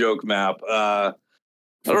 nice joke map. I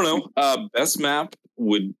don't know. Best map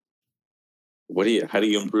would. How do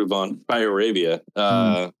you improve on Dry Arabia?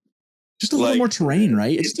 Just a little more terrain,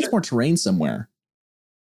 right? It just needs more terrain somewhere.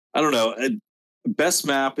 I don't know. Best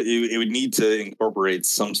map, it would need to incorporate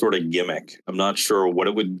some sort of gimmick. I'm not sure what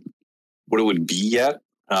it would be yet.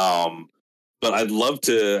 But I'd love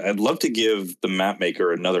to give the map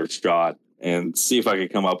maker another shot and see if I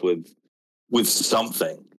could come up with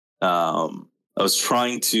something. I was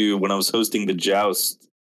trying to, when I was hosting the Joust,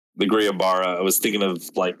 the Griabara, I was thinking of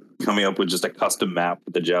like coming up with just a custom map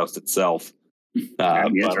for the Joust itself.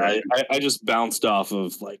 But I just bounced off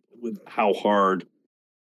of like with how hard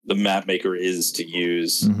the map maker is to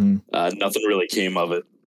use. Mm-hmm. Nothing really came of it.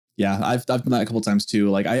 Yeah, I've done that a couple times too.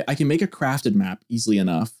 Like I can make a crafted map easily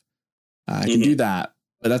enough. I can do that,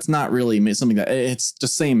 but that's not really something that it's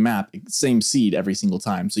just same map, same seed every single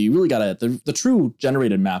time. So you really gotta the true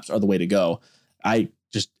generated maps are the way to go.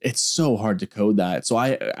 It's so hard to code that. So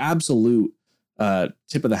I absolute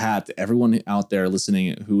tip of the hat to everyone out there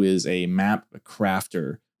listening who is a map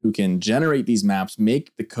crafter who can generate these maps,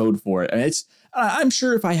 make the code for it. And I'm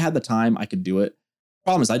sure if I had the time, I could do it.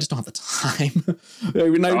 Problem is, I just don't have the time.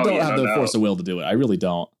 I don't have the force of will to do it. I really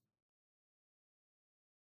don't.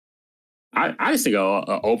 I just think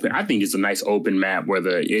open. I think it's a nice open map where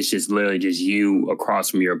it's just literally just you across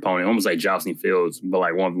from your opponent, almost like jousting fields, but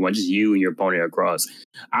like 1v1, just you and your opponent across.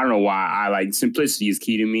 I don't know why. I like simplicity is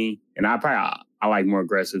key to me, and I like more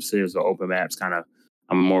aggressive series or open maps. Kind of,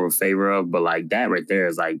 I'm more of a favor of, but like that right there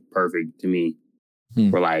is like perfect to me.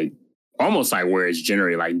 For like almost like where it's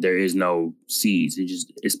generated, like there is no seeds.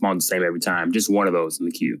 It spawns the same every time. Just one of those in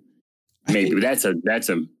the queue. Maybe that's a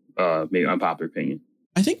maybe unpopular opinion.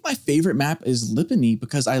 I think my favorite map is Lipany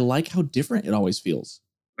because I like how different it always feels.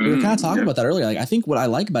 We were kind of talking about that earlier. Like, I think what I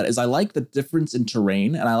like about it is I like the difference in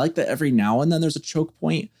terrain, and I like that every now and then there's a choke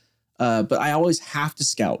point, but I always have to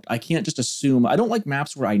scout. I can't just assume. I don't like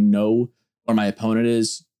maps where I know where my opponent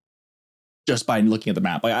is just by looking at the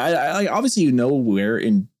map. Like, I obviously where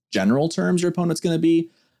in general terms your opponent's going to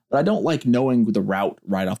be, but I don't like knowing the route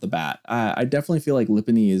right off the bat. I definitely feel like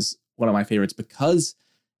Lipany is one of my favorites because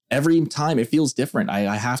every time it feels different.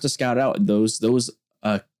 I have to scout out, and those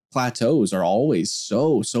plateaus are always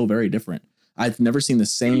so very different. I've never seen the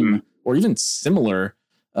same or even similar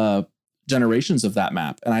generations of that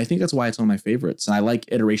map, and I think that's why it's one of my favorites. And I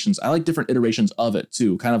like iterations. I like different iterations of it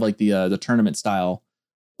too, kind of like the tournament style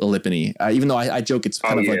Lipany. Even though I joke it's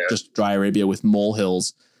kind of like just Dry Arabia with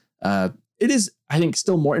molehills. It is, I think,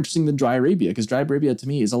 still more interesting than Dry Arabia because Dry Arabia to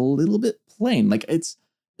me is a little bit plain. Like it's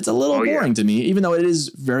a little boring to me, even though it is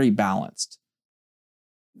very balanced.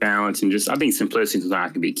 Balance and just, I think simplicity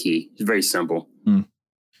sometimes can be key. It's very simple.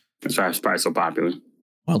 That's why it's probably so popular.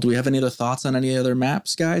 Well, do we have any other thoughts on any other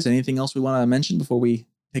maps, guys? Anything else we want to mention before we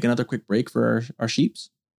take another quick break for our sheeps?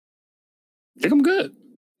 I think I'm good.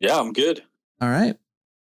 Yeah, I'm good. All right.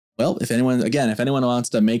 Well, if anyone wants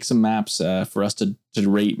to make some maps for us to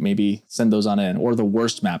rate, maybe send those on in. Or the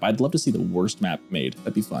worst map. I'd love to see the worst map made.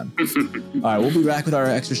 That'd be fun. All right, we'll be back with our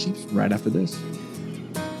extra sheeps right after this.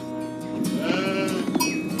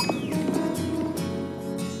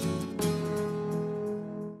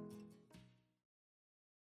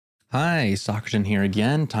 Hi, Socraton here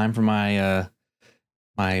again. Time for my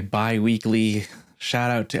my bi-weekly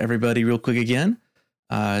shout out to everybody real quick again.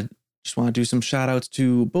 Just want to do some shout outs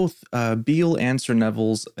to both Beal and Sir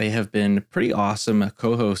Neville's. They have been pretty awesome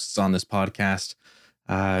co-hosts on this podcast.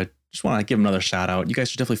 just want to give another shout out. You guys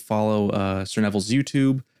should definitely follow Sir Neville's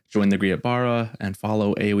YouTube, join the Griot Bara, and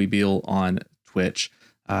follow AoE Beal on Twitch.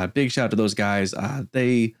 Big shout out to those guys.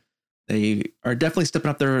 They are definitely stepping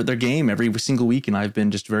up their game every single week, and I've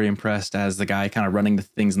been just very impressed as the guy kind of running the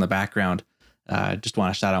things in the background. Just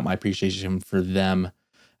want to shout out my appreciation for them.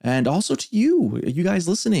 And also to you guys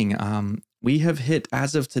listening. We have hit,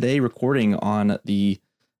 as of today, recording on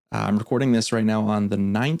I'm recording this right now on the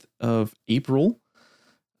 9th of April.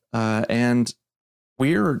 And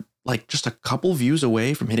we're like just a couple views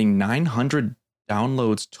away from hitting 900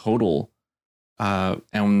 downloads total.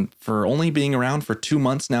 And for only being around for 2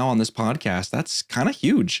 months now on this podcast, that's kind of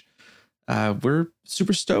huge. We're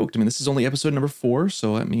super stoked. I mean, this is only episode number 4,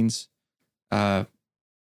 so that means it's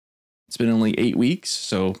been only 8 weeks,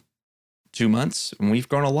 so 2 months, and we've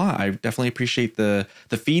grown a lot. I definitely appreciate the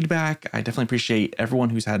feedback. I definitely appreciate everyone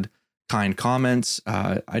who's had kind comments.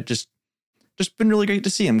 I just been really great to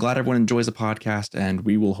see. I'm glad everyone enjoys the podcast, and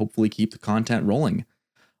we will hopefully keep the content rolling.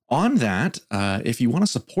 On that, if you want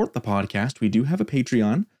to support the podcast, we do have a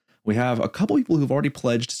Patreon. We have a couple people who've already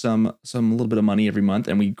pledged some little bit of money every month,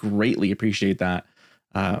 and we greatly appreciate that.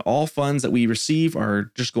 All funds that we receive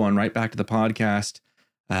are just going right back to the podcast.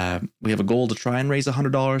 We have a goal to try and raise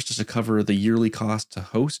 $100 just to cover the yearly cost to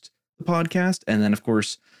host the podcast. And then, of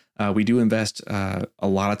course, we do invest a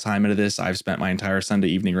lot of time into this. I've spent my entire Sunday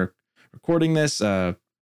evening recording this,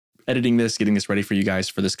 editing this, getting this ready for you guys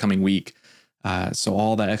for this coming week. So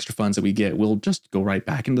all that extra funds that we get will just go right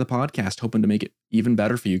back into the podcast, hoping to make it even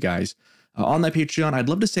better for you guys. On that Patreon, I'd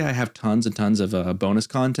love to say I have tons and tons of bonus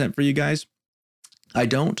content for you guys. I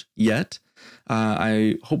don't yet.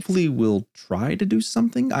 I hopefully will try to do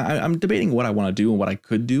something. I'm debating what I want to do and what I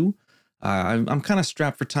could do. I'm kind of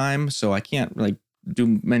strapped for time, so I can't like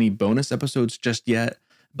do many bonus episodes just yet.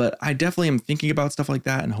 But I definitely am thinking about stuff like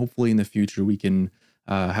that, and hopefully in the future we can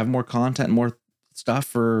have more content and more stuff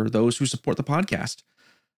for those who support the podcast.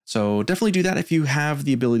 So definitely do that if you have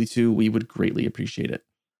the ability to. We would greatly appreciate it.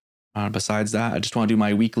 Besides that, I just want to do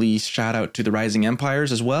my weekly shout out to the Rising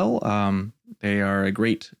Empires as well. They are a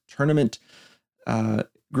great tournament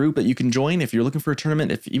group that you can join if you're looking for a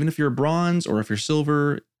tournament. Even if you're a bronze, or if you're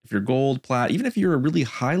silver, if you're gold, plat, even if you're a really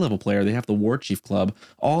high level player, they have the War Chief Club.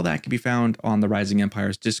 All that can be found on the Rising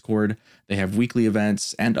Empires Discord. They have weekly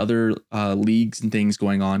events and other leagues and things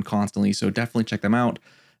going on constantly. So definitely check them out.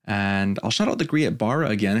 And I'll shout out the Griot Bara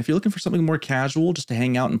again. If you're looking for something more casual, just to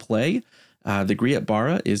hang out and play, the Griot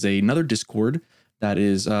Bara is another Discord that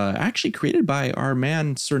is actually created by our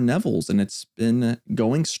man Sir Neville's, and it's been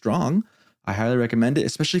going strong. I highly recommend it,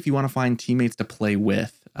 especially if you want to find teammates to play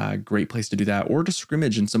with. Great place to do that, or to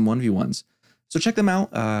scrimmage in some 1v1s. So check them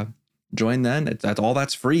out. Join then.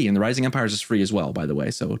 That's free, and the Rising Empires is free as well, by the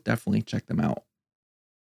way. So definitely check them out.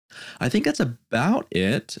 I think that's about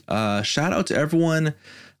it. Shout out to everyone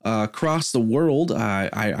across the world.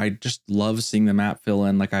 I just love seeing the map fill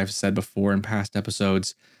in, like I've said before in past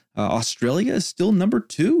episodes. Australia is still number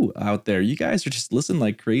 2 out there. You guys are just listening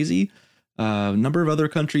like crazy. Number of other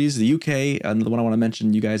countries, the UK, another one I want to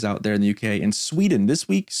mention, you guys out there in the UK, and Sweden. This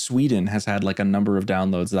week, Sweden has had like a number of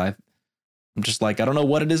downloads that I'm just like, I don't know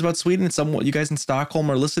what it is about Sweden. Somewhat, you guys in Stockholm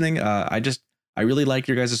are listening. I really like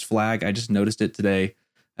your guys' flag. I just noticed it today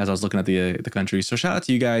as I was looking at the country. So shout out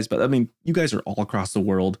to you guys. But I mean, you guys are all across the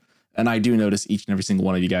world, and I do notice each and every single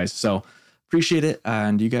one of you guys. So appreciate it.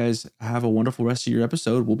 And you guys have a wonderful rest of your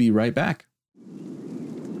episode. We'll be right back.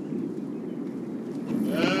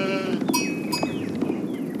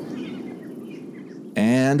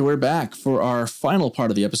 And we're back for our final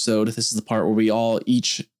part of the episode. This is the part where we all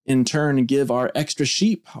each in turn give our extra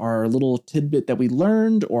sheep, our little tidbit that we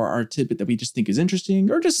learned, or our tidbit that we just think is interesting,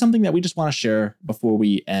 or just something that we just want to share before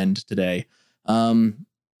we end today.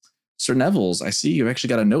 Sir Neville's, I see you've actually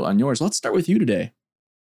got a note on yours. Let's start with you today.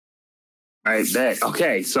 All right, bet.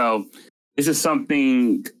 Okay, so this is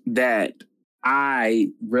something that I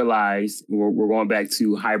realized. We're going back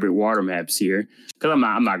to hybrid water maps here, because I'm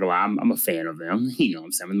not gonna lie, I'm a fan of them. You know what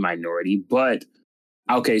I'm saying? I'm in the minority. But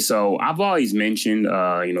okay, so I've always mentioned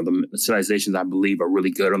the civilizations I believe are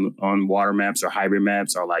really good on water maps or hybrid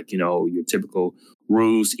maps are like, your typical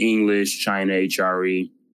Rus, English, China, HRE.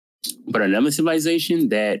 But another civilization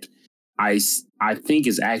that I think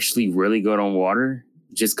is actually really good on water,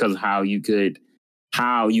 just because how you could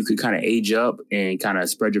kind of age up and kind of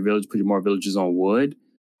spread your village, put more villages on wood.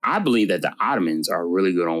 I believe that the Ottomans are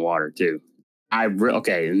really good on water too.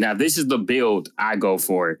 Okay, now this is the build I go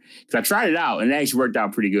for, because I tried it out and it actually worked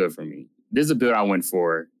out pretty good for me. This is a build I went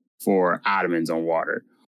for Ottomans on water.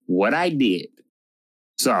 What I did,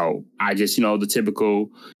 so I just, the typical,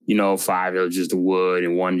 5 villages to wood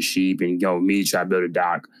and 1 sheep, and me try to build a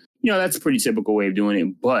dock. that's a pretty typical way of doing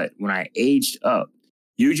it. But when I aged up,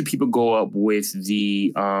 usually people go up with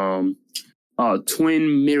the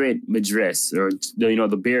Twin Merit Madras, or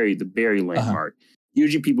the berry landmark.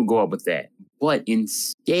 Usually people go up with that. But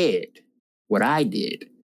instead, what I did,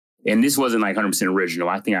 and this wasn't like 100% original.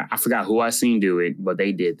 I think I forgot who I seen do it, but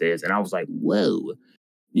they did this. And I was like, whoa.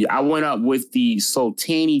 Yeah, I went up with the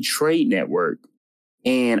Sultani Trade Network,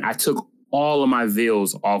 and I took all of my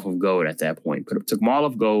vills off of gold at that point. Took them all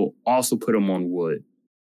off gold, also put them on wood.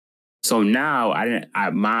 So now I didn't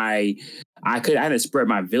spread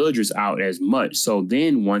my villagers out as much. So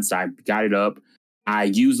then once I got it up, I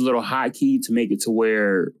used a little hotkey to make it to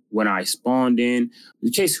where when I spawned in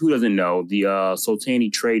case who doesn't know, the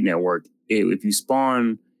Sultani Trade Network,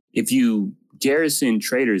 if you garrison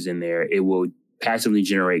traders in there, it will passively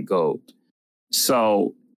generate gold.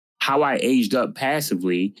 So how I aged up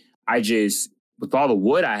passively, with all the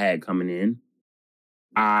wood I had coming in,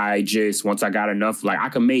 once I got enough, I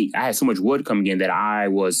had so much wood coming in that I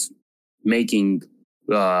was making,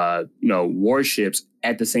 warships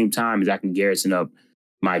at the same time as I can garrison up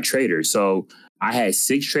my traders. So I had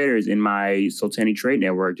 6 traders in my Sultani Trade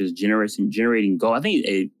Network just generating gold. I think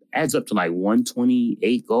it adds up to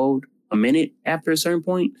 128 gold a minute after a certain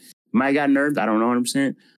point. Might have got nerfed. I don't know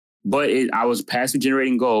 100%. But I was passive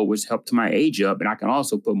generating gold, which helped to my age up. And I can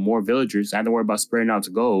also put more villagers. I had to worry about spreading out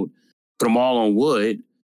to gold. Put them all on wood.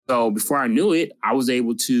 So before I knew it, I was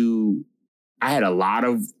able to. I had a lot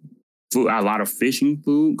of food, a lot of fishing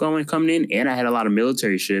food coming in, and I had a lot of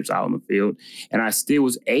military ships out in the field. And I still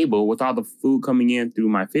was able, with all the food coming in through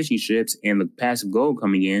my fishing ships and the passive gold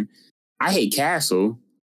coming in, I hit castle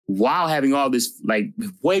while having all this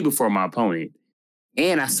way before my opponent.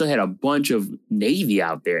 And I still had a bunch of Navy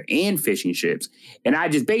out there and fishing ships. And I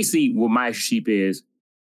just basically, what my sheep is,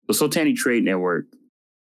 the Sultani Trade Network,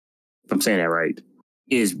 if I'm saying that right,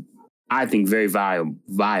 is, I think, very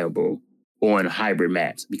viable on hybrid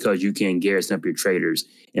maps because you can garrison up your traders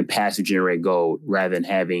and passive generate gold rather than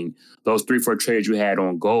having those 3-4 traders you had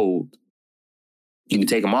on gold. You can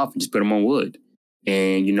take them off and just put them on wood.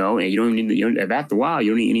 And, you don't even need, after a while,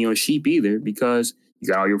 you don't need any on sheep either because you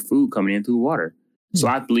got all your food coming in through the water. So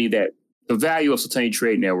I believe that the value of Sultani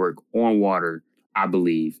Trade Network on water, I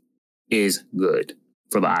believe, is good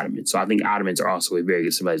for the Ottomans. So I think Ottomans are also a very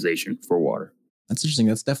good civilization for water. That's interesting.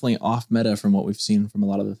 That's definitely off meta from what we've seen from a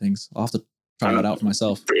lot of the things. I'll have to try that out for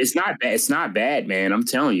myself. It's not bad. It's not bad, man. I'm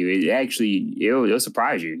telling you, it'll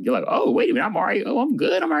surprise you. You're like, oh, wait a minute, I'm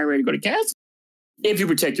good. I'm already ready to go to castle. If you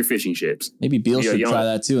protect your fishing ships. Maybe Beal should try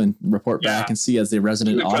that too and report back and see as the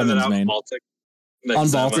resident Ottomans main.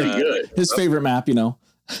 On Baltic, his favorite map, Yeah,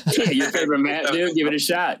 your favorite map, dude. Give it a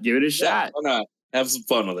shot. Why not? Have some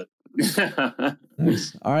fun with it.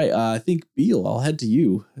 Nice. All right. I think Beal, I'll head to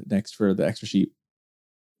you next for the extra sheep.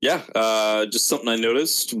 Yeah. Just something I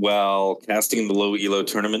noticed while casting in the low elo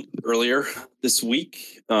tournament earlier this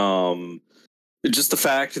week. Just the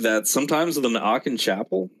fact that sometimes with an Aachen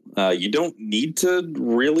Chapel, you don't need to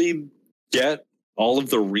really get all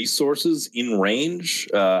of the resources in range.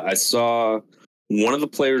 I saw one of the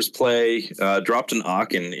players play dropped an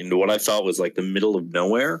Aachen into what I thought was the middle of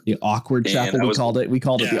nowhere. The awkward chapel, we called it. We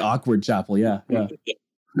called it the awkward chapel. Yeah. I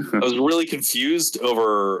was really confused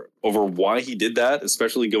over why he did that,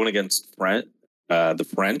 especially going against the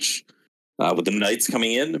French with the knights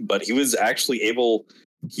coming in. But he was actually able.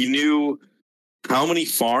 He knew how many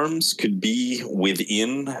farms could be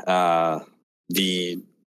within the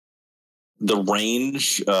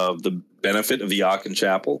range of the benefit of the Aachen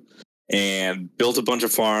Chapel. And built a bunch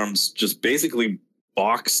of farms, just basically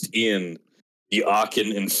boxed in the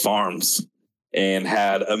Aachen and farms, and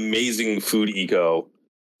had amazing food eco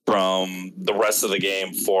from the rest of the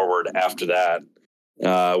game forward after that,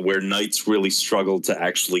 where knights really struggled to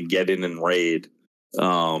actually get in and raid.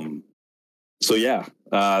 So yeah,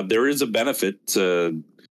 there is a benefit to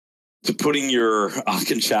putting your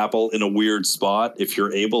Aachen Chapel in a weird spot. If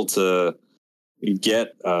you're able to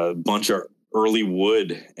get a bunch of early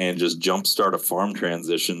wood and just jumpstart a farm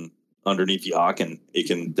transition underneath the Aachen, it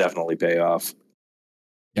can definitely pay off.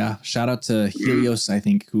 Yeah, shout out to Helios, I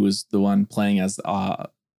think, who was the one playing as the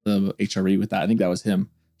HRE with that. I think that was him,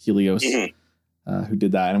 Helios, who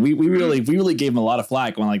did that. And we really gave him a lot of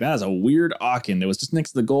flack, going that is a weird Aachen. It was just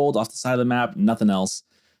next to the gold off the side of the map, nothing else.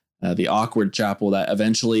 The awkward chapel that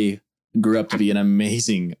eventually grew up to be an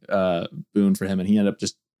amazing boon for him, and he ended up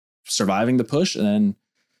just surviving the push and then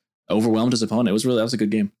overwhelmed his opponent. That was a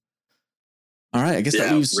good game. All right, I guess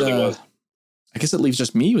that leaves. Really I guess it leaves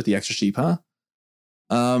just me with the extra sheep, huh?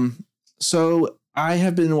 So I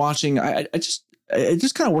have been watching. I just it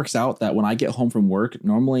just kind of works out that when I get home from work,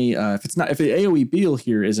 normally if the AOE Beal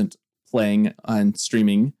here isn't playing and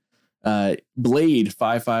streaming, Blade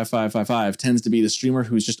 55555 tends to be the streamer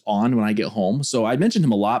who's just on when I get home. So I mentioned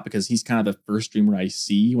him a lot because he's kind of the first streamer I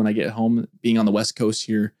see when I get home. Being on the West Coast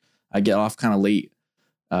here, I get off kind of late.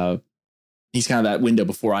 He's kind of that window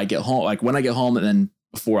before I get home, like when I get home and then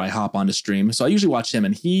before I hop on to stream. So I usually watch him,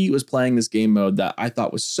 and he was playing this game mode that I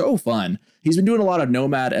thought was so fun. He's been doing a lot of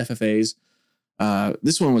Nomad FFAs.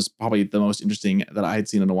 This one was probably the most interesting that I had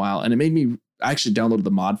seen in a while, and it made me actually download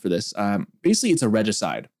the mod for this. Basically, it's a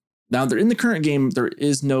regicide. Now, in the current game, there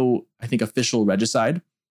is no, I think, official regicide.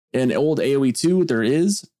 In old AoE 2, there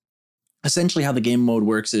is. Essentially, how the game mode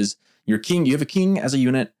works is your king. You have a king as a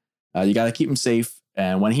unit. You got to keep him safe,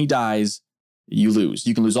 and when he dies, you lose.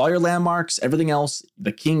 You can lose all your landmarks, everything else.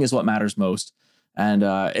 The king is what matters most. And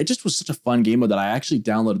it just was such a fun game mode that I actually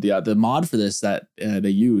downloaded. The mod for this that they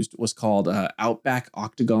used was called Outback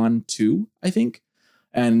Octagon 2, I think.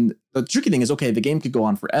 And the tricky thing is, okay, the game could go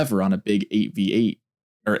on forever on a big 8v8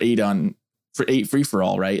 or 8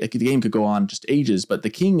 free-for-all, right? Like, the game could go on just ages, but the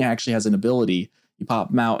king actually has an ability. You pop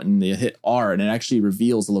them out and you hit R, and it actually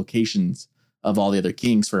reveals the locations of all the other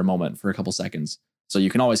kings for a moment, for a couple seconds. So you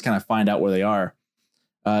can always kind of find out where they are.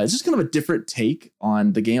 It's just kind of a different take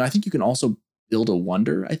on the game. I think you can also build a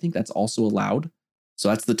wonder. I think that's also allowed. So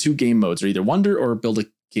that's the two game modes, are either wonder or build a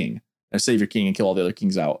king, or save your king and kill all the other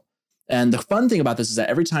kings out. And the fun thing about this is that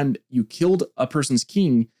every time you killed a person's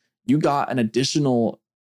king, you got an additional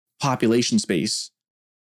population space.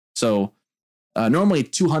 So normally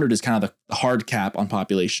 200 is kind of the hard cap on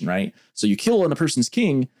population, right? So you kill a person's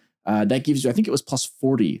king, that gives you, I think it was plus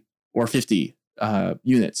 40 or 50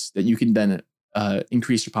 units that you can then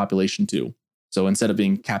increase your population to. So instead of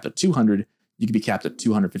being capped at 200, you could be capped at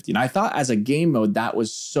 250. And I thought as a game mode, that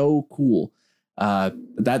was so cool.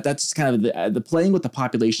 That's kind of the playing with the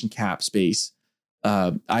population cap space,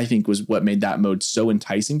 I think was what made that mode so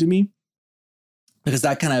enticing to me. Because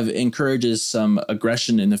that kind of encourages some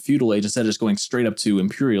aggression in the feudal age. Instead of just going straight up to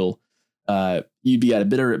imperial, you'd be at a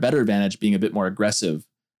better advantage being a bit more aggressive.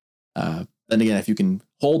 Then again, if you can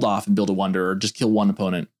hold off and build a wonder or just kill one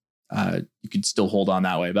opponent, you could still hold on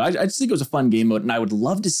that way. But I just think it was a fun game mode, and I would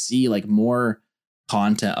love to see like more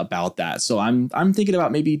content about that. So I'm thinking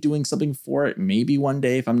about maybe doing something for it, maybe one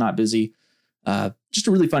day if I'm not busy. Just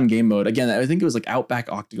a really fun game mode. Again, I think it was like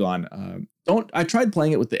Outback Octagon. I tried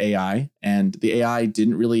playing it with the AI, and the AI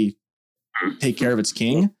didn't really take care of its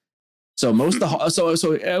king. So most of the so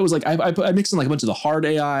it was like I mixed in like a bunch of the hard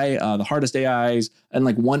AI, the hardest AIs, and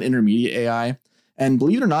like one intermediate AI. And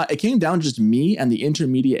believe it or not, it came down to just me and the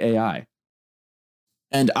intermediate AI.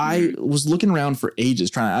 And I was looking around for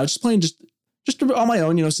ages I was just playing just on my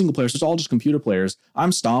own, single players. It's all just computer players.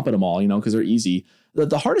 I'm stomping them all, because they're easy.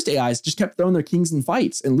 The hardest AIs just kept throwing their kings in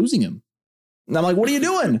fights and losing him. And I'm like, what are you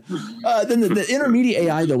doing? Then the intermediate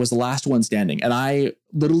AI, though, was the last one standing. And I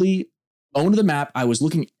literally owned the map. I was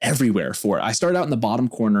looking everywhere for it. I started out in the bottom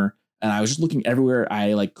corner, and I was just looking everywhere.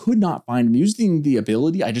 I could not find him. Using the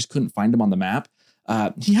ability, I just couldn't find him on the map.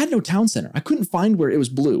 He had no town center. I couldn't find where it was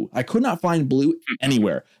blue. I could not find blue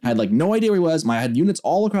anywhere. I had no idea where he was. I had units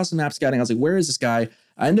all across the map scouting. I was like, where is this guy?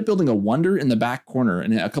 I ended up building a wonder in the back corner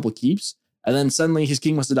and a couple of keeps. And then suddenly his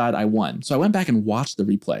king must have died. I won. So I went back and watched the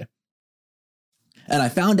replay. And I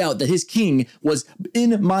found out that his king was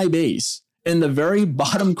in my base in the very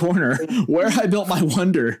bottom corner where I built my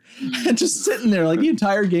wonder, and just sitting there like the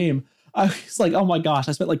entire game. I was like, oh my gosh,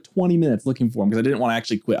 I spent like 20 minutes looking for him because I didn't want to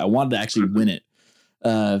actually quit. I wanted to actually win it.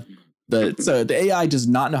 So the AI does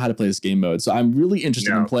not know how to play this game mode. So I'm really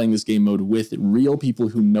interested in playing this game mode with real people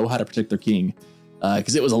who know how to protect their king.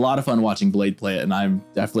 Because it was a lot of fun watching Blade play it, and I'm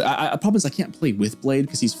definitely. I promise I can't play with Blade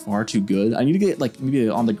because he's far too good. I need to get maybe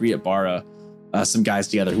on the Griet Bara, some guys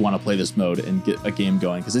together who want to play this mode and get a game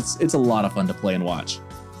going because it's a lot of fun to play and watch.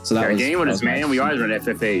 So that got a game with us, man. We always run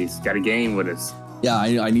FFAs. Got a game with us. Yeah,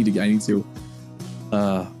 I need to.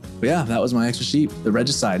 But yeah, that was my extra sheep. The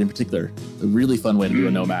Regicide in particular, a really fun way to do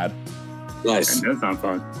a nomad. Nice. That does sound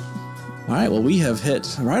fun. All right, well, we have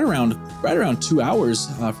hit right around 2 hours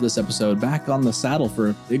for this episode. Back on the saddle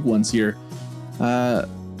for big ones here. I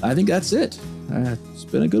think that's it. It's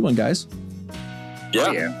been a good one, guys. Yeah.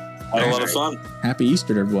 Oh, yeah. Had a lot of fun. Happy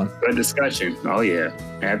Easter to everyone. Good discussion. Oh, yeah.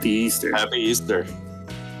 Happy Easter. Happy Easter.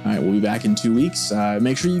 All right, we'll be back in 2 weeks.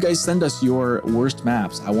 Make sure you guys send us your worst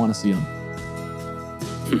maps. I want to see them.